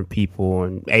to different people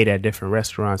and ate at different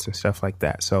restaurants and stuff like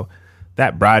that. So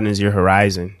that broadens your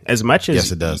horizon. As much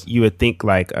as it does. You would think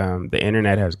the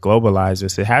internet has globalized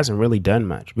this, it hasn't really done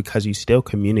much because you still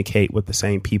communicate with the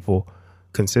same people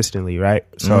consistently, right?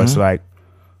 So it's like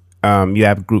you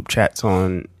have group chats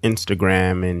on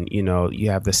Instagram and,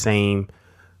 you have the same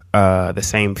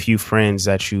few friends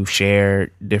that you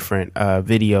share different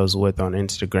videos with on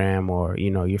Instagram, or,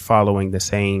 you're following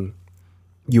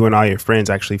you and all your friends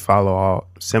actually follow all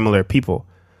similar people.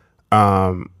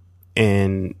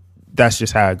 And that's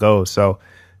just how it goes. So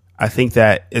I think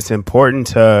that it's important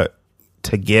to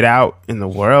get out in the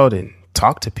world and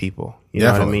talk to people. You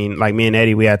know what I mean? Like me and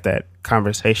Eddie, we had that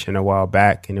conversation a while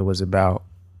back, and it was about,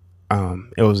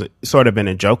 it was sort of in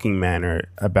a joking manner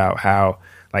about how,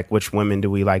 like, which women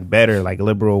do we like better, like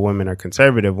liberal women or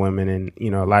conservative women? And,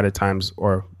 a lot of times,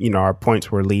 or, our points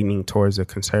were leaning towards the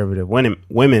conservative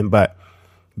women. But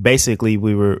basically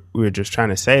we were just trying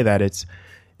to say that it's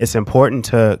important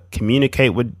to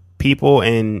communicate with people,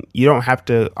 and you don't have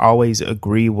to always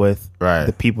agree with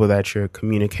the people that you're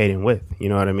communicating with. You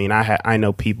know what I mean? I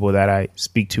know people that I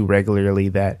speak to regularly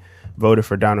that voted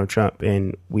for Donald Trump,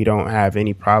 and we don't have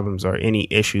any problems or any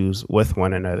issues with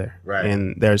one another. Right.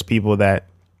 And there's people that,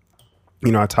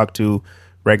 I talk to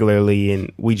regularly,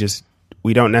 and we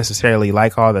don't necessarily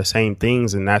like all the same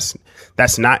things, and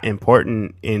that's not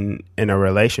important in a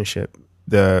relationship.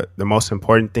 The most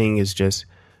important thing is just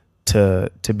to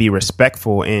be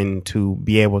respectful and to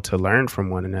be able to learn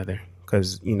from one another.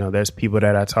 Because, there's people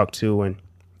that I talk to, and,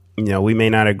 we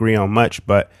may not agree on much,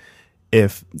 but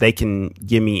if they can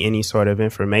give me any sort of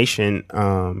information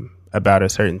about a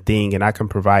certain thing, and I can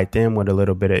provide them with a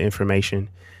little bit of information,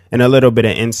 and a little bit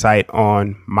of insight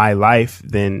on my life,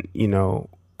 then, you know,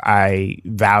 I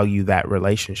value that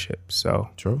relationship. So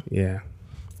true. Yeah.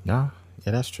 Yeah,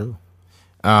 that's true.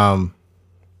 Yeah,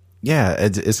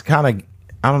 it's kind of,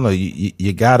 I don't know,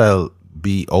 you gotta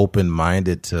be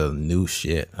open-minded to new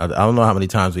shit. I don't know how many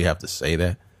times we have to say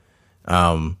that.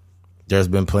 There's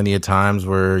been plenty of times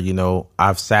where, you know,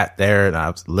 I've sat there and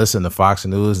I've listened to Fox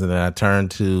News and then I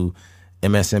turned to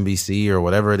MSNBC or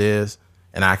whatever it is,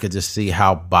 and I could just see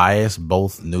how biased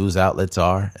both news outlets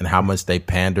are and how much they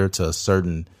pander to a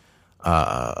certain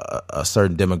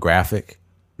demographic.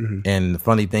 Mm-hmm. And the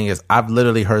funny thing is, I've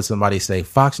literally heard somebody say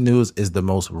Fox News is the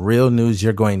most real news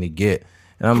you're going to get.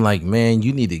 And I'm like, man,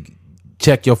 you need to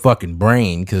check your fucking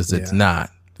brain, because it's not.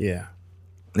 Yeah.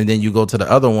 And then you go to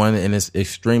the other one and it's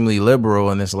extremely liberal,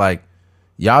 and it's like,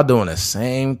 y'all doing the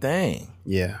same thing.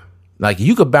 Yeah. Like,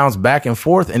 you could bounce back and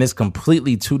forth and it's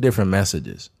completely two different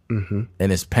messages. Mm-hmm.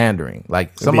 And it's pandering. Like,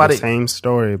 It'd somebody, be the same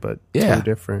story, but two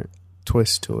different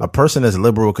twists to it. A person that's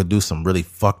liberal could do some really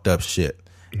fucked up shit.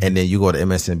 Mm-hmm. And then you go to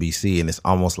MSNBC and it's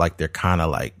almost like they're kind of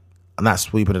like, I'm not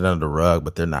sweeping it under the rug,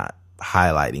 but they're not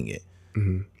highlighting it.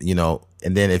 Mm-hmm. You know,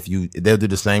 and then they'll do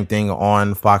the same thing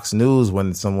on Fox News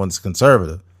when someone's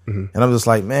conservative. Mm-hmm. And I'm just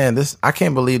like, man, I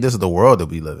can't believe this is the world that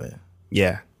we live in.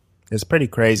 Yeah, it's pretty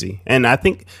crazy. And I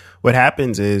think what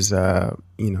happens is,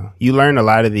 you know, you learn a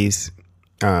lot of these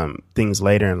things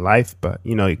later in life, but,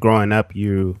 you know, growing up,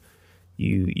 you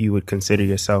would consider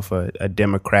yourself a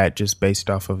Democrat just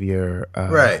based off of your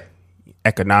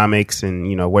economics and,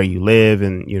 you know, where you live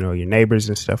and, you know, your neighbors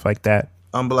and stuff like that.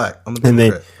 I'm black. I'm a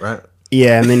Democrat, right?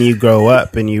 Yeah, and then you grow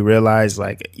up and you realize,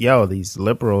 like, yo, these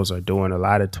liberals are doing a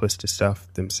lot of twisted stuff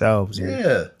themselves.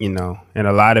 And, you know, and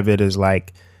a lot of it is,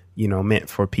 like, you know, meant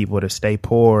for people to stay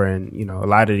poor. And, you know, a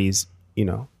lot of these, you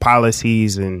know,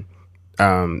 policies and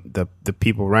the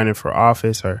people running for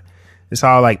office it's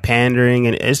all like pandering,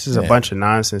 and it's just a bunch of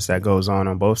nonsense that goes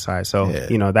on both sides. So,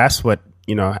 you know, that's what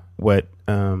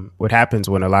happens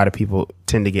when a lot of people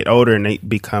tend to get older and they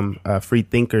become free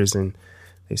thinkers and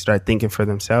they start thinking for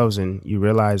themselves, and you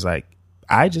realize, like,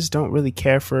 I just don't really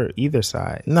care for either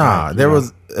side. Nah, like, there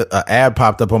was an ad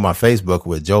popped up on my Facebook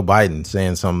with Joe Biden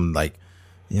saying something like,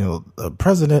 you know, the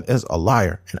president is a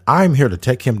liar and I'm here to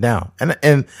take him down.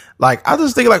 And like, I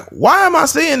just think, like, why am I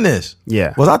seeing this?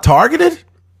 Yeah. Was I targeted?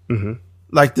 Mm-hmm.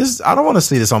 Like, this, I don't want to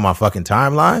see this on my fucking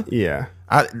timeline. Yeah.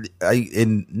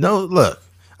 Look,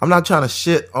 I'm not trying to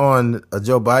shit on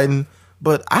Joe Biden,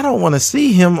 but I don't want to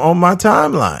see him on my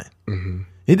timeline. Mm-hmm.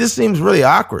 He just seems really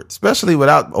awkward, especially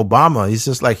without Obama. He's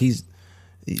just like, he's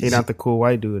not the cool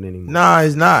white dude anymore. Nah,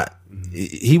 he's not.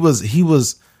 Mm-hmm. He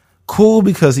was cool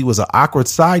because he was an awkward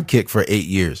sidekick for 8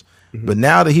 years. Mm-hmm. But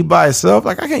now that he by himself,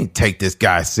 like, I can't take this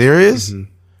guy serious.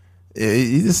 Mm-hmm.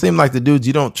 He just seemed like the dude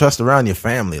you don't trust around your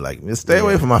family. Like, stay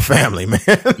away from my family, man.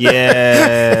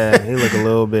 Yeah, he look a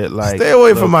little bit like, stay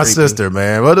away from my sister,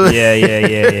 man.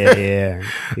 Yeah.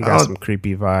 He got some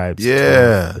creepy vibes.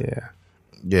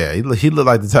 Yeah, he looked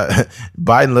like the type.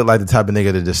 Biden looked like the type of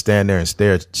nigga to just stand there and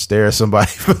stare at somebody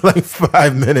for like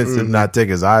 5 minutes and not take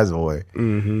his eyes away.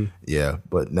 Mm-hmm. Yeah,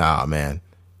 but nah, man,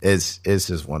 it's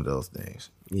just one of those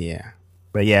things. Yeah,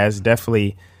 but yeah, it's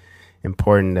definitely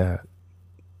important to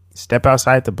step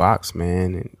outside the box,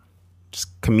 man, and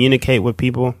just communicate with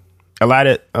people. A lot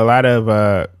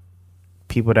of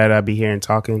people that I be hearing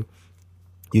talking,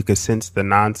 you could sense the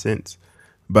nonsense.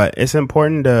 But it's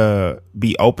important to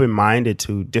be open-minded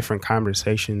to different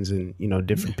conversations and, you know,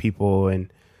 different people. And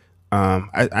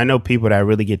I know people that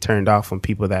really get turned off when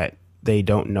people that they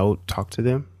don't know talk to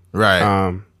them.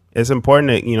 Right. It's important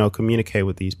to, you know, communicate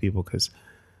with these people because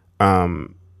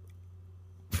on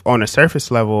a surface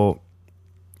level,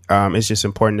 it's just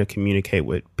important to communicate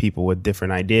with people with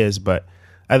different ideas. But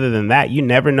other than that, you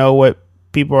never know what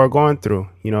people are going through.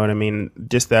 You know what I mean?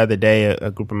 Just the other day,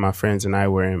 a group of my friends and I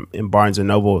were in Barnes and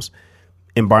Noble,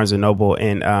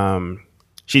 and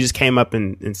she just came up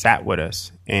and sat with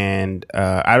us. And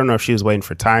I don't know if she was waiting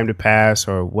for time to pass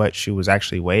or what she was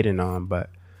actually waiting on, but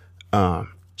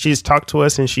she just talked to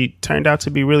us and she turned out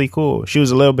to be really cool. She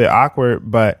was a little bit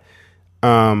awkward, but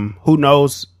who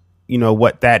knows, you know,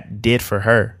 what that did for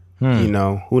her. You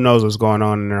know, who knows what's going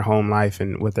on in her home life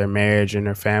and with her marriage and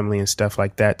her family and stuff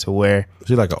like that, to where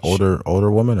she like an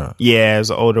older woman? Or? Yeah,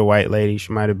 as an older white lady.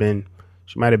 She might have been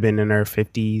in her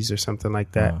 50s or something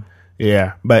like that.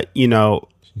 Yeah, but you know,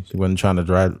 she wasn't trying to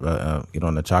drive get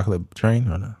on the chocolate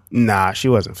train or no? Nah, she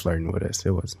wasn't flirting with us.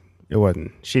 It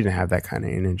wasn't. She didn't have that kind of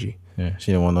energy. Yeah,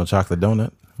 she didn't want no chocolate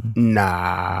donut.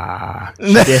 Nah,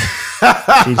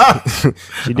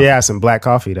 she did have some black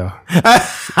coffee though.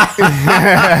 I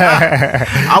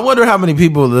wonder how many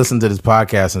people listen to this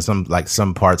podcast, and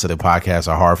some parts of the podcast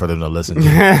are hard for them to listen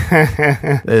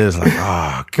to. It's like,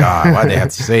 oh God, why'd they have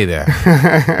to say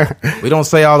that? We don't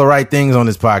say all the right things on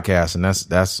this podcast, and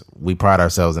that's we pride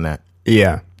ourselves in that.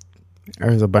 Yeah,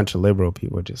 there's a bunch of liberal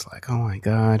people just like, oh my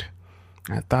God,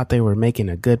 I thought they were making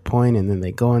a good point, and then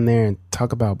they go in there and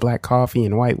talk about black coffee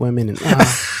and white women, and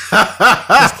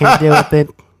just can't deal with it.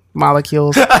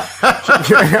 Molecules. Oh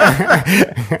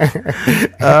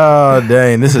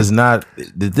dang! This is not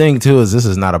the thing. Too is this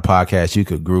is not a podcast you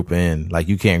could group in. Like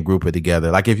you can't group it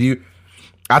together. Like I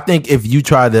think if you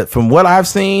try to, from what I've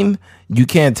seen, you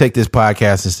can't take this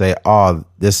podcast and say, "Oh,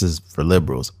 this is for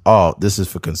liberals. Oh, this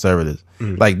is for conservatives."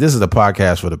 Mm-hmm. Like this is a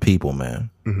podcast for the people, man.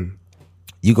 Mm-hmm.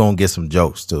 You gonna get some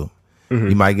jokes too. Mm-hmm.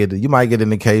 You might get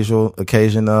an occasional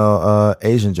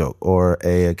Asian joke or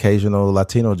a occasional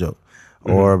Latino joke.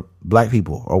 Or black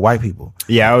people or white people.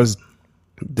 Yeah, I was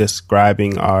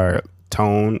describing our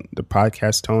tone, the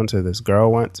podcast tone, to this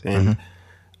girl once, and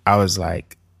I was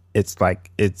like, it's a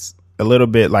little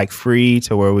bit like free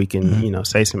to where we can,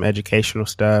 say some educational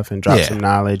stuff and drop some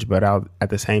knowledge, but at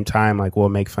the same time, like we'll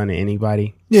make fun of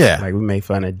anybody. Yeah, like we made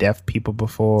fun of deaf people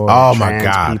before. Oh my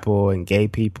God, people and gay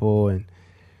people and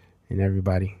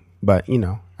everybody. But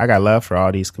I got love for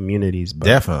all these communities. But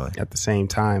definitely, at the same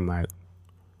time, like.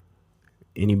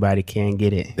 Anybody can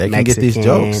get it. They can Mexican, get these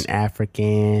jokes.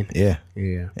 African. Yeah.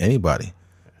 Anybody.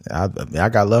 I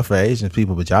got love for Asian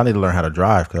people, but y'all need to learn how to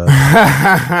drive. Cause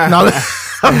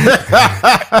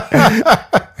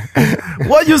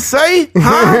what you say?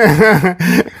 Huh?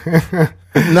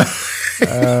 No.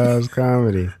 It's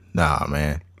comedy. Nah,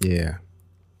 man. Yeah.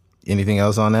 Anything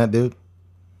else on that, dude?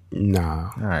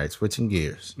 Nah. All right, switching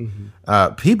gears.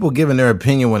 Mm-hmm. People giving their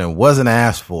opinion when it wasn't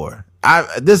asked for.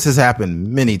 This has happened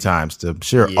many times to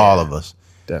all of us.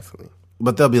 Definitely.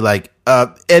 But they'll be like,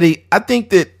 Eddie, I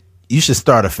think that you should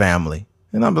start a family.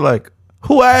 And I'll be like,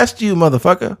 who asked you,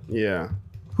 motherfucker? Yeah.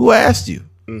 Who asked you?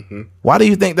 Mm-hmm. Why do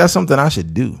you think that's something I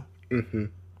should do? Mm-hmm.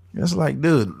 It's like,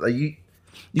 dude, like you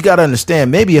got to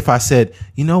understand, maybe if I said,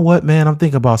 you know what, man, I'm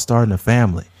thinking about starting a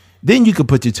family. Then you could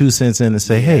put your 2 cents in and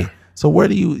say, hey, so where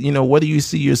do you, what do you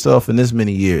see yourself in this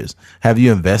many years? Have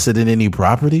you invested in any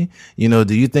property?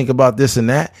 Do you think about this and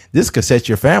that? This could set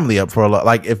your family up for a lot.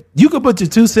 Like if you could put your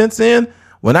 2 cents in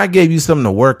when I gave you something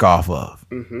to work off of,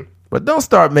 but don't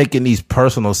start making these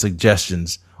personal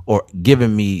suggestions or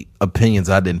giving me opinions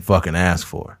I didn't fucking ask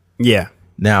for. Yeah.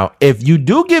 Now, if you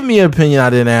do give me an opinion I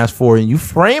didn't ask for and you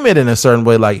frame it in a certain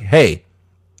way, like, hey,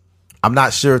 I'm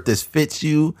not sure if this fits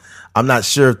you. I'm not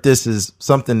sure if this is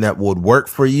something that would work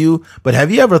for you, but have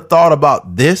you ever thought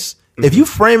about this? Mm-hmm. If you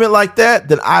frame it like that,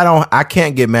 then I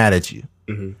can't get mad at you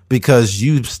because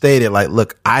you stated like,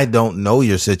 look, I don't know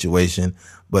your situation,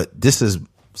 but this is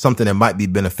something that might be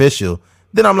beneficial.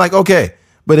 Then I'm like, okay.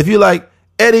 But if you're like,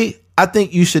 Eddie, I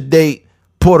think you should date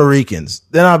Puerto Ricans,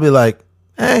 then I'll be like,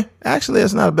 hey, actually,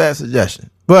 that's not a bad suggestion.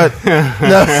 But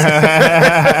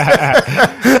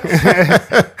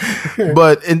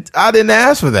but I didn't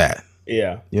ask for that.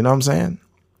 Yeah. You know what I'm saying?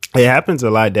 It happens a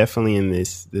lot, definitely in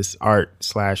this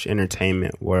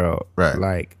art/entertainment world. Right.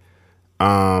 Like,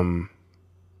 I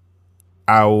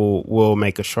will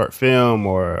make a short film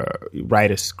or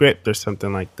write a script or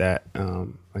something like that.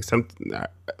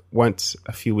 Once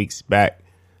a few weeks back,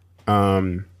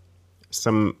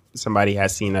 somebody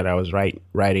had seen that I was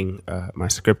writing my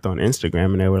script on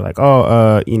Instagram, and they were like,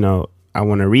 "Oh, I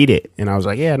want to read it," and I was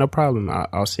like, "Yeah, no problem.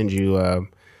 I'll send you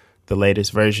the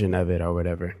latest version of it or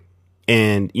whatever."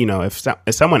 And if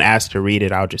someone asks to read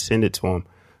it, I'll just send it to them.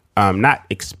 Not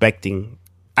expecting.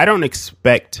 I don't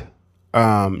expect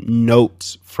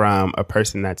notes from a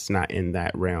person that's not in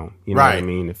that realm. You know what I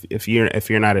mean? If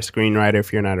you're not a screenwriter,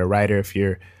 if you're not a writer, if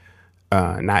you're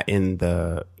not in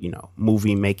the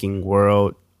movie making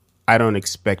world, I don't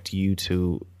expect you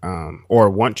to or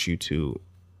want you to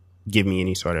give me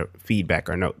any sort of feedback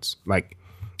or notes. Like,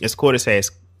 it's cool to say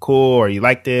it's cool or you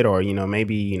liked it or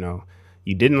maybe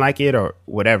you didn't like it or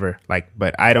whatever. Like,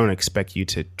 but I don't expect you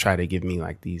to try to give me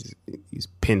like these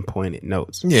pinpointed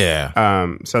notes. Yeah.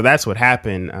 So that's what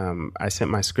happened. I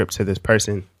sent my script to this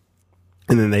person,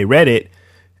 and then they read it.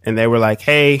 And they were like,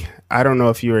 hey, I don't know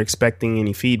if you were expecting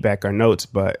any feedback or notes,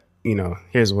 but,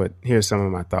 here's some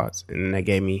of my thoughts. And then they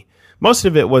gave me, most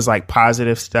of it was like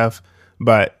positive stuff,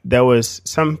 but there was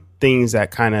some things that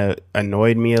kind of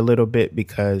annoyed me a little bit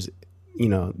because,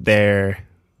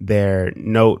 their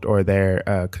note or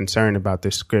their concern about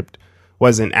their script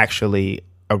wasn't actually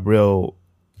a real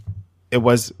it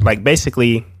was like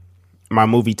basically my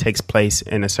movie takes place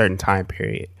in a certain time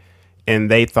period,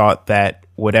 and they thought that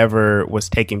whatever was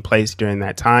taking place during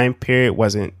that time period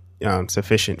wasn't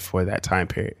sufficient for that time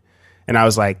period. And I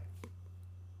was like,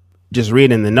 just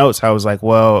reading the notes, I was like,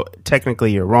 well,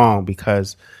 technically you're wrong,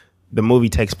 because the movie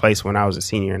takes place when I was a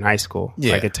senior in high school.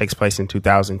 Yeah. Like, it takes place in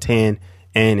 2010.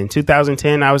 And in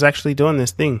 2010, I was actually doing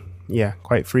this thing. Yeah,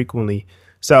 quite frequently.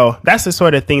 So that's the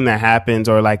sort of thing that happens.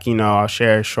 Or like, I'll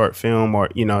share a short film, or,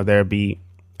 there'll be,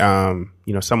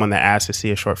 someone that asks to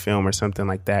see a short film or something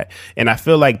like that. And I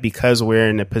feel like because we're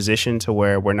in a position to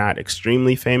where we're not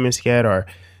extremely famous yet, or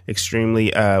extremely,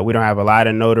 we don't have a lot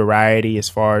of notoriety as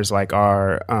far as like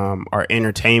our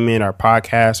entertainment, our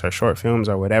podcasts, our short films,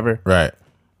 or whatever. Right.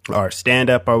 Or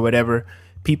stand up or whatever,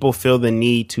 people feel the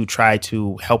need to try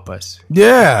to help us.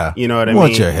 Yeah. You know what I mean?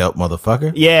 Want your help,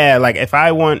 motherfucker. Yeah. Like if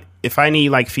I need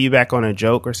like feedback on a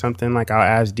joke or something, like I'll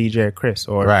ask DJ or Chris.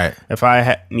 Or right. If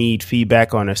I need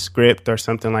feedback on a script or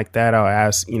something like that, I'll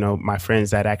ask, my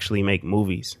friends that actually make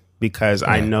movies, because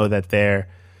I know that their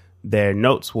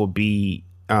notes will be,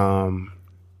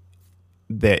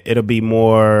 that it'll be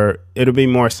more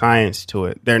science to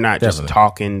it. They're not just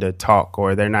talking to talk,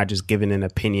 or they're not just giving an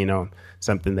opinion on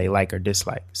something they like or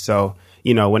dislike. So,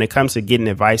 when it comes to getting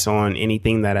advice on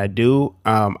anything that I do,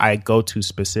 I go to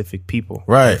specific people.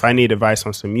 Right. If I need advice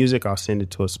on some music, I'll send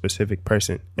it to a specific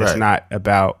person. It's not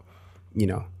about,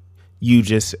 you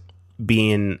just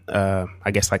being,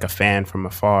 I guess, like a fan from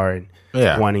afar and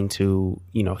wanting to,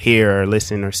 hear or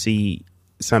listen or see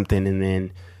something, and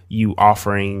then you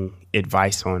offering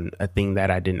advice on a thing that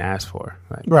I didn't ask for.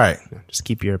 Like, right. Just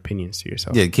keep your opinions to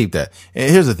yourself. Yeah, keep that. And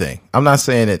here's the thing. I'm not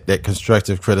saying that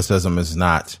constructive criticism is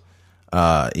not,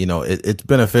 it's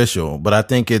beneficial, but I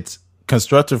think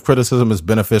constructive criticism is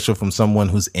beneficial from someone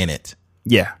who's in it.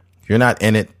 Yeah. If you're not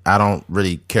in it, I don't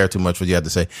really care too much what you have to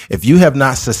say. If you have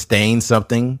not sustained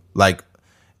something, like,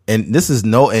 and this is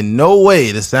in no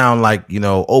way to sound like,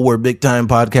 we're big time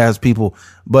podcast people,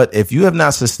 but if you have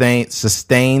not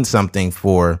sustained something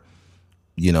for,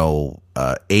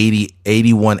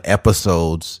 81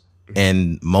 episodes,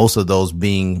 and most of those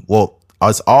being,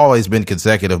 it's always been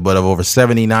consecutive, but of over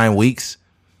 79 weeks,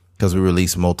 because we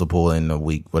release multiple in a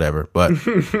week, whatever. But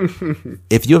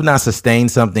if you have not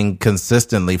sustained something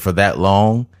consistently for that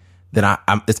long, then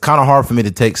it's kind of hard for me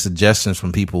to take suggestions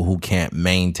from people who can't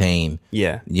maintain,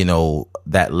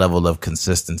 that level of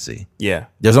consistency. Yeah.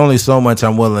 There's only so much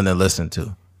I'm willing to listen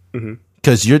to.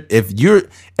 Because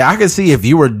I can see if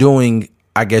you were doing,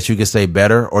 I guess you could say,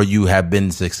 better, or you have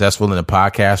been successful in the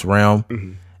podcast realm.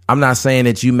 Mm-hmm. I'm not saying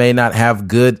that you may not have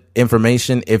good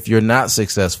information if you're not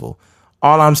successful.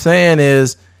 All I'm saying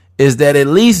is that at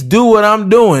least do what I'm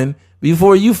doing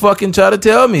before you fucking try to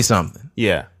tell me something.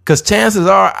 Yeah. Because chances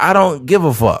are I don't give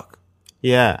a fuck.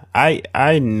 Yeah.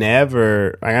 I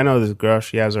never, like, I know this girl,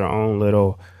 she has her own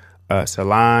little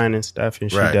salon and stuff,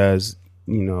 and she does,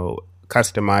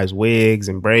 customized wigs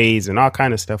and braids and all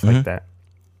kind of stuff like that.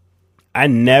 I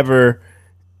never,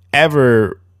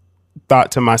 ever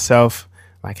thought to myself,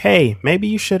 like, hey, maybe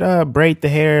you should braid the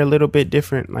hair a little bit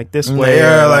different, like this way.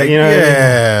 Yeah, like,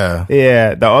 yeah.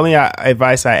 Yeah. The only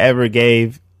advice I ever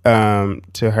gave to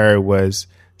her was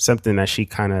something that she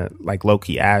kind of like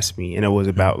low-key asked me, and it was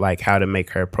about like how to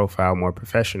make her profile more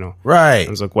professional. Right. I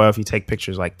was like, well, if you take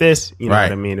pictures like this, you know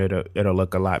what I mean, it'll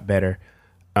look a lot better.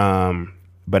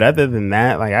 But other than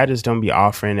that, like, I just don't be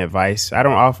offering advice. I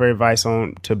don't offer advice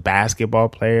to basketball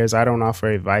players. I don't offer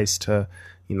advice to,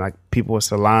 like, people with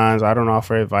salons. I don't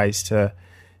offer advice to,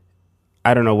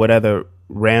 I don't know what other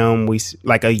realm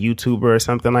like a YouTuber or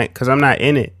something, like, because I'm not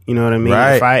in it. You know what I mean?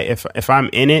 Right. If I'm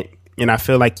in it and I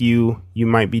feel like you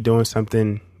might be doing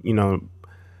something,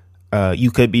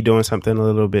 you could be doing something a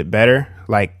little bit better.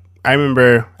 Like, I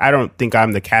remember, I don't think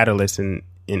I'm the catalyst in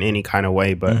any kind of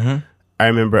way, but I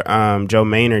remember Joe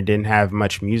Maynard didn't have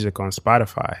much music on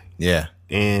Spotify. Yeah.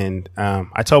 And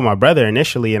I told my brother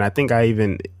initially, and I think I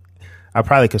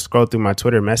probably could scroll through my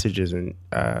Twitter messages and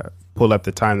pull up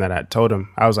the time that I told him.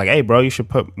 I was like, hey, bro, you should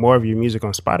put more of your music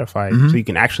on Spotify so you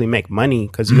can actually make money,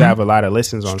 because you have a lot of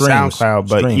listens on SoundCloud,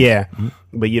 but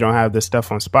but you don't have the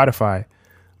stuff on Spotify.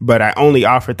 But I only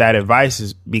offered that advice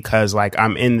is because, like,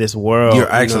 I'm in this world.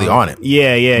 You're actually on it.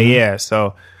 Yeah.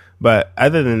 So, but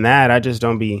other than that, I just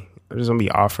don't be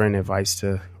offering advice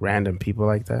to random people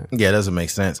like that. Yeah, it doesn't make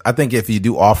sense. I think if you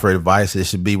do offer advice, it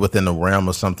should be within the realm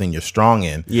of something you're strong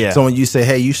in. Yeah. So when you say,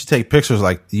 hey, you should take pictures,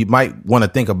 like, you might want to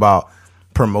think about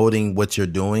promoting what you're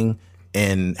doing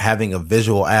and having a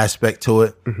visual aspect to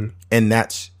it. And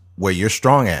that's where you're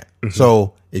strong at.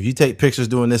 So if you take pictures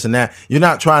doing this and that, you're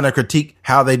not trying to critique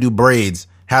how they do braids,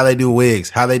 how they do wigs,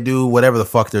 how they do whatever the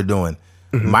fuck they're doing,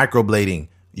 microblading.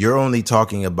 You're only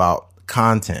talking about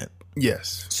content.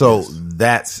 Yes. So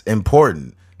that's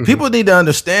important. People need to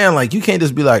understand, like, you can't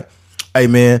just be like, hey,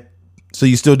 man, so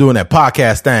you still doing that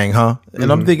podcast thing, huh?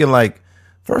 And I'm thinking, like,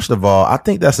 first of all, I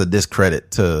think that's a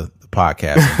discredit to the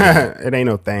podcast. It ain't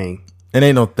no thing. It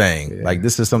ain't no thing. Yeah. Like,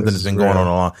 this is something that's been going on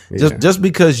a long. Just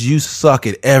because you suck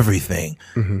at everything,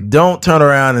 don't turn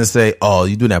around and say, oh,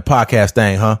 you doing that podcast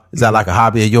thing, huh? Is that like a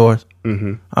hobby of yours?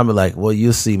 I'm like, well,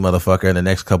 you'll see, motherfucker, in the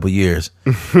next couple of years.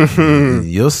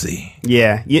 You'll see.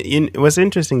 Yeah. What's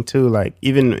interesting, too, like,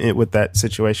 even with that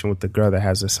situation with the girl that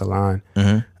has a salon,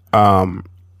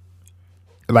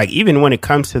 like, even when it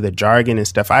comes to the jargon and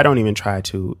stuff, I don't even try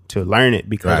to learn it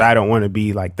because I don't want to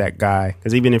be like that guy.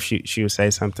 Because even if she would say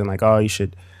something like, oh, you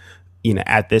should,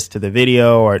 add this to the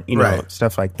video or,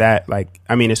 stuff like that. Like,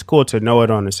 I mean, it's cool to know it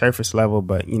on the surface level,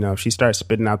 but, if she starts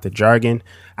spitting out the jargon,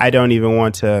 I don't even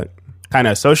want to kind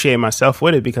of associate myself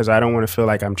with it because I don't want to feel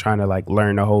like I'm trying to like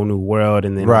learn a whole new world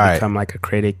and then become like a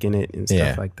critic in it and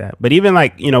stuff like that. But even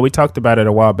like, we talked about it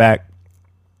a while back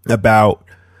about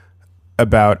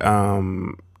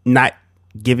not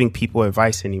giving people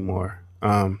advice anymore.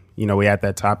 We had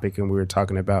that topic and we were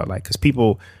talking about like, cause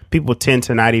people tend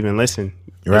to not even listen,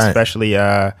 especially,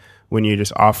 when you're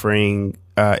just offering,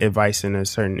 advice in a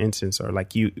certain instance, or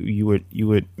like you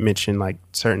would mention like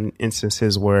certain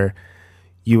instances where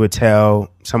you would tell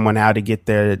someone how to get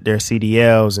their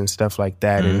CDLs and stuff like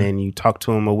that. And then you talk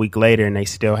to them a week later and they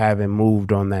still haven't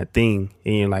moved on that thing.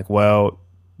 And you're like, well,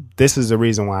 this is the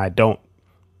reason why I don't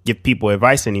give people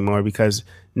advice anymore, because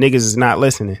niggas is not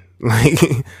listening. Like,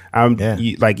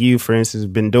 you, for instance,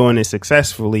 been doing it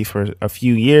successfully for a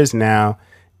few years now,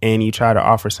 and you try to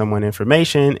offer someone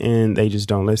information and they just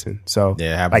don't listen. So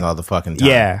it happens all the fucking time.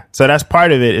 Yeah. So that's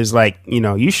part of it is like,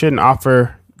 you shouldn't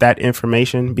offer that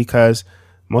information because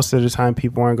most of the time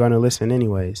people aren't going to listen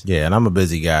anyways. Yeah, and I'm a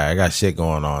busy guy. I got shit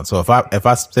going on. So if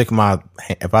I stick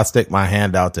my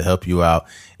hand out to help you out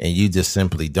and you just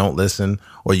simply don't listen,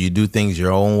 or you do things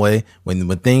your own way, when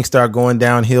things start going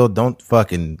downhill, don't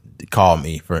fucking call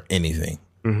me for anything.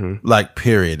 Like,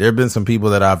 period. There have been some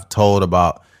people that I've told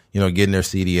about, getting their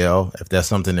CDL, if that's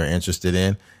something they're interested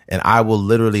in, and I will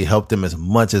literally help them as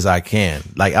much as I can.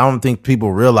 Like, I don't think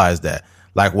people realize that.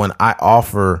 Like, when I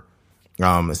offer,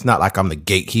 it's not like I'm the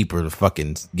gatekeeper to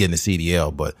fucking getting a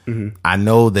CDL, but I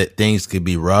know that things could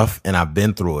be rough and I've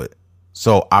been through it.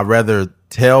 So I'd rather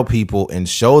tell people and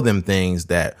show them things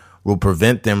that will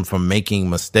prevent them from making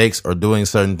mistakes or doing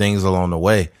certain things along the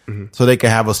way, so they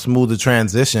can have a smoother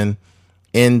transition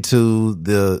into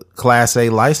the Class A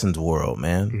license world,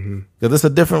 man. Because it's a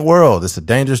different world. It's a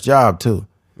dangerous job too.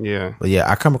 Yeah. But yeah,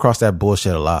 I come across that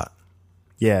bullshit a lot.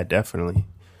 Yeah, definitely.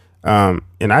 And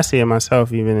I see it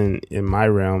myself, even in my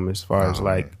realm, as far as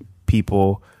like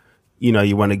people, you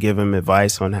want to give them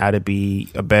advice on how to be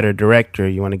a better director.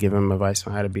 You want to give them advice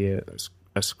on how to be a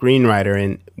screenwriter.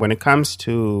 And when it comes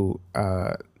to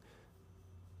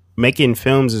making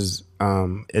films is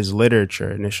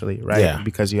literature initially, right? Yeah.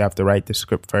 Because you have to write the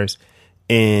script first.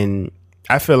 And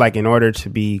I feel like in order to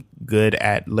be good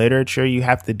at literature, you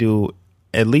have to do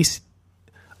at least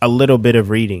a little bit of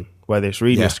reading, whether it's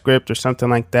reading a script or something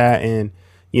like that. And,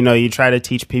 you try to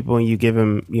teach people and you give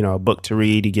them, a book to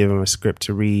read, you give them a script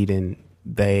to read, and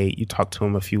you talk to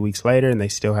them a few weeks later and they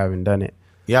still haven't done it.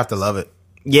 You have to love it.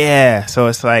 Yeah. So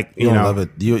it's like, you don't love it.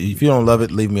 If you don't love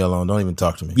it, leave me alone. Don't even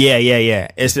talk to me. Yeah.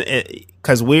 It's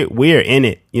because we're in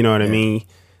it. You know what I mean?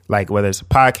 Like, whether it's a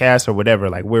podcast or whatever,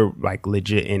 like, we're like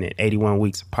legit in it. 81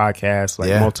 weeks of podcasts, like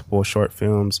multiple short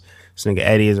films. This nigga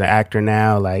Eddie is an actor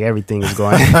now. Like, everything is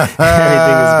going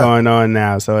on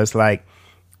now. So it's like,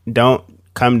 don't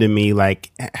come to me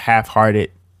like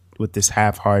half-hearted with this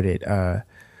half-hearted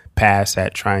pass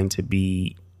at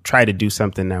try to do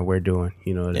something that we're doing.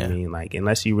 You know what I mean? Like,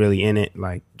 unless you really in it,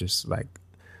 like, just like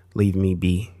leave me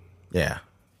be. Yeah,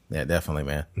 definitely,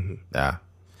 man. Yeah.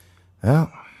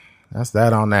 Well, that's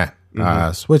that on that.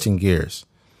 Switching gears.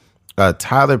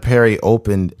 Tyler Perry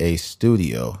opened a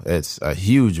studio. It's a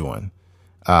huge one,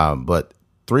 but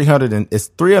it's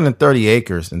 330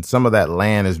 acres, and some of that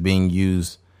land is being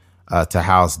used to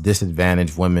house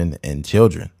disadvantaged women and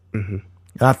children. And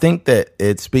I think that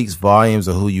it speaks volumes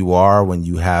of who you are when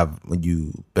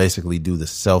you basically do the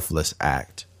selfless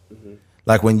act.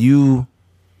 Like, when you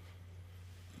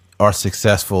are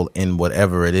successful in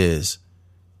whatever it is,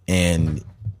 and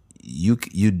you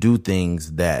do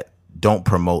things that don't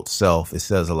promote self, it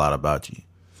says a lot about you.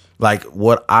 Like,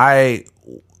 I'm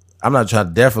not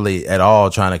definitely at all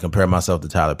trying to compare myself to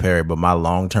Tyler Perry, but my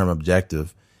long-term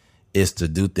objective is to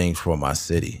do things for my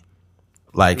city.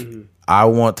 Like, I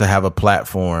want to have a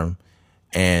platform,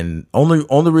 and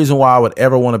only reason why I would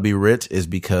ever want to be rich is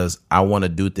because I want to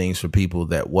do things for people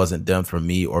that wasn't done for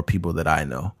me or people that I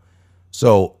know.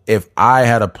 So if I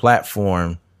had a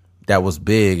platform that was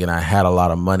big and I had a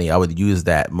lot of money, I would use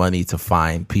that money to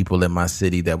find people in my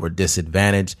city that were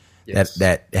disadvantaged,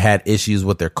 that had issues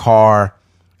with their car.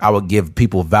 I would give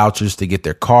people vouchers to get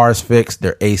their cars fixed,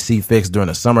 their AC fixed during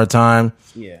the summertime,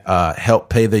 help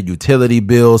pay their utility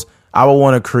bills. I would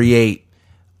want to create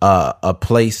a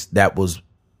place that was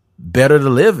better to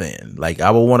live in. Like,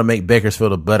 I would want to make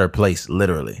Bakersfield a better place,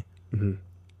 literally. Mm-hmm.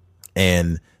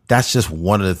 And that's just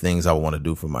one of the things I want to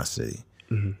do for my city.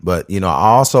 Mm-hmm. But, I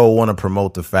also want to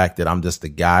promote the fact that I'm just a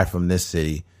guy from this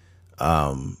city.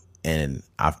 And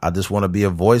I just want to be a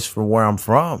voice for where I'm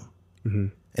from. Mm-hmm.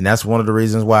 And that's one of the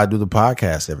reasons why I do the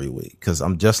podcast every week, because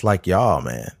I'm just like y'all,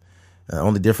 man. The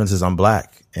only difference is I'm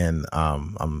black, and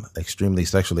I'm extremely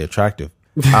sexually attractive.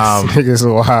 It's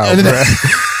wild, bro.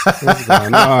 What's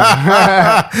going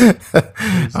on?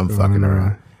 I'm fucking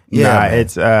around. Yeah,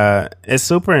 it's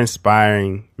super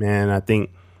inspiring, man. I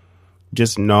think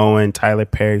just knowing Tyler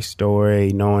Perry's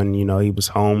story, knowing, he was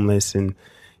homeless and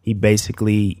he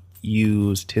basically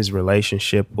used his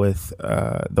relationship with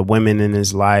the women in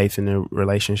his life and the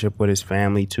relationship with his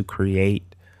family to create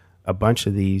a bunch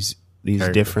of these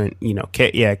different,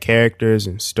 characters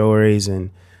and stories, and,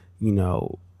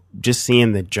 just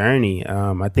seeing the journey.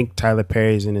 I think Tyler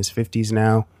Perry's in his 50s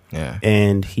now. Yeah.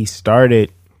 And he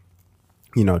started,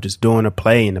 just doing a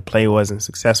play, and the play wasn't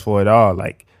successful at all.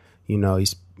 Like,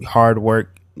 he's hard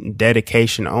work,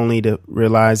 dedication, only to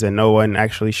realize that no one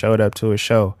actually showed up to his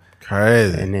show.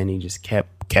 Crazy. And then he just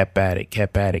kept at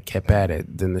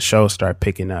it. Then the show started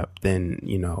picking up. Then,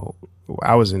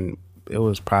 it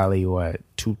was probably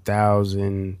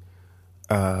 2000,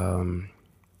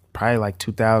 probably like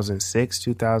 2006,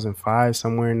 2005,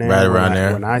 somewhere in there. Right around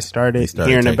there. When I started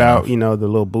hearing about, the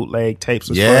little bootleg tapes.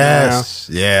 Yes.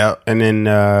 Yeah. And then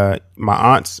my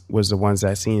aunts was the ones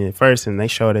that seen it first, and they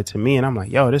showed it to me, and I'm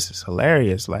like, yo, this is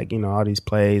hilarious. Like, all these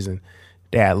plays, and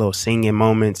they had little singing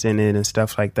moments in it and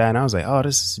stuff like that. And I was like, oh,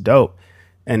 this is dope.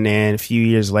 And then a few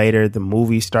years later, the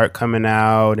movies start coming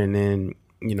out, and then,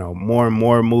 more and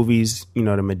more movies, the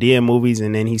Madea movies.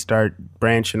 And then he started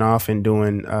branching off and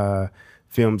doing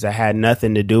films that had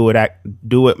nothing to do with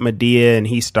Madea, and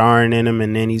he's starring in them.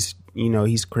 And then he's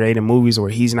creating movies where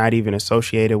he's not even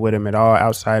associated with him at all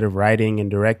outside of writing and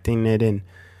directing it. And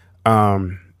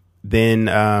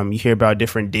then you hear about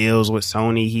different deals with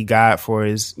Sony he got for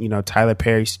his, Tyler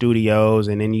Perry Studios.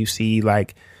 And then you see,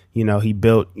 like, he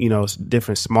built,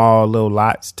 different small little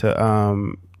lots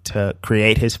to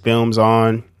create his films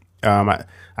on. I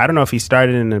don't know if he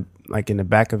started in the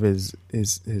back of his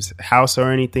house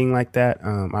or anything like that.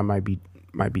 I might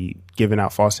be giving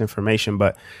out false information,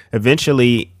 but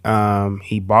eventually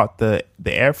he bought the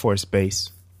Air Force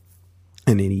Base,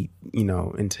 and then he,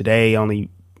 and today, only,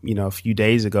 a few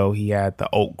days ago, he had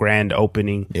the grand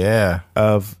opening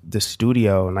of the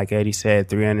studio. And like Eddie said,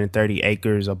 330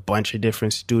 acres, a bunch of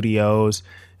different studios.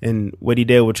 And what he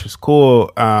did, which was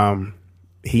cool,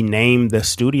 he named the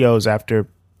studios after,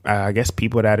 I guess,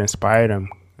 people that inspired him.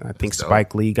 I think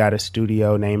Spike Lee got a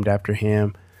studio named after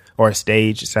him, or a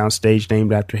sound stage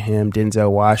named after him, Denzel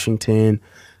Washington,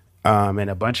 and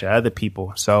a bunch of other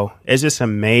people. So it's just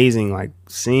amazing, like,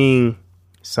 seeing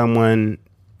someone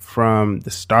from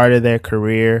the start of their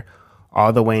career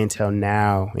all the way until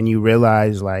now. And you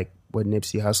realize, like, what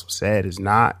Nipsey Hussle said is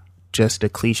not just a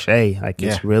cliche. Like,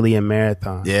 it's really a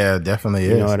marathon. Yeah, definitely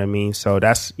is. You know what I mean? So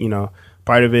that's,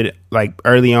 part of it. Like,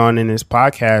 early on in this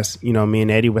podcast, me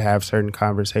and Eddie would have certain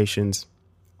conversations,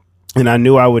 and I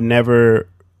knew I would never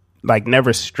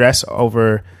stress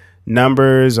over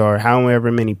numbers or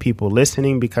however many people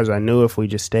listening, because I knew if we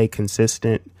just stay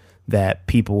consistent, that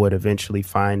people would eventually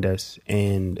find us.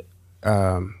 And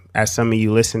as some of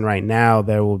you listen right now,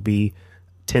 there will be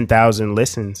 10,000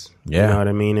 listens. Yeah. You know what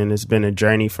I mean? And it's been a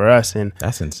journey for us. And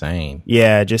that's insane.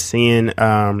 Yeah, just seeing,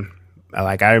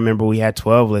 like, I remember we had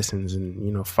 12 listens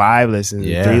and, 5 listens,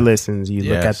 and 3 listens. You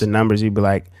look at the numbers, you'd be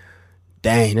like,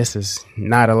 dang, this is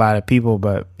not a lot of people,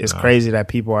 but it's crazy that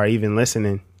people are even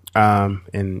listening. And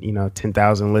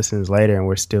 10,000 listens later, and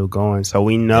we're still going. So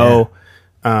we know,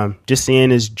 just seeing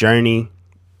his journey,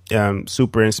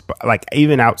 super like,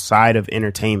 even outside of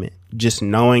entertainment, just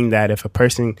knowing that if a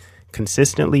person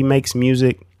consistently makes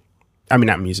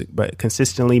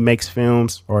consistently makes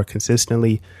films, or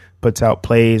consistently puts out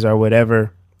plays or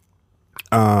whatever,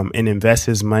 and invests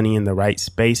his money in the right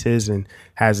spaces, and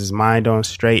has his mind on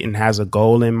straight, and has a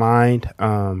goal in mind,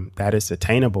 that is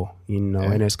attainable,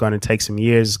 and it's going to take some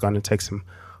years. It's going to take some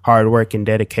hard work and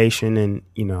dedication, and,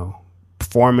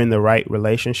 forming the right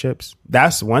relationships.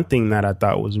 That's one thing that I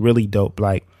thought was really dope.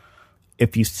 Like,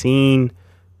 if you've seen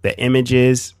the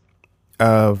images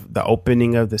of the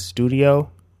opening of the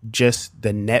studio, just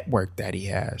the network that he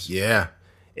has. Yeah.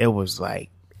 It was like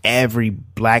every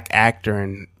black actor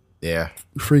in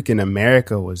freaking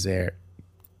America was there,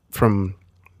 from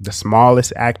the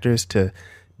smallest actors to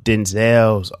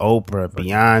Denzel's, Oprah,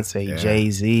 Beyonce,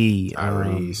 Jay-Z,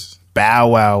 Bow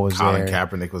Wow was Colin there.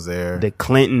 Kaepernick was there. The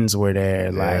Clintons were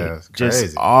there. Like,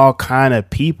 just all kind of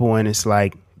people. And it's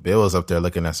like, Bill was up there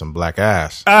looking at some black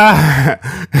ass.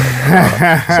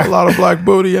 There's a lot of black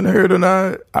booty in here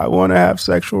tonight. I want to have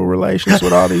sexual relations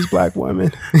with all these black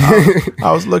women.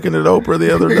 I was looking at Oprah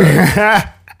the other day.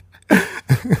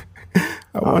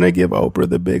 I want to give Oprah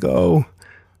the big O.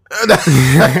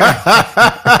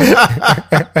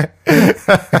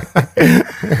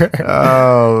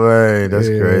 Oh man, that's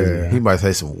crazy. He might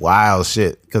say some wild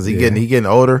shit because he getting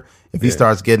older. If he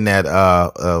starts getting that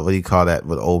what do you call that?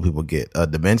 What old people get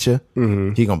dementia,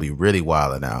 he gonna be really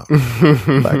wilding out.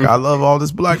 Like, I love all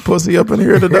this black pussy up in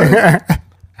here today.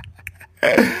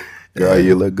 Girl,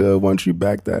 you look good once you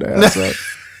back that ass up.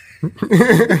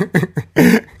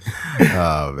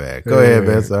 Oh man, go ahead,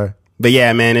 man. Sorry. But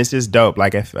yeah, man, it's just dope.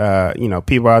 Like, if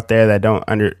people out there that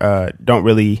don't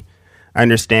really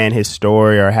understand his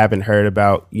story or haven't heard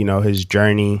about his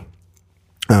journey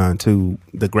to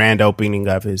the grand opening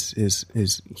of his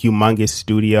humongous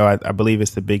studio, I believe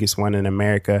it's the biggest one in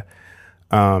America,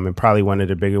 and probably one of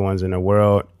the bigger ones in the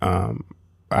world.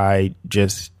 I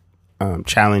just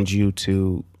challenge you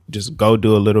to just go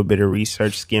do a little bit of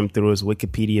research, skim through his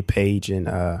Wikipedia page,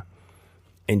 and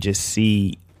just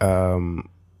see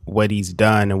what he's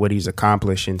done and what he's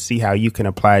accomplished, and see how you can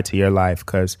apply it to your life,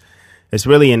 because it's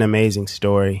really an amazing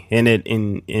story. And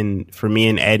for me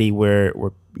and Eddie,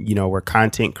 we're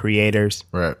content creators,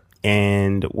 right?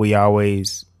 And we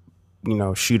always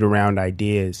shoot around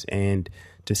ideas, and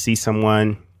to see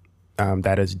someone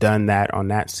that has done that on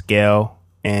that scale,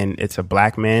 and it's a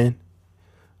black man,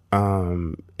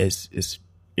 is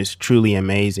truly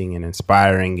amazing and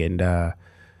inspiring. And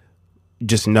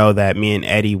just know that me and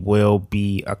Eddie will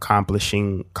be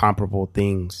accomplishing comparable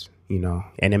things, and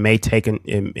it may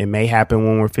happen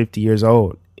when we're 50 years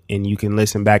old, and you can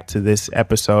listen back to this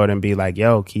episode and be like,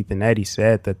 yo, Keith and Eddie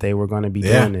said that they were going to be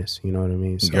doing this. You know what I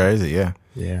mean? So, crazy. Yeah.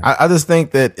 Yeah. I just think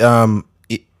that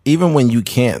even when you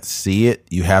can't see it,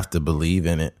 you have to believe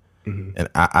in it. Mm-hmm. And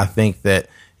I think that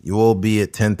you will be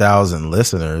at 10,000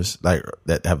 listeners like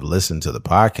that have listened to the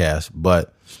podcast,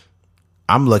 but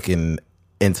I'm looking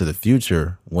into the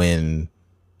future when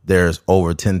there's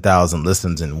over 10,000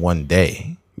 listens in one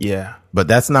day. Yeah. But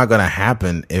that's not going to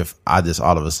happen if I just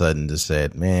all of a sudden just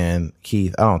said, man,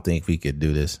 Keith, I don't think we could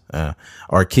do this.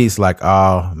 Or Keith's like,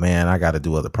 oh man, I got to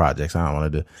do other projects. I don't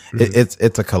want to do it.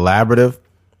 It's a collaborative,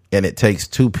 and it takes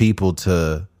two people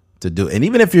to do. And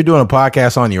even if you're doing a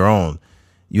podcast on your own,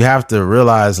 you have to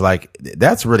realize like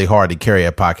that's really hard to carry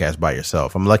a podcast by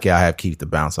yourself. I'm lucky I have Keith to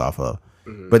bounce off of.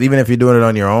 But even if you're doing it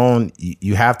on your own,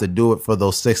 you have to do it for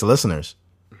those 6 listeners.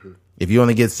 If you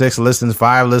only get 6 listens,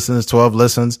 5 listens, 12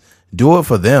 listens, do it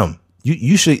for them.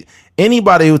 You should,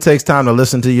 anybody who takes time to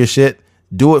listen to your shit,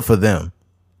 do it for them.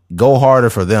 Go harder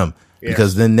for them,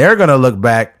 because then they're going to look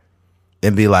back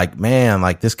and be like, man,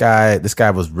 like this guy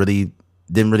was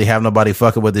didn't really have nobody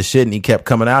fucking with this shit, and he kept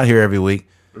coming out here every week.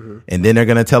 Mm-hmm. And then they're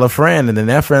going to tell a friend, and then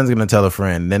that friend's going to tell a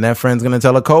friend, and then that friend's going to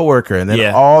tell a coworker, and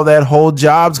then all that whole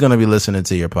job's going to be listening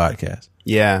to your podcast.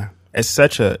 Yeah. It's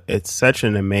such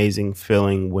an amazing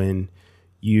feeling when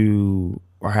you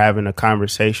are having a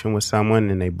conversation with someone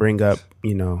and they bring up,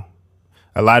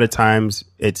 a lot of times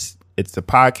it's the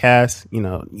podcast,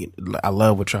 I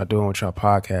love what y'all doing with y'all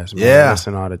podcast, man. Yeah. I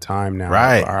listen all the time now.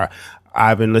 Right.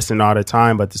 I've been listening all the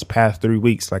time, but this past 3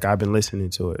 weeks, like I've been listening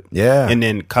to it. Yeah. And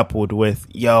then coupled with,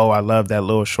 I love that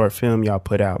little short film y'all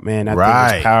put out, man. I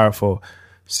think it's powerful.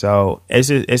 So it's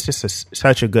just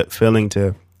such a good feeling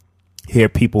to hear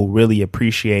people really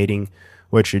appreciating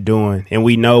what you're doing. And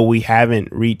we know we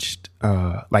haven't reached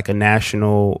like a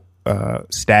national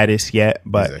status yet,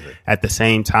 but at the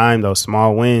same time, those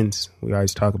small wins, we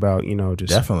always talk about,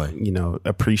 just definitely,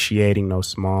 appreciating those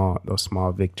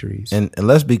small victories. And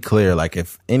let's be clear, like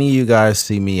if any of you guys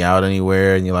see me out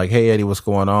anywhere and you're like, hey Eddie, what's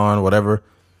going on? Whatever.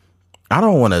 I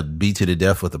don't want to beat you to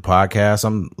death with the podcast.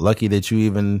 I'm lucky that you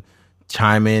even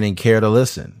chime in and care to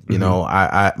listen.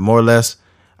 I more or less,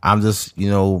 I'm just,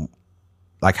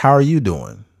 like, how are you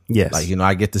doing? Yes. Like,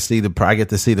 I get to see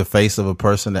the face of a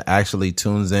person that actually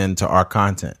tunes in to our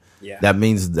content. Yeah. That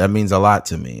means a lot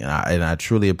to me. And I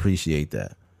truly appreciate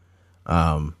that.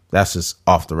 That's just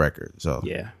off the record. So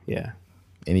yeah.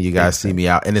 any of you guys see me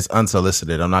out, and it's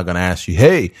unsolicited, I'm not going to ask you,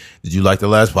 hey, did you like the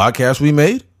last podcast we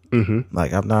made? Mm-hmm.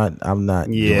 Like, I'm not.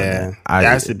 Yeah. That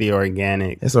has to be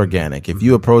organic. It's organic. If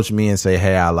you approach me and say,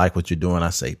 hey, I like what you're doing,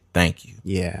 I say, thank you.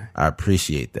 Yeah. I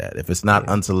appreciate that. If it's not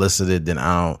unsolicited, then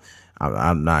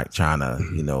I'm not trying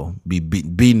to, be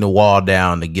beating the wall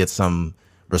down to get some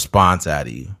response out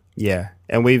of you. Yeah.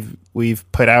 And we've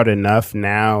put out enough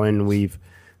now, and we've,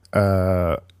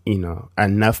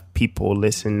 enough people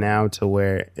listen now to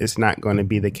where it's not going to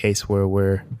be the case where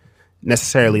we're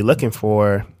necessarily looking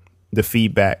for the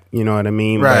feedback, you know what I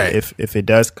mean? Right. But if it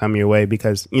does come your way,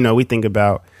 because, we think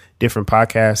about different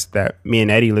podcasts that me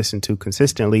and Eddie listen to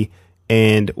consistently,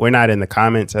 and we're not in the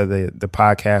comments of the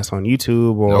podcast on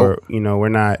YouTube, or, we're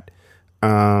not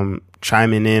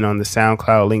chiming in on the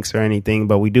SoundCloud links or anything,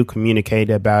 but we do communicate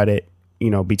about it,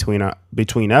 between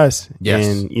us. Yes.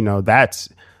 And, that's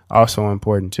also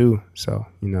important too. So,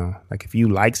 like if you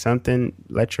like something,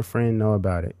 let your friend know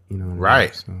about it,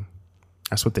 Right. So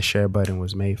that's what the share button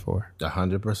was made for.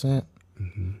 100%.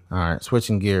 Mm-hmm. All right.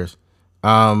 Switching gears.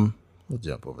 We'll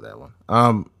jump over that one.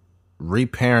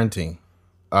 Reparenting.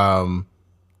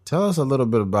 Tell us a little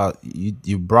bit about,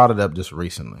 you brought it up just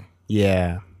recently.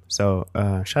 Yeah. So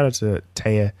shout out to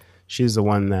Taya. She's the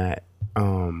one that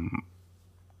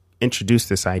introduced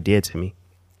this idea to me.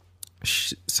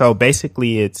 So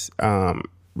basically it's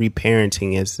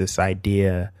reparenting is this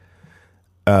idea.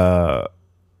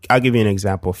 I'll give you an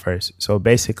example first. So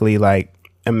basically, like,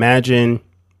 imagine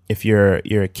if you're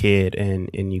a kid and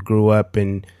you grew up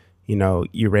and,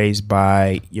 you're raised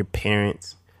by your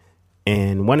parents,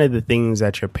 and one of the things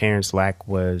that your parents lack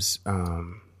was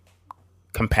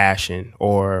compassion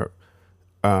or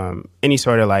any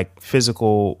sort of like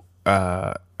physical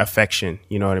affection,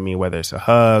 you know what I mean? Whether it's a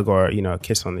hug or, a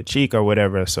kiss on the cheek or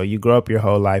whatever. So you grow up your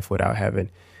whole life without having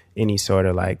any sort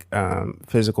of like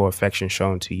physical affection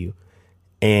shown to you.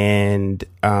 And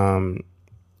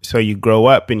so you grow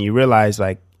up and you realize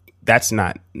like that's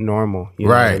not normal. You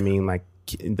know what I mean? Like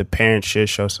the parents should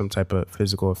show some type of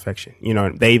physical affection.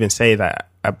 They even say that,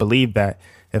 I believe that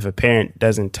if a parent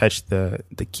doesn't touch the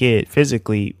kid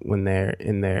physically when they're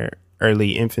in their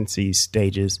early infancy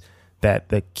stages, that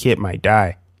the kid might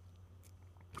die.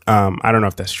 I don't know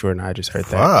if that's true or not. I just heard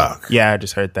that. Yeah, I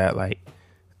just heard that like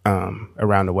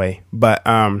around the way. But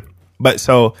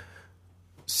so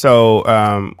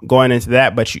going into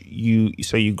that, but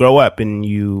you grow up and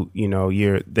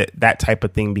you're that type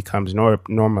of thing becomes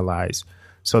normalized.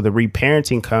 So the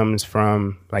reparenting comes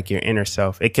from like your inner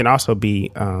self. It can also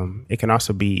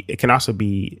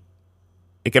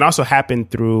happen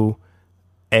through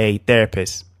a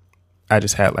therapist. I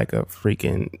just had like a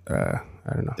freaking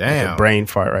I don't know. Damn. Like a brain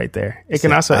fart right there. It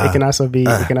can also be.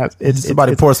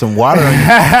 Somebody pour some water on you.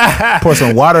 Pour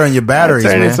some water on your batteries,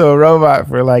 turn into a robot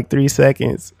for like 3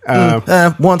 seconds.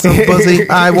 Want some pussy?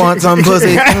 I want some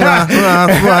pussy.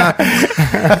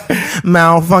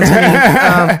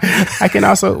 Malfunctioning. I can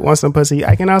also want some pussy.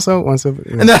 I can also want some.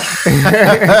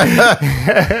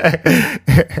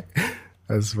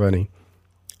 That's funny.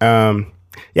 Yeah,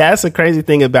 that's a crazy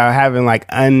thing about having like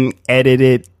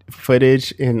unedited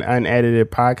footage and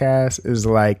unedited podcasts is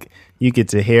like you get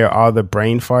to hear all the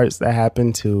brain farts that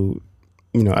happen to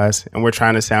us, and we're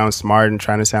trying to sound smart and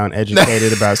trying to sound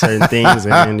educated about certain things,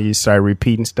 and then you start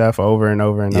repeating stuff over and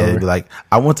over and over. You'd be like,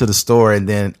 I went to the store and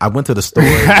then I went to the store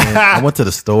and then I went to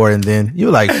the store and then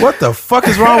you're like, what the fuck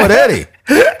is wrong with Eddie?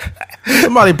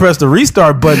 Somebody press the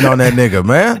restart button on that nigga,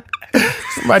 man.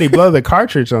 Somebody blow the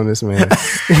cartridge on this man.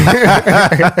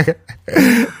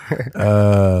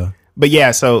 But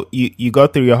yeah, so you go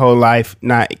through your whole life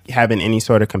not having any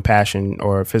sort of compassion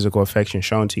or physical affection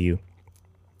shown to you.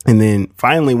 And then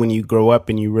finally, when you grow up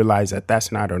and you realize that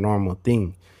that's not a normal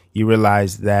thing, you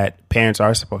realize that parents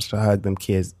are supposed to hug their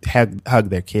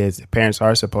kids. Parents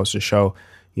are supposed to show,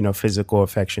 physical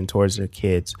affection towards their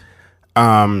kids.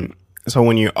 So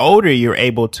when you're older, you're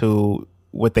able to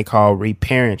what they call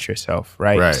reparent yourself,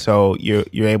 right? So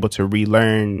you're able to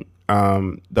relearn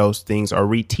those things or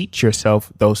reteach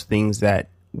yourself those things that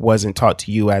wasn't taught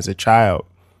to you as a child.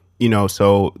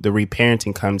 So the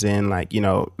reparenting comes in like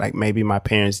maybe my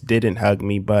parents didn't hug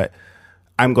me, but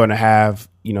I'm going to have,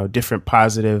 different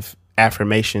positive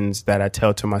affirmations that I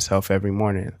tell to myself every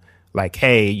morning. Like,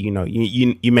 hey,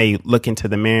 you may look into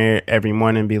the mirror every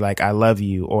morning and be like, I love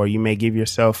you. Or you may give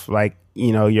yourself like,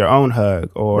 your own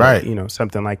hug or,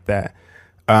 something like that.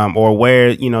 Or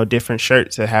wear, different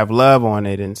shirts that have love on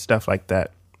it and stuff like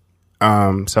that.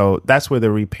 So that's where the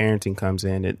reparenting comes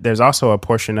in. There's also a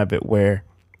portion of it where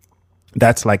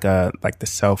that's like the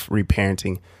self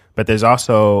reparenting, But there's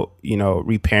also,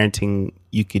 reparenting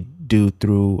you could do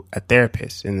through a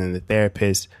therapist. And then the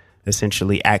therapist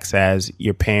essentially acts as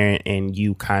your parent, and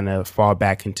you kind of fall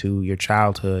back into your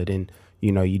childhood. And,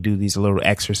 you do these little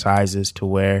exercises to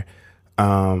where,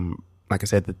 like I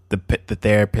said, the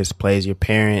therapist plays your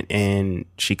parent, and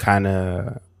she kind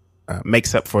of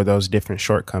makes up for those different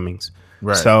shortcomings.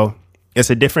 Right. So it's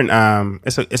a different,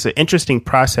 it's an interesting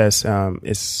process.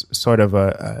 It's sort of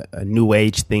a new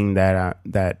age thing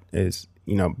that is,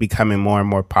 becoming more and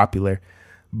more popular.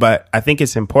 But I think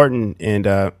it's important. And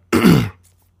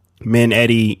me and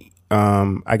Eddie,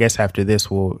 I guess after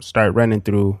this, we'll start running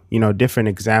through, different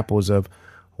examples of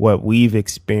what we've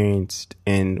experienced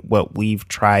and what we've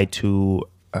tried to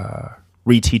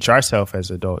reteach ourselves as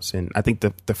adults. And I think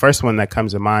the first one that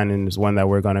comes to mind, and is one that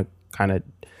we're going to kind of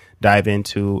dive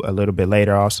into a little bit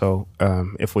later also,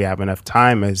 if we have enough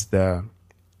time, is the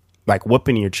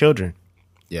whooping your children.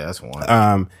 Yeah, that's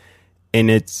one. And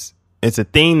it's a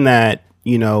thing that,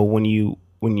 when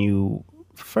you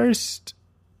first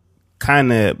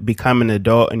kind of become an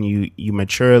adult and you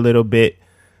mature a little bit,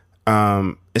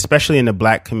 especially in the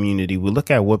Black community, we look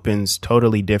at whoopings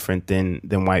totally different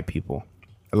than white people.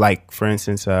 Like, for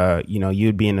instance,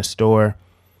 you'd be in a store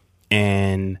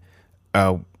and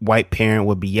a white parent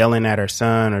would be yelling at her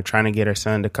son or trying to get her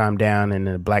son to calm down, and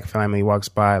a Black family walks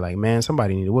by like, man,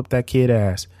 somebody need to whoop that kid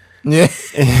ass. Yeah.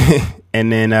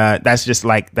 And then that's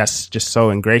just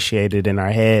so ingratiated in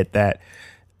our head that,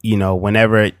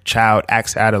 whenever a child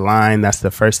acts out of line, that's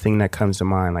the first thing that comes to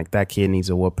mind. Like, that kid needs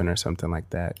a whooping or something like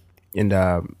that. And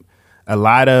a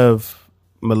lot of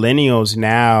millennials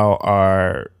now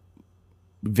are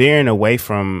veering away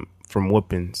from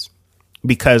whoopings,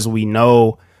 because we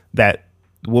know that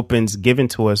whoopings given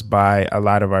to us by a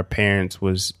lot of our parents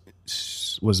was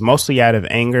mostly out of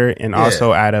anger, and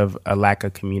also out of a lack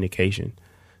of communication.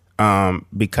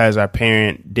 Because our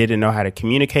parent didn't know how to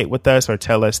communicate with us or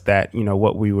tell us that,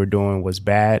 what we were doing was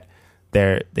bad,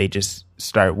 they just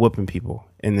start whooping people.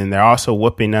 And then they're also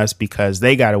whooping us because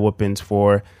they got a whoopings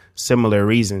for similar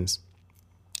reasons.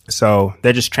 So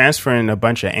they're just transferring a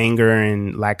bunch of anger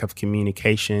and lack of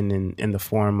communication in the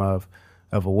form of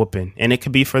a whooping. And it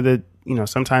could be for the,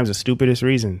 sometimes the stupidest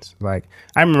reasons. Like,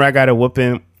 I remember I got a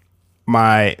whooping.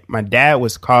 My dad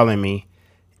was calling me,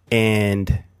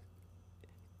 and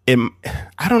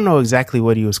I don't know exactly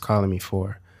what he was calling me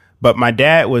for, but my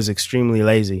dad was extremely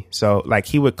lazy. So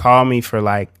he would call me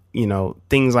for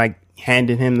things like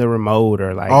handing him the remote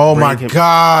or oh my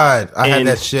God, I had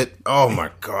that shit. Oh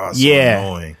my God. So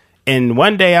annoying. And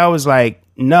one day I was like,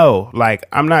 no,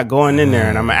 I'm not going in there,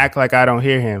 and I'm gonna act like I don't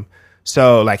hear him.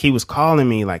 So he was calling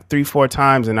me 3-4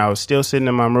 times, and I was still sitting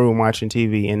in my room watching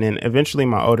TV. And then eventually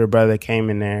my older brother came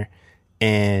in there,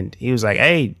 and he was like,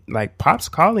 hey, Pop's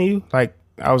calling you. I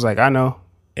was like, I know.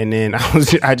 And then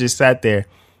I just sat there,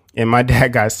 and my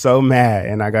dad got so mad,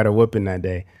 and I got a whooping that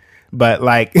day. But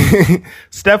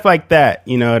stuff like that,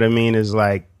 you know what I mean, is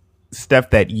stuff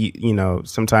that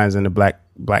sometimes in the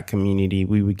black community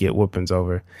we would get whoopings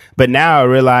over. But now I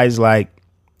realize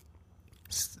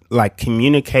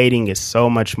communicating is so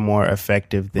much more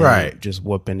effective than just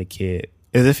whooping a kid.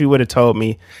 As if he would have told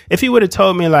me,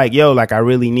 yo, I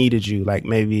really needed you,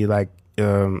 maybe it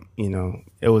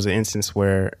was an instance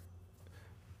where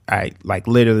I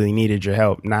literally needed your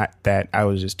help, not that I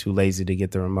was just too lazy to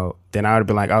get the remote. Then I would have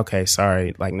been like, okay,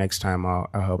 sorry, next time I'll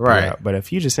help you out. But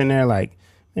if you just in there man,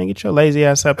 get your lazy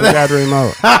ass up and grab the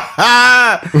remote.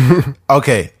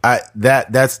 Okay,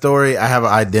 that story, I have an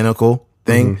identical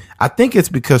thing. Mm-hmm. I think it's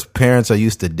because parents are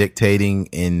used to dictating,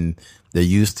 and they're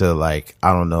used to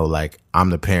I don't know, I'm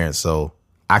the parent, so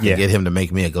I can get him to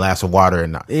make me a glass of water,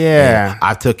 and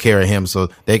I took care of him. So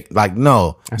they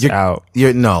no, that's out.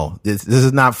 This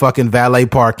is not fucking valet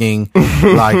parking.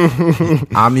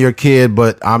 I'm your kid,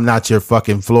 but I'm not your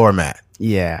fucking floor mat.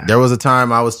 Yeah. There was a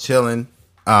time I was chilling.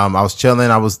 I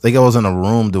think I was in a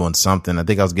room doing something. I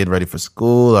think I was getting ready for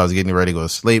school. I was getting ready to go to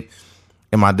sleep.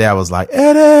 And my dad was like,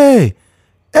 Eddie.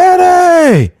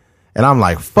 And I'm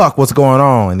like, fuck, what's going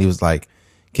on? And he was like,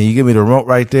 can you give me the remote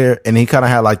right there? And he kind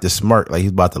of had this smirk,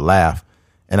 he's about to laugh.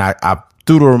 And I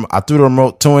threw the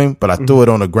remote to him, but I threw it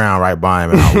on the ground right by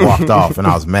him, and I walked off, and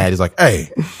I was mad. He's like, hey.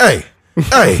 I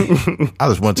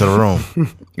just went to the room,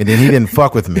 and then he didn't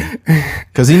fuck with me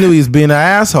because he knew he was being an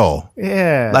asshole.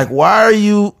 Yeah. Why are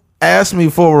you asking me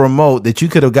for a remote that you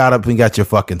could have got up and got your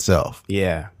fucking self?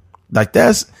 Yeah.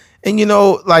 That's, and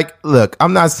look,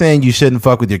 I'm not saying you shouldn't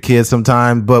fuck with your kids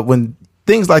sometime, but when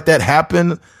things like that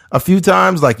happen a few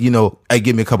times, hey,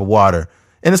 give me a cup of water.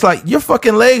 And it's your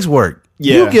fucking legs work.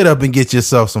 Yeah. You get up and get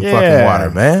yourself some fucking water,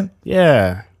 man.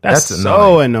 Yeah. That's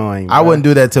so annoying. I wouldn't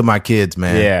do that to my kids,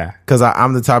 man. Yeah. Because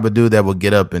I'm the type of dude that will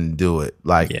get up and do it.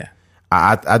 Like, yeah.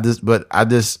 I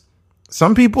just,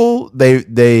 some people,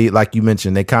 they like you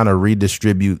mentioned, they kind of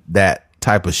redistribute that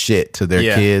type of shit to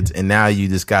their kids. And now you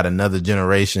just got another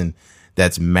generation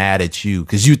that's mad at you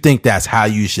because you think that's how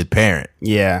you should parent.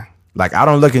 Yeah. Like, I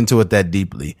don't look into it that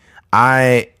deeply.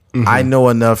 I know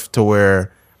enough to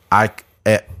where I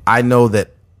know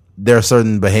that there are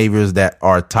certain behaviors that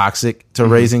are toxic to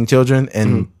raising children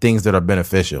and things that are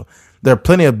beneficial. There are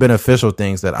plenty of beneficial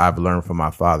things that I've learned from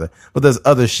my father, but there's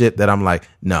other shit that I'm like,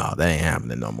 no, that ain't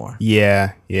happening no more.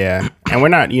 Yeah, yeah. And we're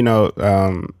not,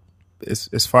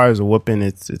 as far as a whooping,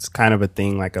 it's kind of a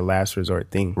thing, like a last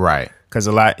resort thing. Right. Because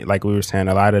a lot, like we were saying,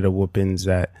 a lot of the whoopings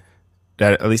that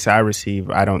at least I receive,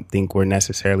 I don't think were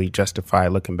necessarily justified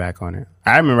looking back on it.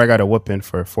 I remember I got a whooping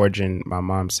for forging my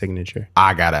mom's signature.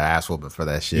 I got an ass whooping for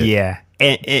that shit. Yeah.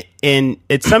 And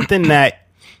it's something that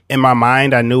in my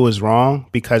mind I knew was wrong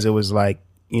because it was like,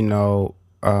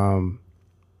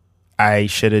 I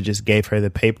should have just gave her the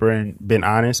paper and been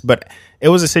honest. But it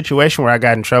was a situation where I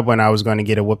got in trouble and I was going to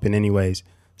get a whooping anyways.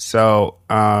 So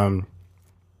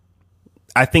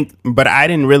I think, but I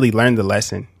didn't really learn the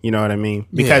lesson. You know what I mean?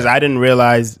 Because I didn't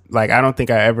realize, like, I don't think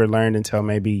I ever learned until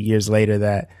maybe years later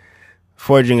that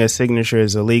forging a signature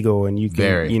is illegal and you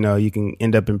can, you can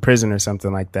end up in prison or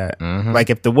something like that. Mm-hmm. Like,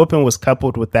 if the whooping was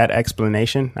coupled with that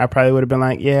explanation, I probably would have been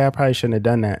like, yeah, I probably shouldn't have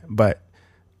done that. But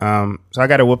so I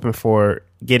got a whooping for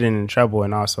getting in trouble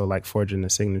and also like forging the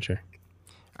signature.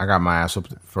 I got my ass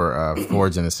whooped for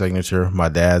forging a signature, my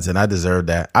dad's, and I deserved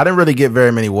that. I didn't really get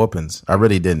very many whoopings. I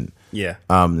really didn't. Yeah.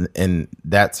 And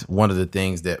that's one of the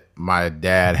things that my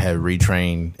dad had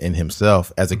retrained in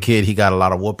himself. As a kid, he got a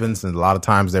lot of whoopings, and a lot of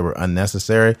times they were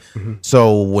unnecessary. Mm-hmm.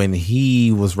 So when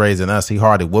he was raising us, he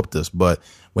hardly whooped us. But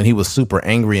when he was super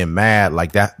angry and mad,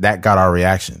 like that got our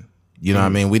reaction. You know what I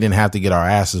mean? We didn't have to get our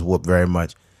asses whooped very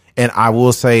much. And I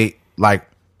will say, like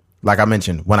I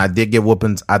mentioned, when I did get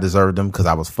whoopings, I deserved them because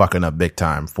I was fucking up big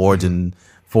time, forging,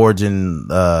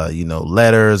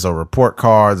 letters or report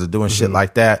cards or doing shit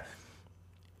like that.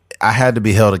 I had to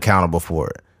be held accountable for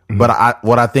it. Mm-hmm. But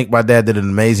what I think my dad did an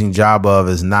amazing job of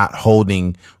is not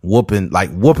whooping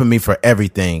me for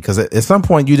everything. Because at some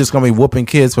point, you're just going to be whooping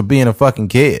kids for being a fucking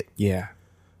kid. Yeah.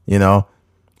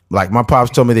 Like my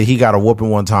pops told me that he got a whooping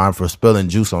one time for spilling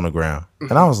juice on the ground.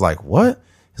 And I was like, what?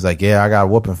 He's like, yeah, I got a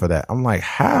whooping for that. I'm like,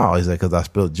 how? He's like, because I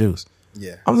spilled juice.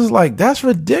 Yeah. I'm just like, that's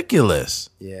ridiculous.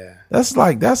 Yeah. That's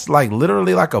like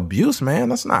literally like abuse, man.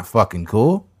 That's not fucking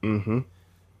cool. Mm-hmm.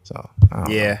 So,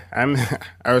 I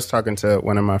was talking to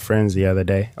one of my friends the other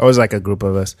day. It was like a group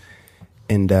of us.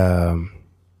 And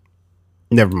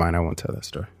never mind, I won't tell that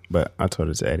story. But I told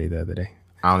it to Eddie the other day.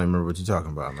 I don't even remember what you're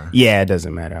talking about, man. Yeah, it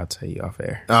doesn't matter. I'll tell you off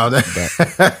air. Oh,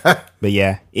 but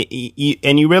yeah.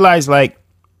 And you realize like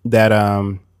that,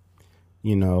 I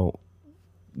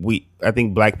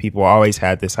think black people always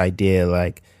had this idea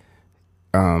like,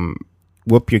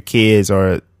 whoop your kids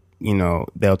or,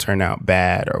 they'll turn out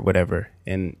bad or whatever.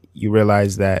 And you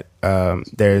realize that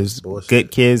there's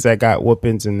good kids that got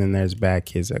whoopings and then there's bad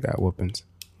kids that got whoopings.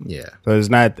 Yeah. So it's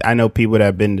not, I know people that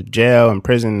have been to jail and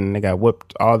prison and they got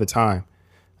whooped all the time.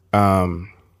 I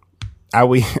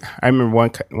remember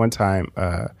one time,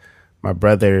 my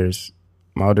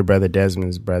older brother,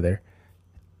 Desmond's brother,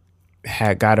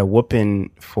 had got a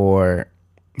whooping for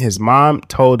his mom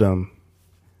told him,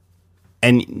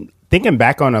 and thinking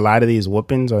back on a lot of these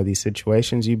whoopings or these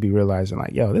situations, you'd be realizing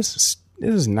like, yo, this is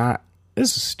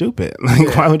stupid.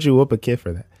 Like, why would you whoop a kid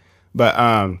for that?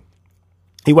 But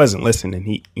he wasn't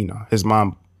listening. His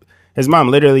mom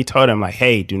literally told him like,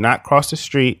 hey, do not cross the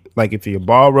street. Like, if your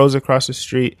ball rolls across the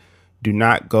street, do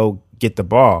not go get the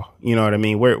ball. You know what I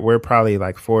mean? We're probably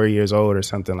like 4 years old or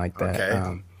something like that.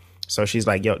 Okay. So she's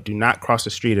like, yo, do not cross the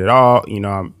street at all.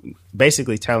 I'm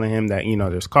basically telling him that,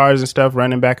 there's cars and stuff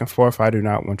running back and forth. I do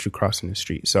not want you crossing the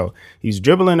street. So he's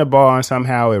dribbling the ball and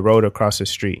somehow it rolled across the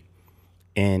street.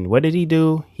 And what did he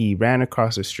do? He ran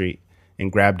across the street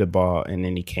and grabbed the ball and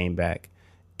then he came back.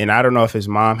 And I don't know if his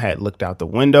mom had looked out the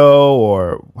window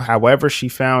or however she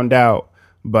found out,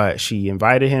 but she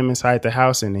invited him inside the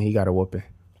house and then he got a whooping.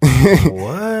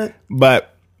 What?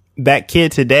 But that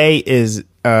kid today is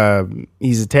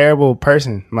he's a terrible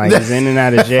person. Like, he's in and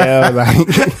out of jail. Like,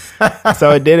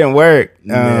 so it didn't work.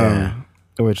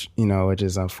 Which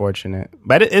is unfortunate.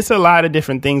 But it's a lot of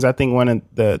different things. I think one of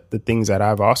the things that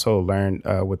I've also learned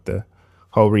with the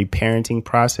whole reparenting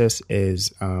process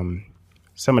is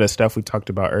some of the stuff we talked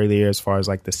about earlier, as far as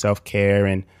like the self-care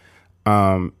and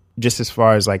just as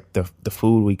far as like the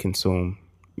food we consume.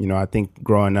 I think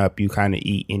growing up, you kind of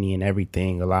eat any and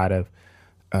everything. A lot of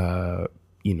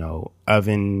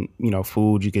oven,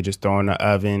 food you could just throw in the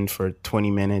oven for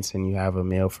 20 minutes and you have a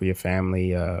meal for your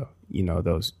family.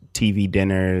 Those TV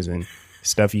dinners and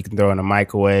stuff you can throw in a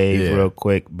microwave real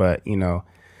quick. But,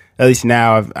 at least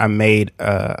now I've made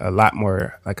a lot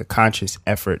more like a conscious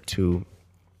effort to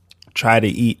try to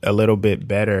eat a little bit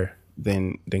better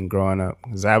than growing up.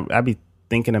 Because I be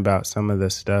thinking about some of the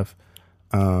stuff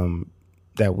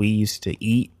that we used to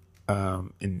eat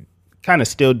and kind of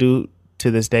still do to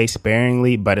this day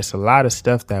sparingly, but it's a lot of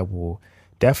stuff that will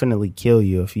definitely kill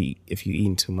you if you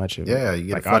eating too much of it. Yeah,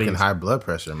 you get fucking high blood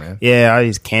pressure, man. Yeah, all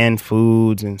these canned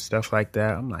foods and stuff like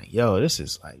that. I'm like, yo, this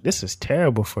is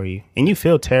terrible for you. And you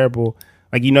feel terrible.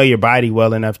 Like, your body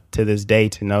well enough to this day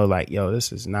to know, like, yo,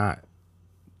 this is not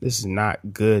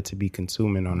good to be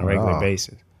consuming on a regular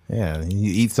basis. Yeah,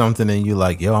 you eat something and you're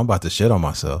like, yo, I'm about to shit on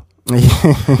myself.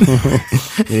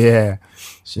 Yeah.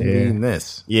 Shouldn't be eating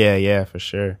this. Yeah, for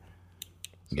sure.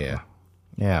 So.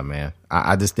 Yeah, man.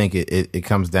 I just think it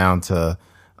comes down to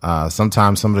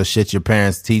sometimes some of the shit your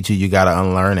parents teach you got to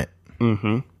unlearn it.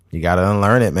 Mm-hmm. You got to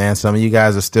unlearn it, man. Some of you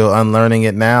guys are still unlearning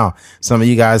it now. Some of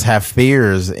you guys have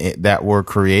fears that were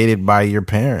created by your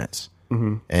parents,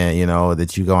 and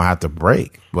that you're gonna have to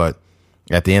break. But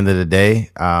at the end of the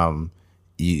day,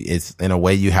 it's in a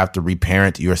way you have to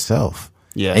reparent yourself.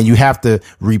 Yeah, and you have to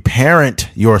reparent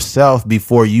yourself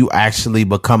before you actually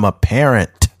become a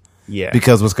parent. Yeah,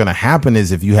 because what's going to happen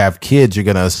is if you have kids, you're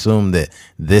going to assume that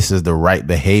this is the right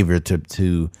behavior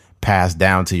to pass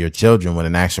down to your children, when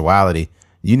in actuality,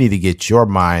 you need to get your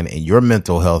mind and your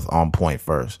mental health on point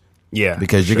first. Yeah,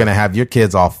 because you're going to have your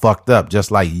kids all fucked up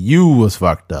just like you was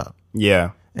fucked up.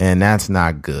 Yeah, and that's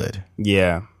not good.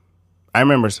 Yeah, I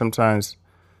remember sometimes,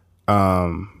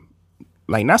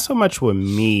 like not so much with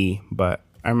me, but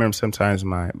I remember sometimes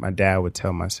my dad would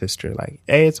tell my sister, like,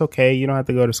 hey, it's okay. You don't have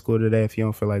to go to school today if you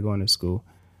don't feel like going to school.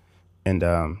 And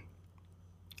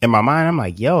in my mind, I'm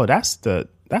like, yo, that's the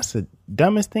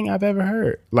dumbest thing I've ever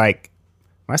heard. Like,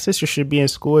 my sister should be in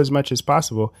school as much as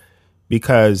possible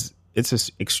because it's an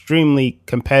extremely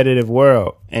competitive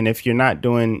world. And if you're not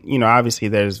doing, obviously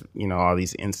there's, all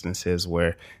these instances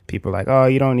where people are like, oh,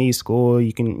 you don't need school.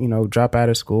 You can, drop out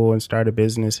of school and start a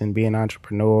business and be an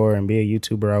entrepreneur and be a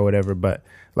YouTuber or whatever. But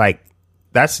like,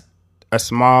 that's a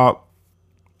small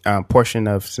portion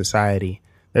of society.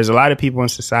 There's a lot of people in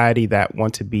society that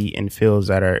want to be in fields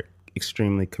that are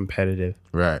extremely competitive.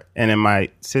 Right. And in my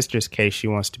sister's case, she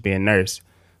wants to be a nurse.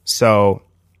 So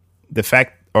the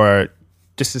fact, or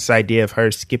just this idea of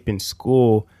her skipping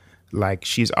school, like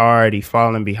she's already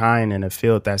fallen behind in a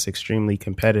field that's extremely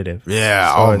competitive.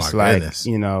 Yeah. So it's my goodness.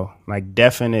 Like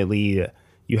definitely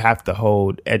you have to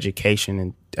hold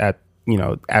education at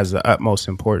as the utmost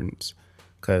importance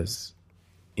because,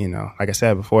 like I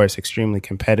said before, it's extremely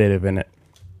competitive in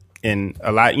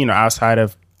a lot, outside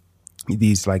of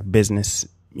these like business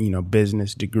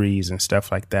degrees and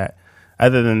stuff like that.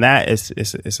 Other than that,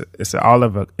 it's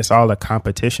all a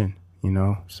competition.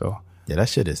 So yeah, that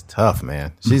shit is tough,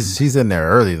 man. She's in there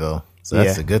early though, so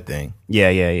that's a good thing.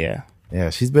 Yeah.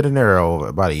 She's been in there over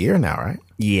about a year now, right?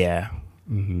 Yeah.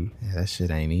 Mm-hmm. Yeah, that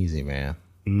shit ain't easy, man.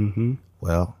 Mm-hmm.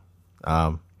 Well,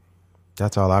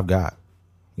 that's all I've got.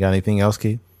 You got anything else,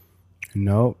 Keith?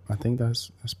 Nope. I think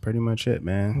that's pretty much it,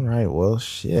 man. All right. Well,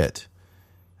 shit.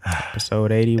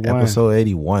 Episode 81. Episode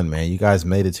 81, man. You guys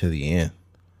made it to the end.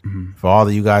 Mm-hmm. For all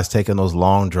of you guys taking those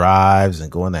long drives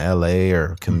and going to LA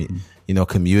or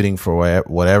commuting for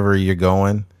whatever you're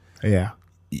going,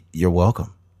 you're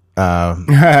welcome.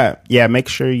 Yeah, make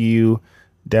sure you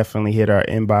definitely hit our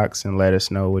inbox and let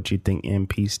us know what you think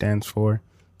MP stands for.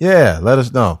 Yeah, let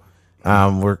us know.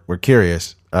 We're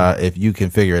curious if you can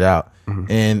figure it out,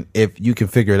 and if you can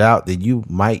figure it out, then you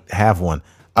might have one.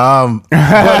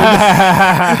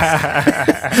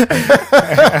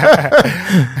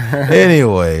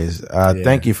 Anyways,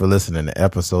 thank you for listening to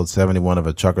episode 71 of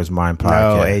A Trucker's Mind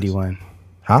podcast. No, 81.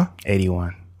 Huh?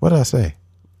 81. What did I say?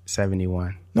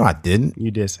 71. No, I didn't.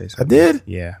 You did say something. I did?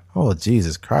 Yeah. Oh,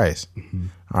 Jesus Christ. Mm-hmm.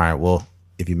 All right. Well,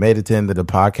 if you made it to the end of the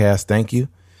podcast, thank you.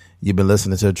 You've been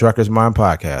listening to the Trucker's Mind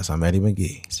podcast. I'm Eddie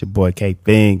McGee. It's your boy, K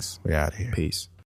Things. We're out of here. Peace.